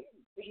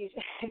 he's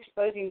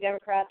exposing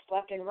Democrats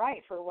left and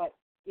right for what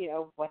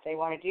they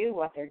want to do,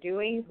 what they're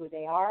doing, who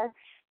they are,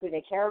 who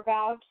they care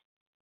about.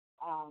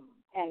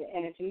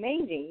 And it's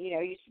amazing,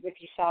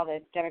 if you saw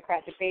the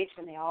Democrat debates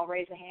when they all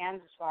raise their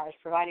hands as far as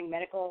providing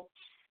medical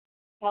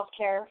health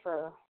care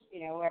for,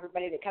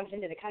 everybody that comes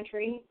into the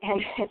country.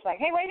 And it's like,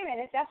 hey, wait a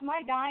minute, that's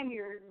my dime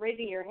you're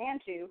raising your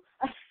hand to.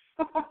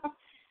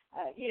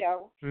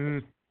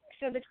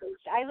 So the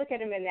tweets, I look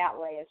at him in that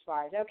way as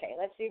far as, okay,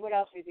 let's see what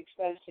else he's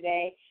exposed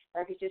today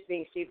or if he's just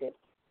being stupid.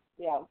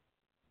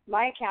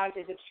 My account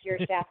is Obscure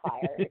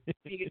Sapphire.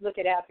 If you could look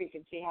it up, you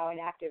can see how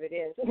inactive it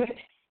is.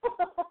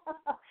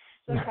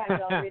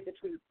 Sometimes I'll read the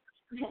tweets.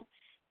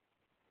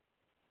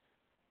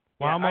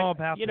 Well, I'm all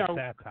about the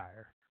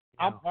satire.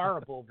 I'm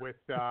horrible with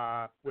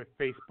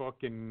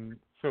Facebook and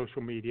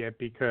social media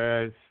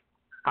because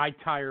I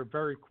tire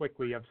very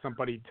quickly of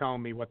somebody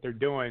telling me what they're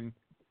doing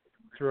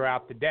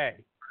throughout the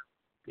day.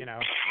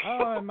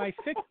 My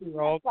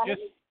 6-year-old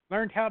just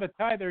learned how to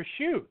tie their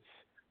shoes.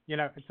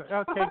 It's like,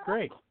 okay,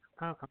 great.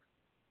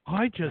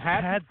 I just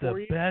had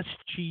the best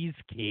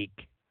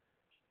cheesecake.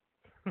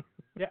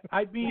 Yeah,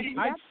 I mean,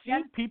 I've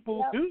seen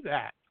people do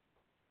that.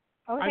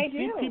 Oh, they do. I've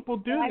seen people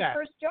do that.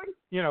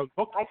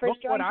 Look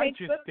what I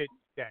just did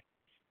today.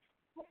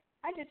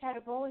 I just had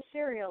a bowl of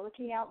cereal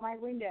looking out my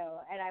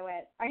window, and I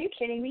went, "Are you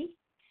kidding me?"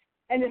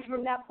 And then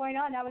from that point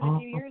on, that was a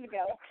few years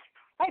ago.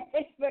 My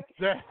Facebook,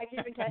 I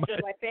keep in touch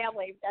with my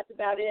family. That's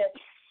about it.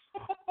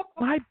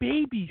 My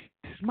baby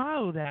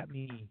smiled at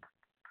me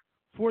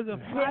for the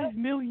 5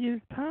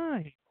 millionth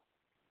time.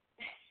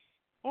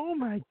 Oh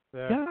my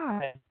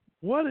God!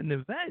 What an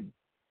event!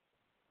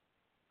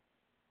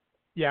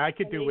 Yeah, I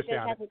could do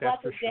without it.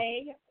 That's for sure.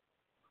 Day.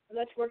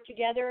 Let's work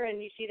together,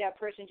 and you see that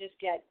person just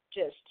get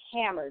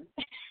hammered,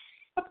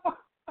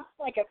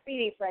 like a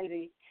feeding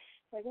frenzy.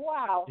 Like,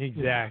 wow.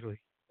 Exactly.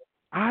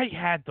 I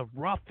had the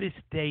roughest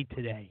day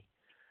today.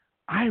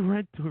 I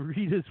went to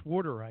Rita's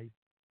Water Ice,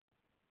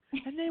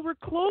 and they were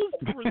closed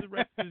for the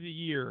rest of the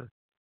year.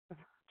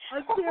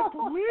 I can't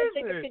believe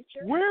it.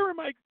 Where am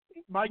I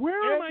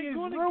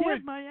going to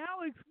get my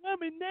Alex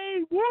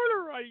Lemonade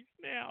Water Ice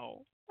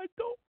now? I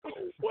don't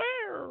know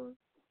where.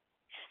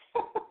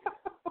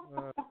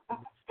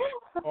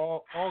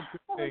 All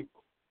good things.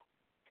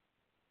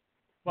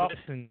 Well,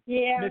 listen,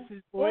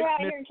 Mrs. Boyd,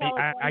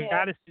 I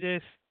gotta say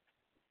this.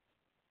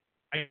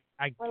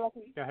 I go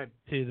ahead.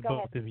 To the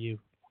both of you,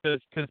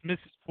 because Mrs.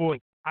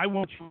 Boyd, I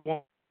want you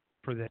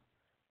for this.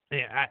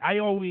 Yeah, I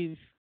always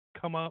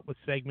come up with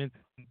segments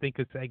and think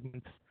of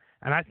segments,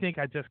 and I think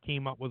I just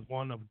came up with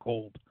one of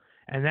gold,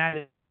 and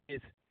that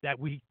is that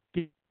we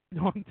get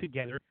on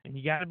together, and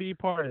you got to be a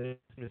part of this,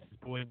 Mrs.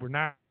 Boyd. We're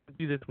not going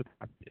to do this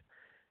without you.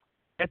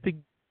 Get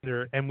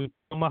together, and we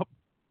come up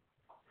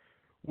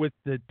with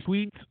the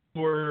tweets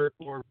or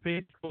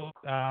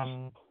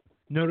Facebook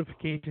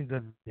notifications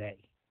of the day.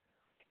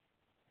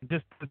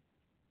 Just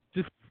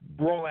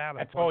roll out.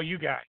 That's all you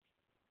got.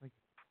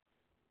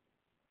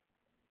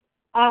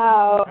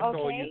 Oh,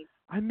 okay.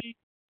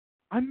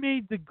 I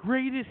made the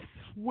greatest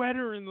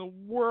sweater in the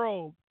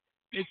world.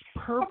 It's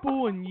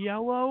purple and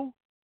yellow,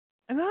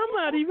 and I'm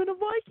not even a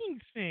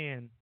Vikings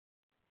fan.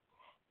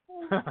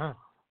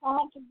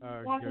 I'll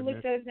have to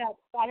look those up.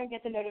 I don't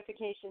get the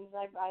notifications.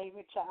 I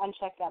would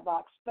uncheck that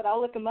box, but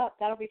I'll look them up.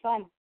 That'll be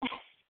fun.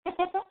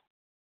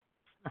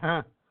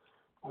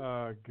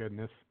 Oh,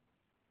 goodness.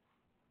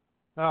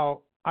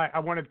 Well, I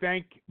want to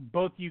thank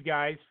both you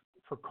guys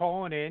for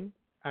calling in.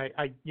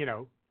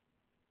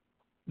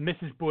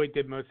 Mrs. Boyd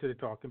did most of the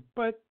talking,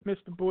 but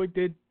Mr. Boyd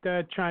did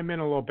chime in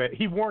a little bit.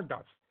 He warned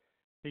us,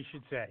 he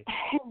should say.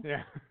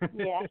 Yeah.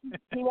 Yeah,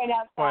 he went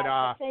outside.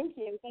 But, thank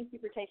you. Thank you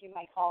for taking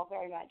my call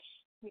very much.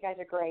 You guys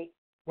are great.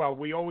 Well,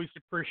 we always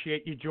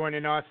appreciate you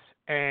joining us,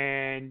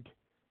 and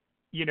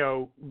you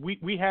know,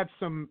 we have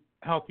some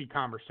healthy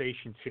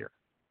conversations here,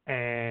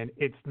 and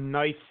it's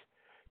nice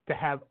to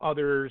have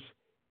others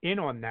in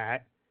on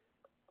that.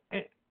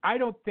 And I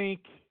don't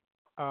think,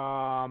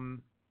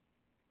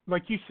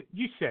 like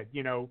you said,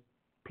 you know,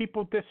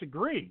 people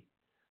disagree,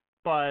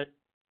 but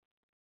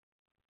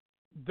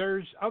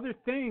there's other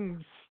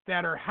things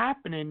that are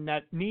happening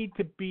that need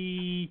to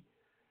be.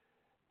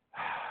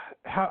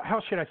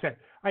 How should I say it?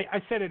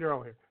 I said it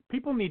earlier.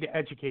 People need to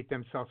educate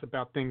themselves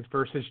about things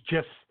versus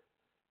just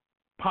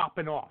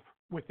popping off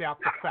without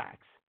the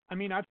facts. I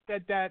mean, I've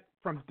said that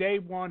from day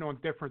one on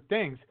different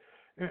things.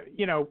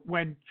 You know,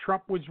 when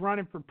Trump was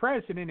running for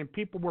president and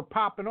people were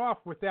popping off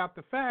without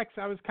the facts,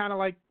 I was kind of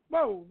like,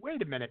 whoa,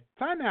 wait a minute,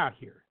 time out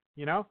here.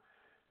 You know,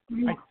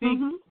 I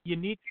think you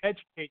need to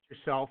educate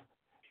yourself,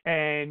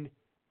 and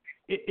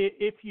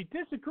if you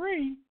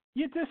disagree,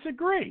 you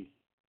disagree.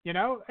 You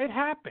know, it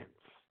happens.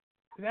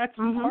 That's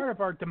part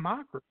of our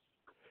democracy.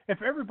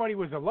 If everybody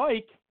was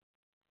alike,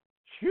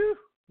 phew,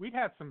 we'd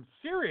have some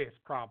serious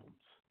problems.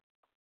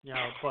 You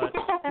know, but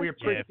we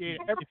appreciate it.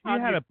 If you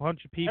had a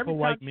bunch of people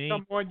like me,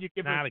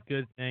 not a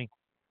good thing.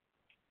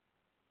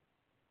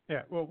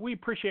 Yeah, well, we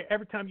appreciate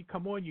every time you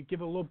come on, you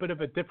give a little bit of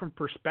a different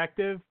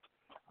perspective,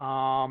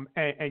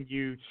 and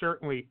you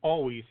certainly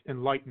always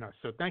enlighten us.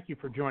 So thank you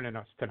for joining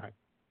us tonight.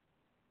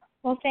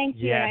 Well, thank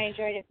you. Yes. I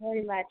enjoyed it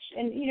very much.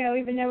 And, you know,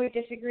 even though we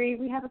disagree,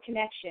 we have a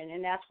connection,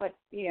 and that's what,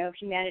 you know,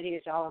 humanity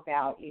is all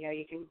about. You know,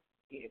 you can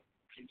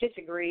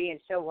disagree, and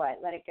so what?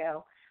 Let it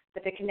go.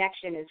 But the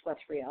connection is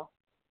what's real,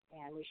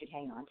 and we should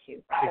hang on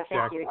to. So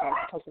thank you again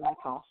for taking my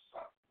call.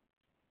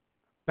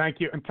 Thank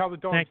you. And tell the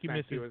dogs thank you,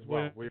 thank Mrs. you as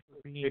well. Wood, We for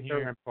being appreciate their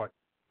here. input.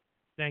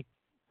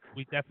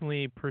 We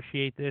definitely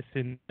appreciate this.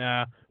 And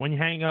when you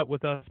hang up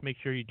with us, make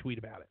sure you tweet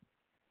about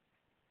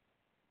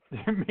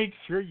it. Make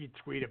sure you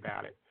tweet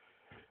about it.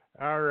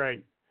 All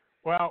right.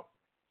 Well,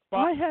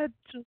 I had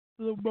just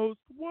the most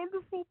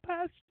wonderful,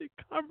 passionate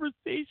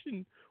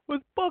conversation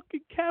with Buck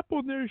and Cap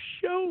on their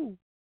show.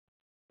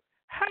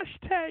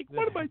 Hashtag,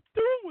 what am I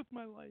doing with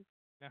my life?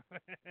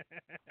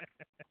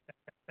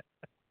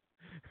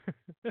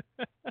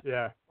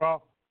 yeah.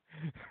 Well,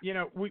 you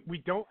know, we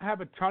don't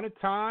have a ton of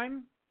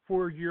time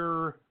for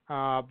your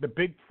the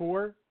Big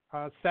Four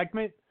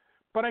segment,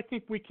 but I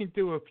think we can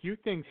do a few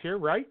things here,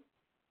 right?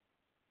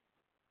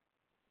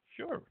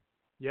 Sure.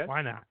 Yes.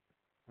 Why not?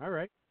 All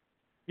right.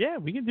 Yeah,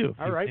 we can do a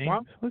few All right. things.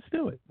 Well, let's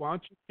do it. Why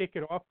don't you kick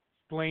it off?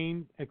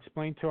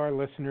 Explain to our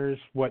listeners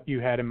what you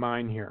had in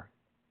mind here.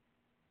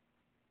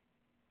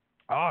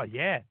 Oh,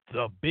 yeah,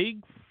 the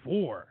Big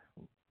Four.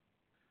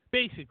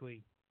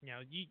 Basically, you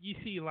know, you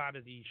see a lot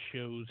of these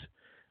shows.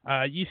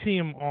 You see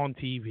them on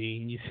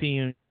TV, and you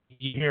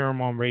hear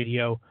them on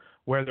radio,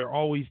 where they're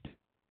always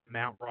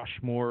Mount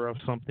Rushmore of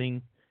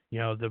something. You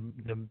know,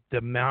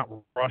 the Mount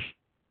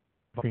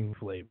Rushmore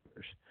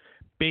flavors.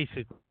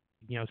 Basically,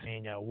 you know,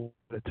 saying, you know,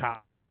 the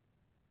top.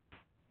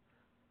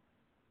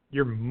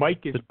 Your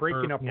mic is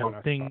breaking up on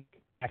us. Thing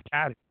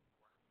category.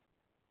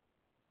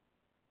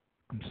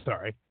 I'm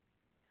sorry.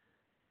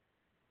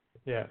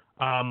 Yeah.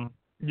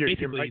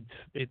 Basically,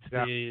 it's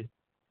the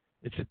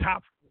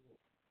top.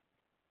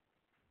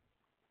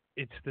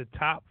 It's the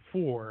top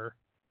four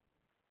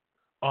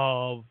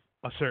of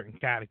a certain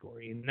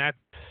category, and that's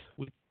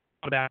we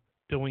thought about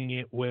doing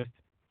it with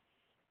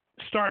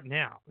starting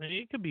out. And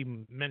it could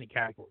be many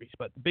categories,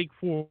 but the Big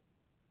Four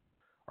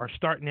are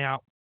starting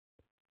out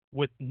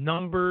with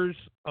numbers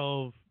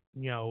of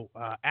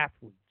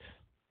athletes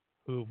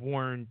who have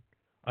worn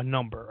a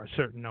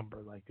certain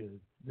number, like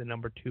the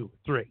number 2,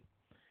 3,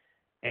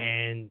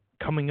 and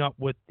coming up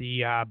with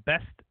the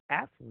best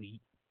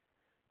athlete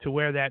to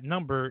wear that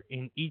number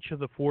in each of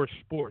the 4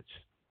 sports,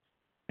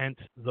 hence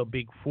the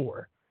Big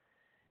Four.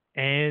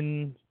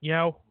 And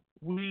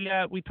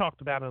we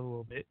talked about it a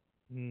little bit,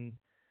 and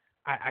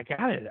I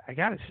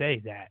gotta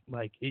say that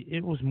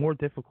it was more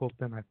difficult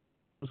than I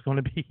was going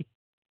to be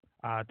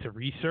to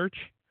research.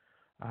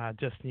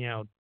 Just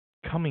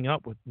coming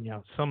up with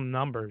some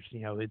numbers.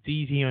 It's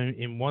easy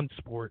in one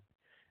sport,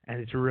 and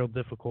it's real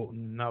difficult in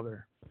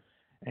another.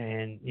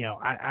 And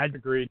I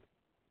agreed.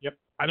 Yep.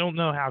 I don't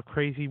know how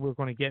crazy we're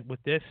going to get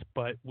with this,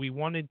 but we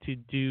wanted to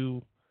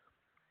do.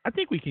 I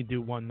think we can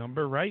do one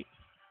number, right?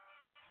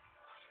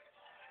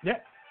 Yeah,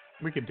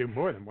 we could do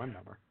more than one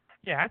number.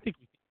 Yeah, I think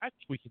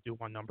we could do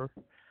one number.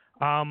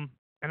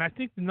 And I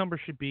think the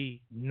number should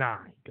be 9.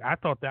 I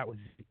thought that was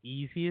the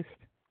easiest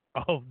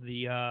of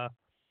the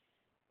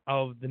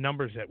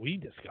numbers that we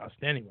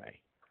discussed anyway.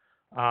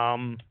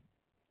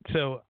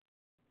 So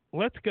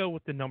let's go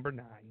with the number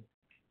 9.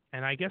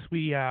 And I guess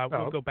we'll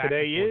go back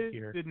today and forth is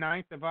here. the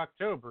 9th of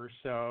October,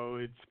 so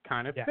it's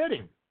kind of Yeah.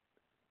 fitting.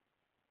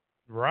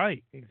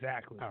 Right,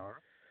 exactly.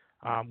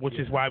 Which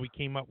is why we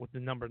came up with the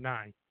number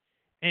 9.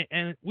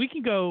 And we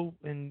can go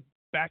and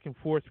back and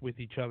forth with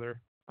each other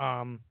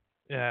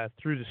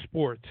through the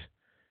sports,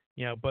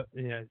 but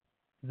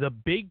the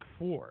big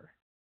four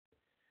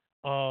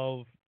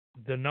of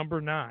the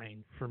number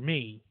 9 for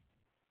me,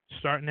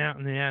 starting out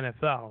in the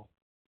NFL,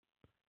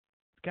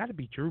 it's got to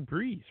be Drew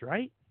Brees,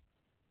 right?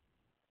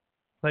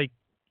 Like,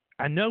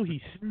 I know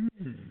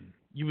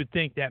you would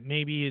think that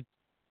maybe it's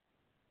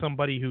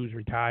somebody who's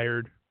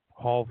retired,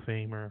 Hall of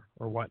Famer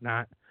or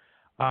whatnot.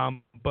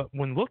 But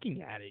when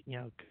looking at it,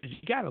 'cause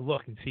you got to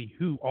look and see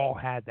who all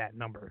had that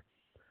number.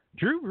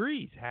 Drew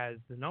Brees has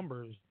the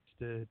numbers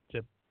to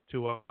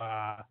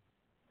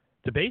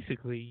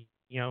basically,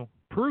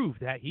 prove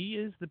that he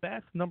is the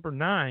best number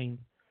 9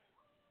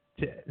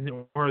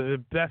 or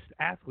the best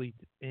athlete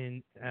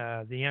in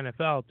the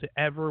NFL to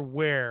ever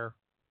wear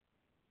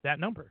that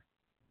number.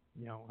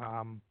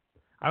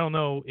 I don't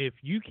know if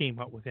you came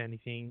up with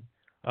anything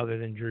other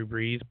than Drew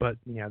Brees, but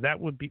that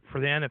would be for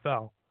the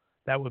NFL.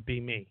 That would be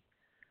me.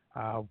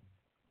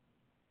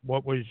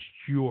 What was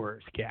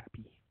yours,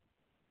 Cappy?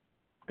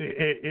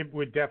 It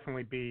would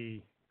definitely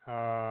be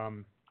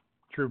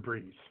Drew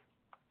Brees.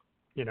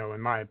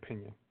 In my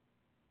opinion.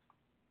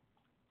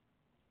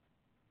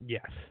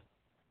 Yes.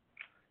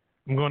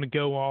 I'm going to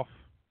go off.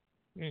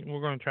 We're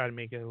going to try to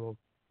make it a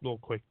little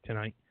quick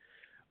tonight.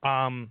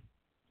 Going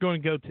to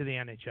go to the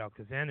NHL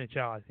because the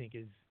NHL I think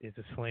is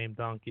a slam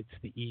dunk.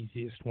 It's the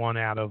easiest one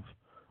out of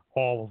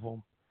all of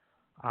them.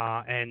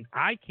 And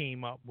I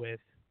came up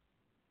with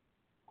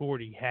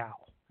Gordie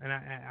Howe, and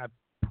I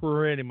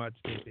pretty much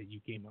think that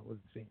you came up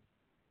with the same.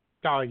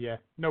 Oh yeah,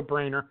 no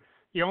brainer.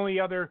 The only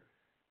other,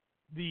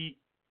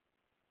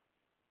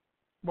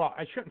 well,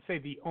 I shouldn't say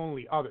the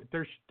only other.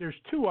 There's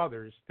two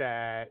others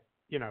that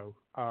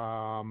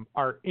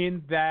are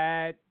in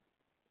that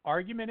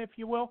argument, if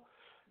you will.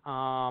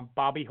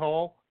 Bobby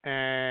Hull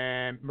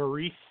and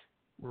Maurice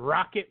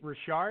Rocket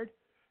Richard.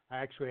 I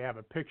actually have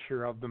a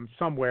picture of them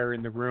somewhere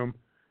in the room.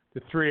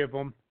 The three of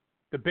them,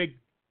 the big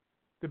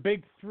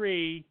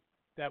three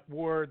that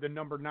wore the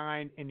number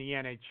 9 in the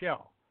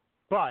NHL.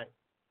 But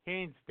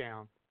hands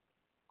down,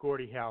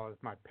 Gordie Howe is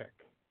my pick.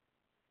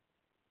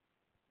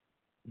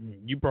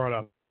 You brought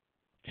up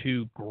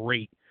two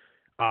great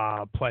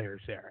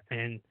players there,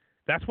 and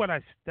that's what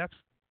I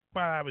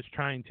was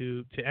trying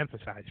to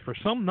emphasize. For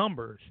some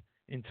numbers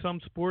in some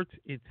sports,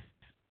 it's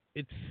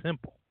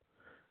simple.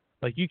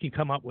 Like you can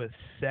come up with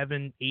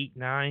 7, 8,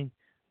 9.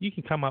 You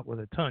can come up with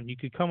a ton. You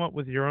could come up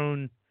with your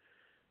own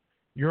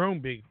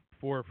big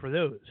four for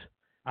those.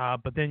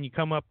 But then you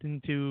come up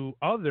into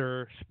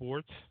other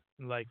sports,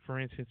 like for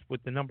instance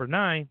with the number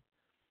 9.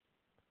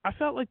 I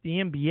felt like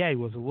the NBA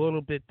was a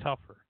little bit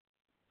tougher.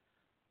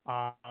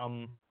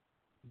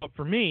 But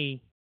for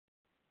me,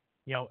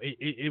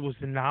 it was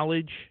the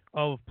knowledge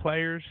of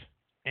players,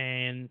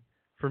 and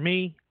for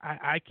me,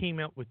 I came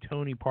out with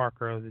Tony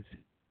Parker of the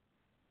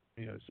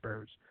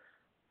Spurs.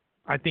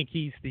 I think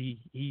he's the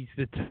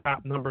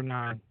top number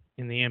 9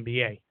 in the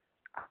NBA.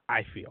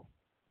 I feel.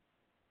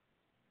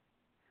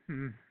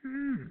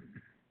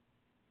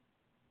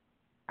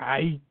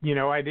 I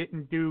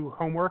didn't do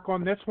homework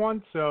on this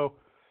one, so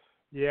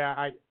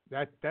yeah,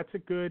 that's a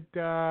good.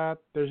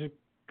 There's a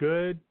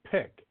good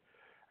pick.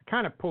 I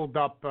kind of pulled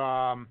up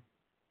some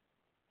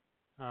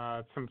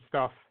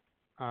stuff,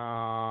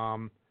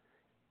 and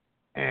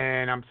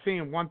I'm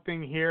seeing one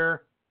thing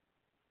here.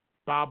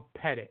 Bob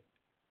Pettit,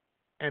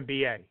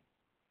 NBA.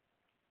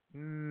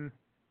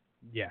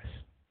 Yes.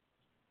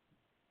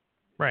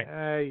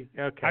 Right.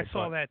 Okay. I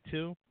saw that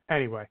too.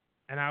 Anyway,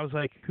 and I was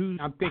like, "Who's?"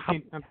 I'm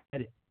thinking.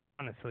 Pettit?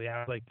 Honestly, I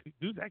was like,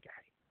 "Who's that guy?"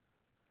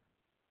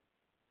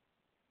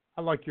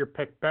 I like your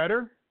pick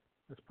better.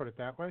 Let's put it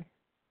that way.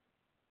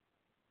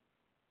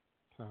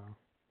 So.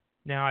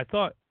 Now I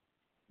thought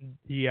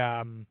the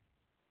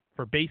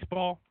for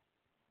baseball,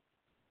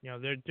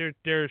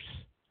 there's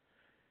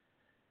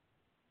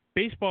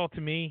baseball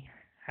to me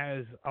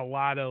has a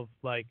lot of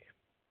like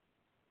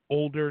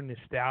older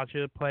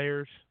nostalgia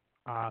players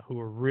who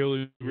are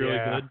really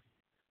good,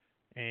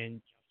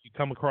 and you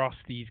come across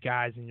these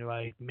guys and you're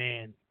like,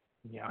 man,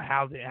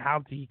 how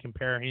do you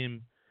compare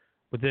him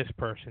with this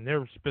person?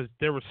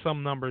 There were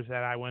some numbers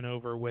that I went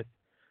over with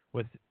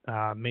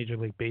Major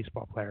League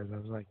Baseball players. I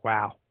was like,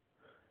 wow,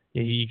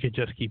 you could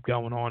just keep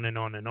going on and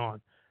on and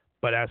on.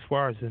 But as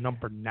far as the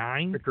number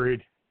 9,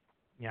 agreed.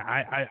 Yeah,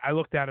 I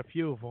looked at a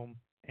few of them,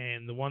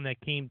 and the one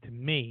that came to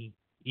me,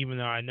 even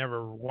though I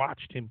never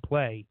watched him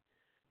play,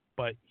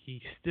 but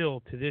he's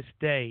still to this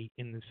day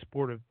in the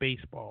sport of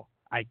baseball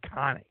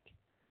iconic,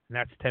 and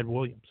that's Ted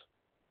Williams.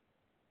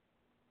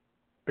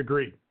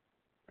 Agreed.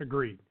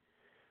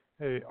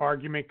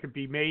 Argument could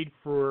be made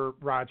for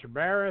Roger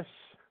Maris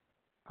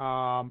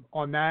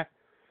on that.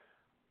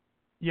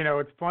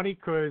 It's funny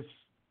because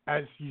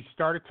as you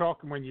started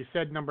talking, when you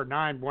said number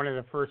 9, one of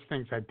the first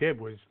things I did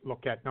was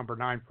look at number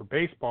 9 for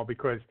baseball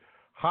because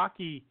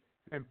hockey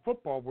and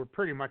football were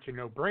pretty much a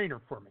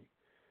no-brainer for me.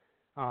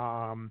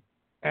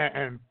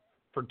 And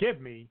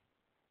forgive me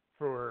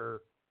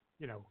for,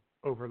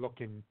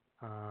 overlooking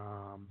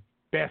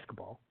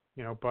basketball,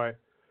 but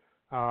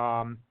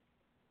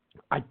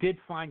I did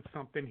find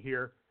something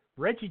here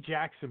Reggie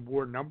Jackson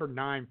wore number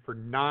 9 for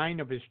 9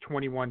 of his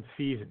 21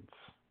 seasons.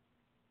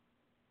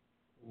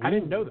 I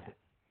didn't know that.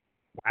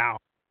 Wow.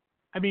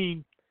 I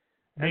mean,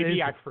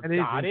 maybe I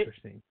forgot it.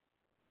 Interesting.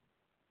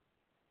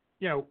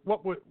 You know,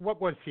 what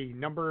was he?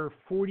 Number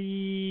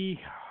 40?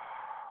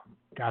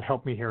 God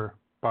help me here,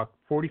 Buck.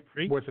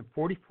 43? Was it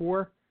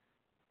 44?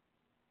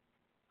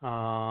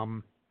 I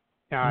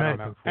don't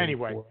know.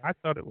 Anyway, I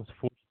thought it was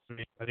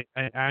 43. But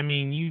I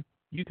mean, you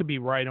could be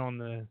right on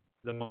the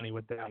money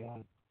with that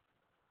one.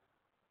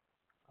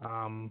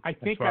 I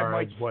think I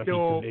might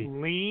still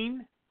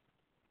lean.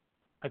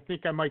 I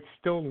think I might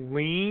still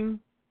lean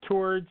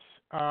towards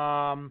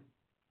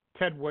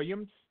Ted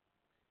Williams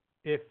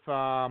if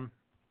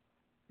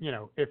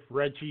if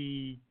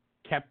Reggie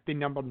kept the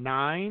number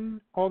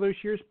 9 all those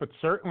years, but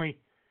certainly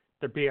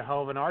there'd be a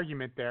hell of an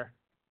argument there.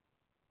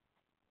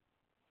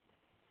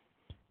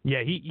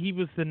 Yeah, he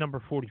was the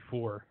number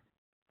 44,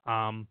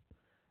 and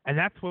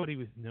that's what he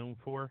was known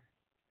for,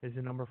 is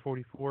the number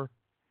 44.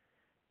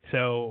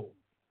 So,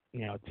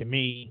 to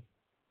me,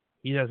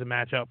 he doesn't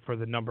match up for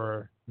the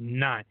number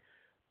 9.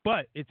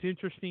 But it's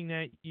interesting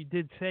that you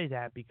did say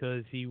that,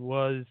 because he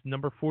was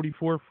number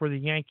 44 for the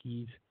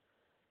Yankees,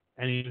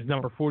 and he was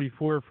number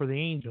 44 for the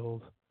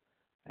Angels,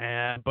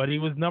 but he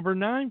was number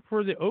 9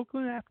 for the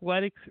Oakland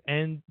Athletics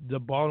and the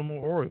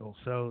Baltimore Orioles.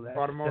 So that's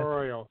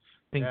Orioles.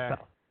 Yeah.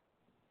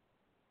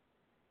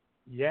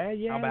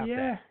 Yeah. How about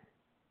that?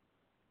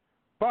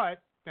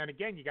 But then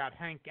again, you got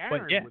Hank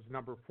Aaron was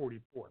number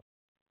 44.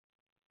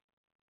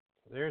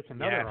 So there's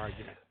another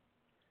argument.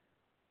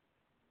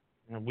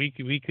 And we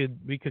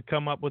could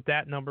come up with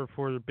that number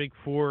for the Big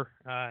Four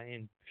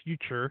in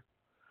future.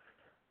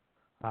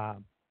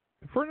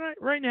 For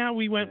right now,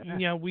 we went.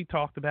 We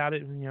talked about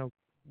it.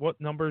 What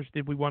numbers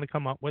did we want to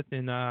come up with?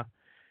 And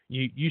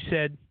you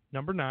said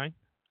number 9,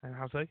 and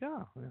I was like,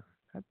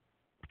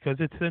 because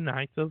it's the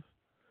 9th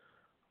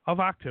of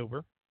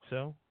October.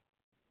 So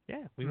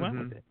we went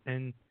with it,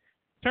 and it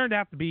turned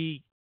out to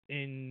be,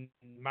 in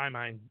my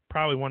mind,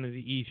 probably one of the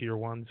easier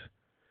ones.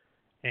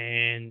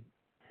 And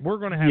we're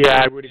going to have.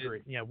 Yeah, I would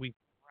agree. Yeah, we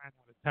ran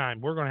out of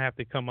time. We're going to have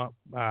to come up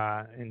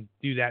and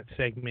do that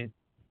segment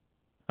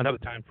another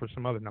time for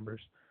some other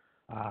numbers.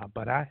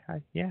 But and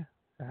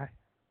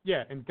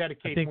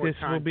dedicate. I think more this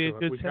time will be a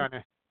good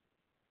segment.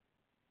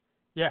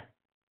 Yes.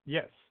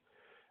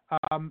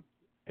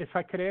 If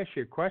I could ask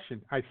you a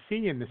question, I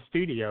see in the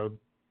studio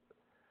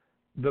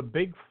the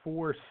Big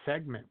Four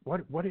segment.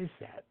 What is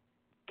that?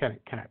 Can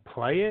I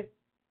play it?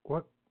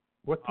 What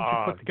did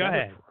you put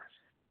together for us?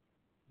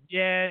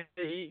 Yeah,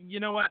 you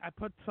know what? I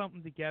put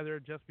something together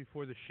just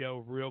before the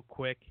show, real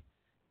quick,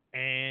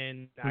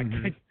 and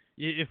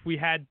if we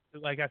had,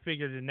 I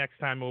figured the next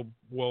time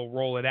we'll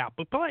roll it out.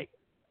 But play,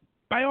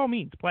 by all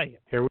means, play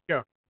it. Here we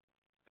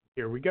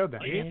go.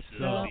 Then it's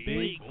the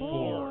Big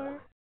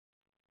Four.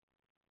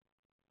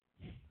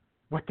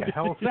 What the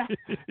hell is that?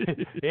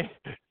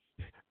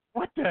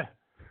 What the?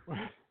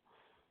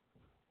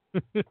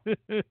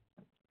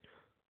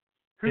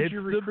 Who'd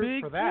you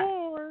recruit for that?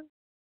 Four.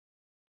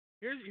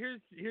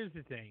 Here's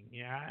the thing.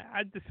 Yeah,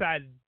 I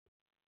decided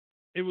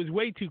it was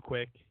way too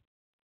quick,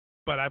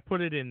 but I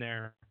put it in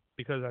there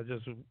because I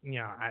just,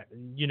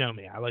 you know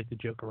me, I like to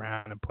joke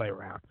around and play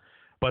around.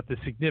 But the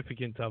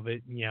significance of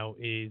it,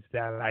 is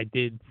that I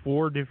did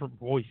 4 different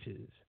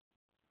voices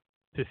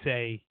to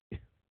say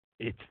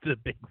it's the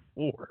Big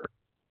Four.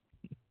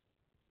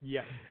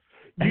 Yes.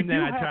 And then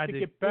do I tried have to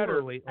get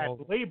better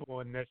at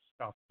labeling this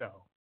stuff,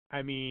 though.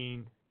 I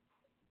mean,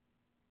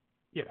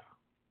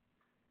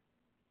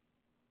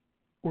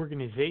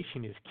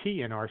 organization is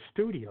key in our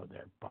studio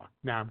there, Buck.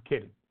 No, I'm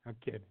kidding. Put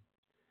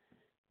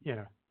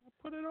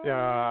it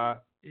on.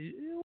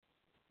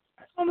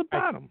 On the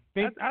bottom.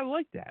 I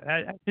like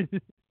that. Yeah,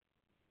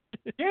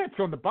 it's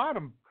on the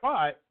bottom,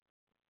 but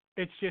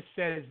it just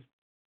says,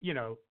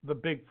 the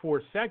Big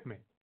Four segment.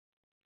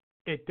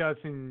 It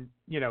doesn't,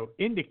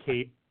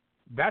 indicate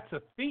that's a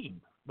theme,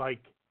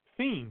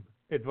 theme,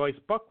 Advice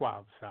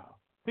Buckwild style.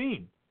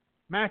 Theme,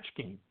 match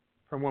game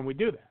from when we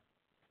do that.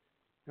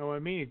 You know what I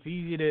mean? It's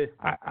easy to.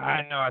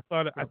 I know. I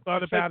thought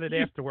about it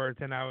afterwards,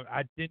 and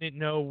I didn't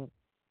know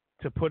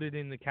to put it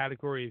in the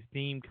category of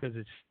theme because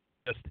it's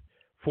just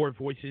 4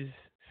 voices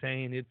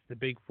saying it's the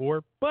Big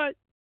Four. But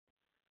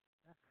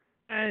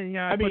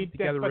I put it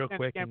together real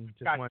quick and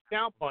just went.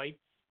 Sound bites.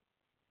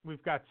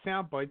 We've got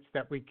sound bites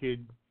that we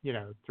could,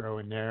 throw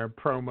in there.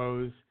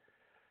 Promos.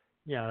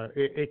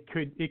 It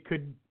could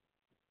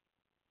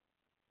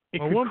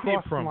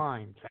cross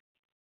lines.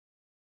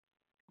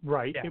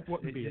 Right, yes, it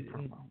wouldn't be a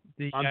promo.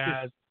 The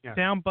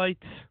sound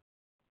bites.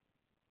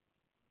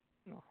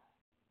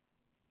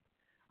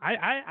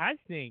 I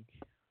think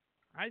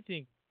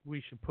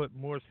we should put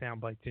more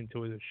sound bites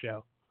into the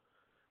show,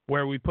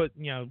 where we put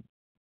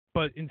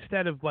but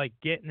instead of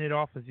getting it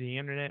off of the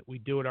internet, we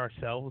do it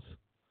ourselves.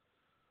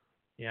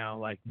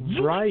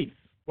 Right.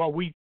 Well,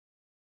 we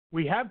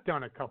have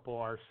done a couple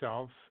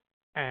ourselves,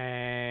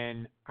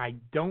 and I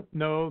don't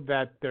know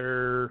that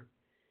they're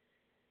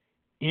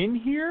in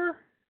here.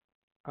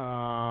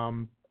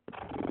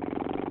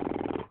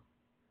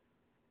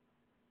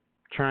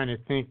 trying to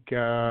think.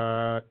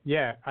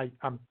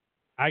 I'm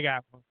I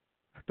got one.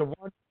 the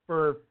one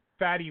for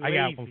Fatty Lazy.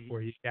 I got one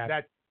for you. Yeah.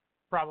 That's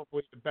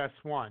probably the best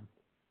one.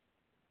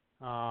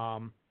 Oh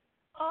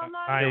no,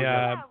 I,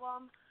 that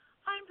one.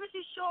 I'm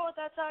pretty sure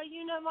that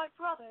you know my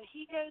brother.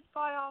 He goes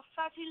by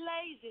Fatty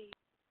Lazy.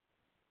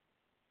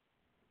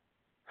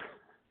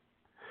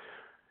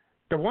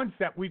 The ones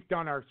that we've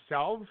done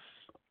ourselves,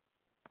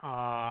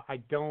 I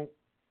don't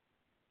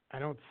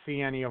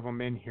see any of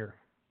them in here.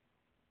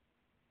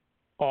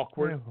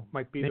 Awkward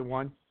might be the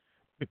one.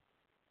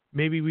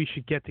 Maybe we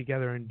should get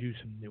together and do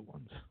some new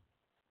ones.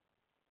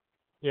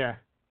 Yeah.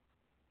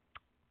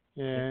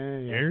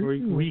 Yeah.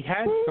 We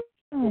had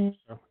some.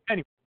 So.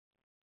 Anyway.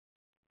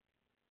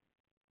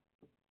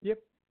 Yep.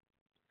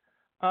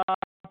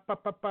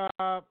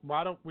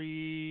 Why don't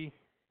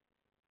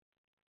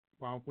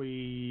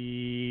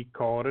we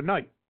call it a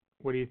night?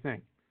 What do you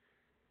think?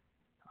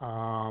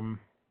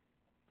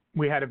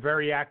 We had a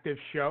very active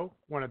show.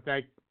 Want to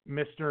thank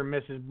Mr. and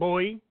Mrs.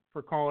 Boy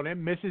for calling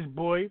in. Mrs.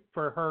 Boy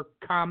for her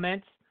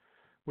comments.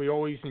 We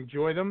always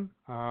enjoy them.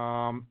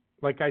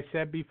 Like I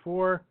said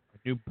before,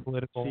 new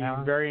political. She's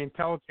very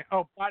intelligent.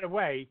 Oh, by the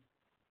way,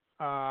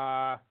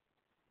 I'm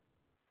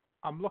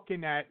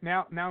looking at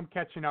now. I'm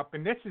catching up,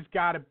 and this has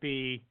got to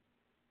be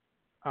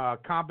a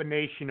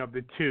combination of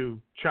the two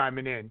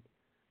chiming in.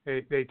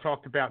 They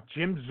talked about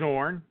Jim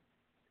Zorn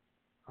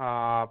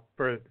for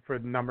the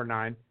number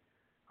 9,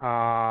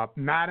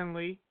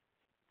 Mattingly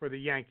for the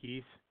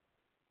Yankees.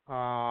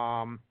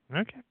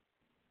 Okay.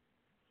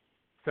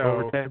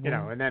 So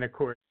and then of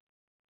course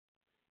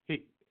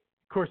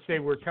they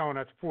were telling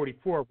us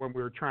 44 when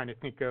we were trying to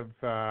think of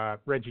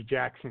Reggie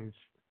Jackson's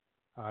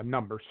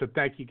number. So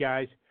thank you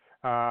guys.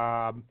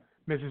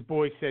 Mrs.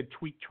 Boy said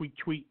tweet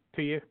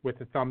to you with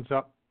a thumbs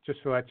up,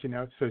 just to let you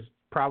know. So it's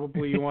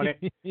probably on it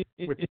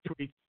with the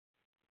tweet.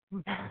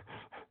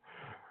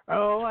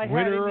 Oh, I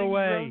had an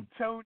ingrown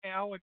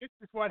toenail, and this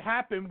is what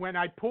happened when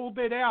I pulled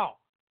it out.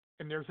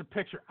 And there's a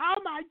picture.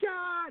 Oh my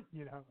God!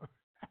 You know.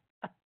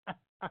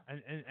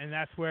 and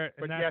that's where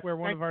yes, where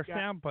one of our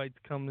sound bites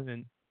comes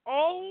in.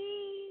 Oh.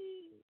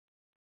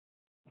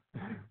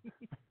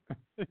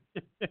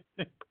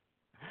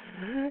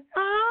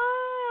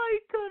 Ay,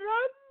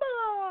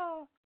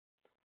 caramba!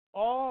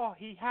 Oh,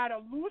 he had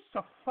a loose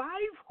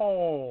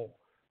 5-hole.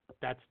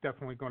 That's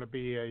definitely going to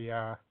be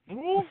a.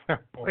 Oh.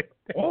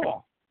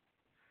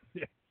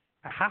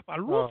 I have a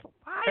loose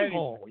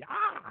 5-hole. Yeah.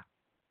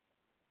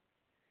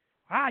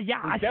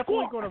 Yeah. We're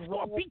definitely going to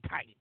roll big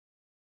time.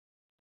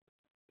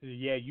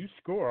 Yeah, you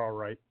score all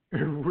right.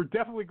 We're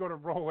definitely going to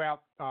roll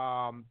out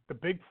the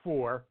Big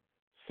Four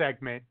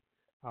segment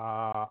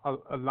a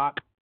lot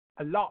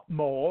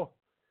more.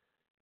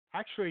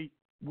 Actually,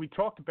 we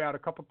talked about a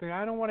couple things.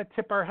 I don't want to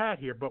tip our hat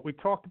here, but we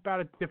talked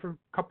about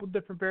couple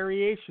different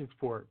variations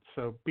for it.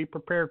 So be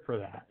prepared for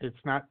that.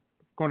 It's not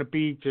going to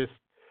be just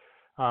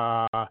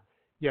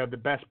the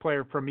best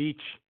player from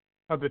each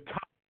of the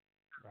top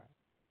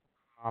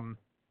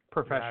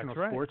professional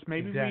sports.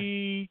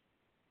 Maybe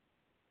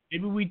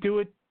we do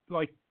it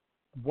like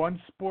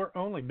one sport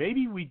only.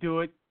 Maybe we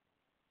do it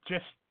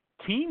just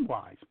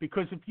team-wise,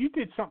 because if you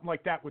did something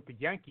like that with the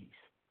Yankees,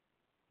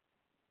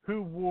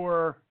 who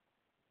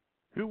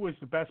was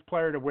the best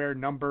player to wear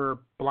number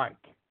blank?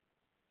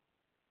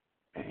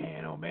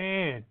 Man, oh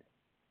man,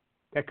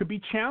 that could be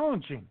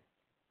challenging.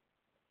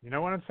 You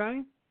know what I'm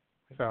saying?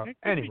 So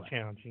anyway,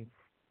 challenging.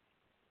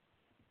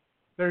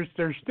 There's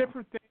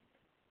different things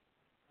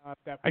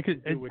that I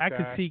could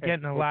see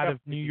getting a lot of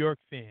New York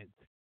fans.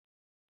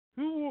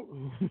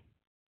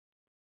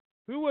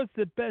 Who was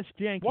the best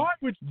Yankee? Why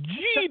would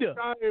Jeter?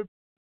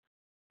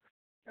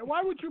 And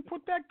why would you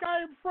put that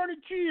guy in front of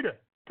Jeter?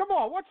 Come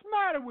on, what's the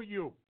matter with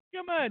you?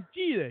 Come on,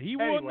 Jeter. He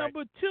wore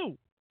number 2.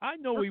 I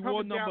know he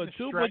wore number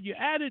 2, but you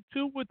added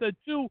 2 with a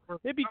 2,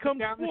 it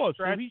becomes 4.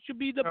 So he should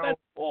be the best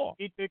 4.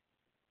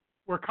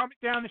 We're coming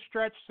down the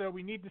stretch, so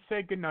we need to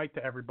say goodnight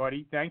to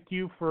everybody. Thank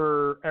you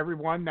for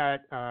everyone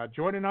that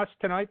joining us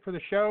tonight for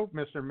the show,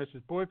 Mr. and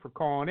Mrs. Boyd, for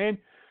calling in.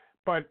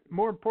 But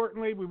more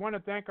importantly, we want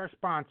to thank our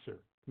sponsor,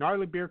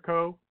 Gnarly Beer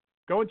Co.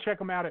 Go and check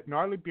them out at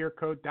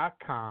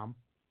gnarlybeerco.com.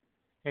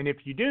 And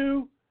if you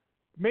do,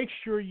 make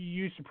sure you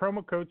use the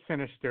promo code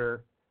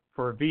Sinister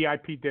for a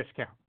VIP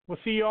discount. We'll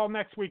see you all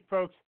next week,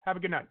 folks. Have a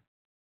good night.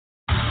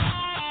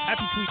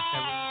 Happy tweet,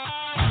 everyone.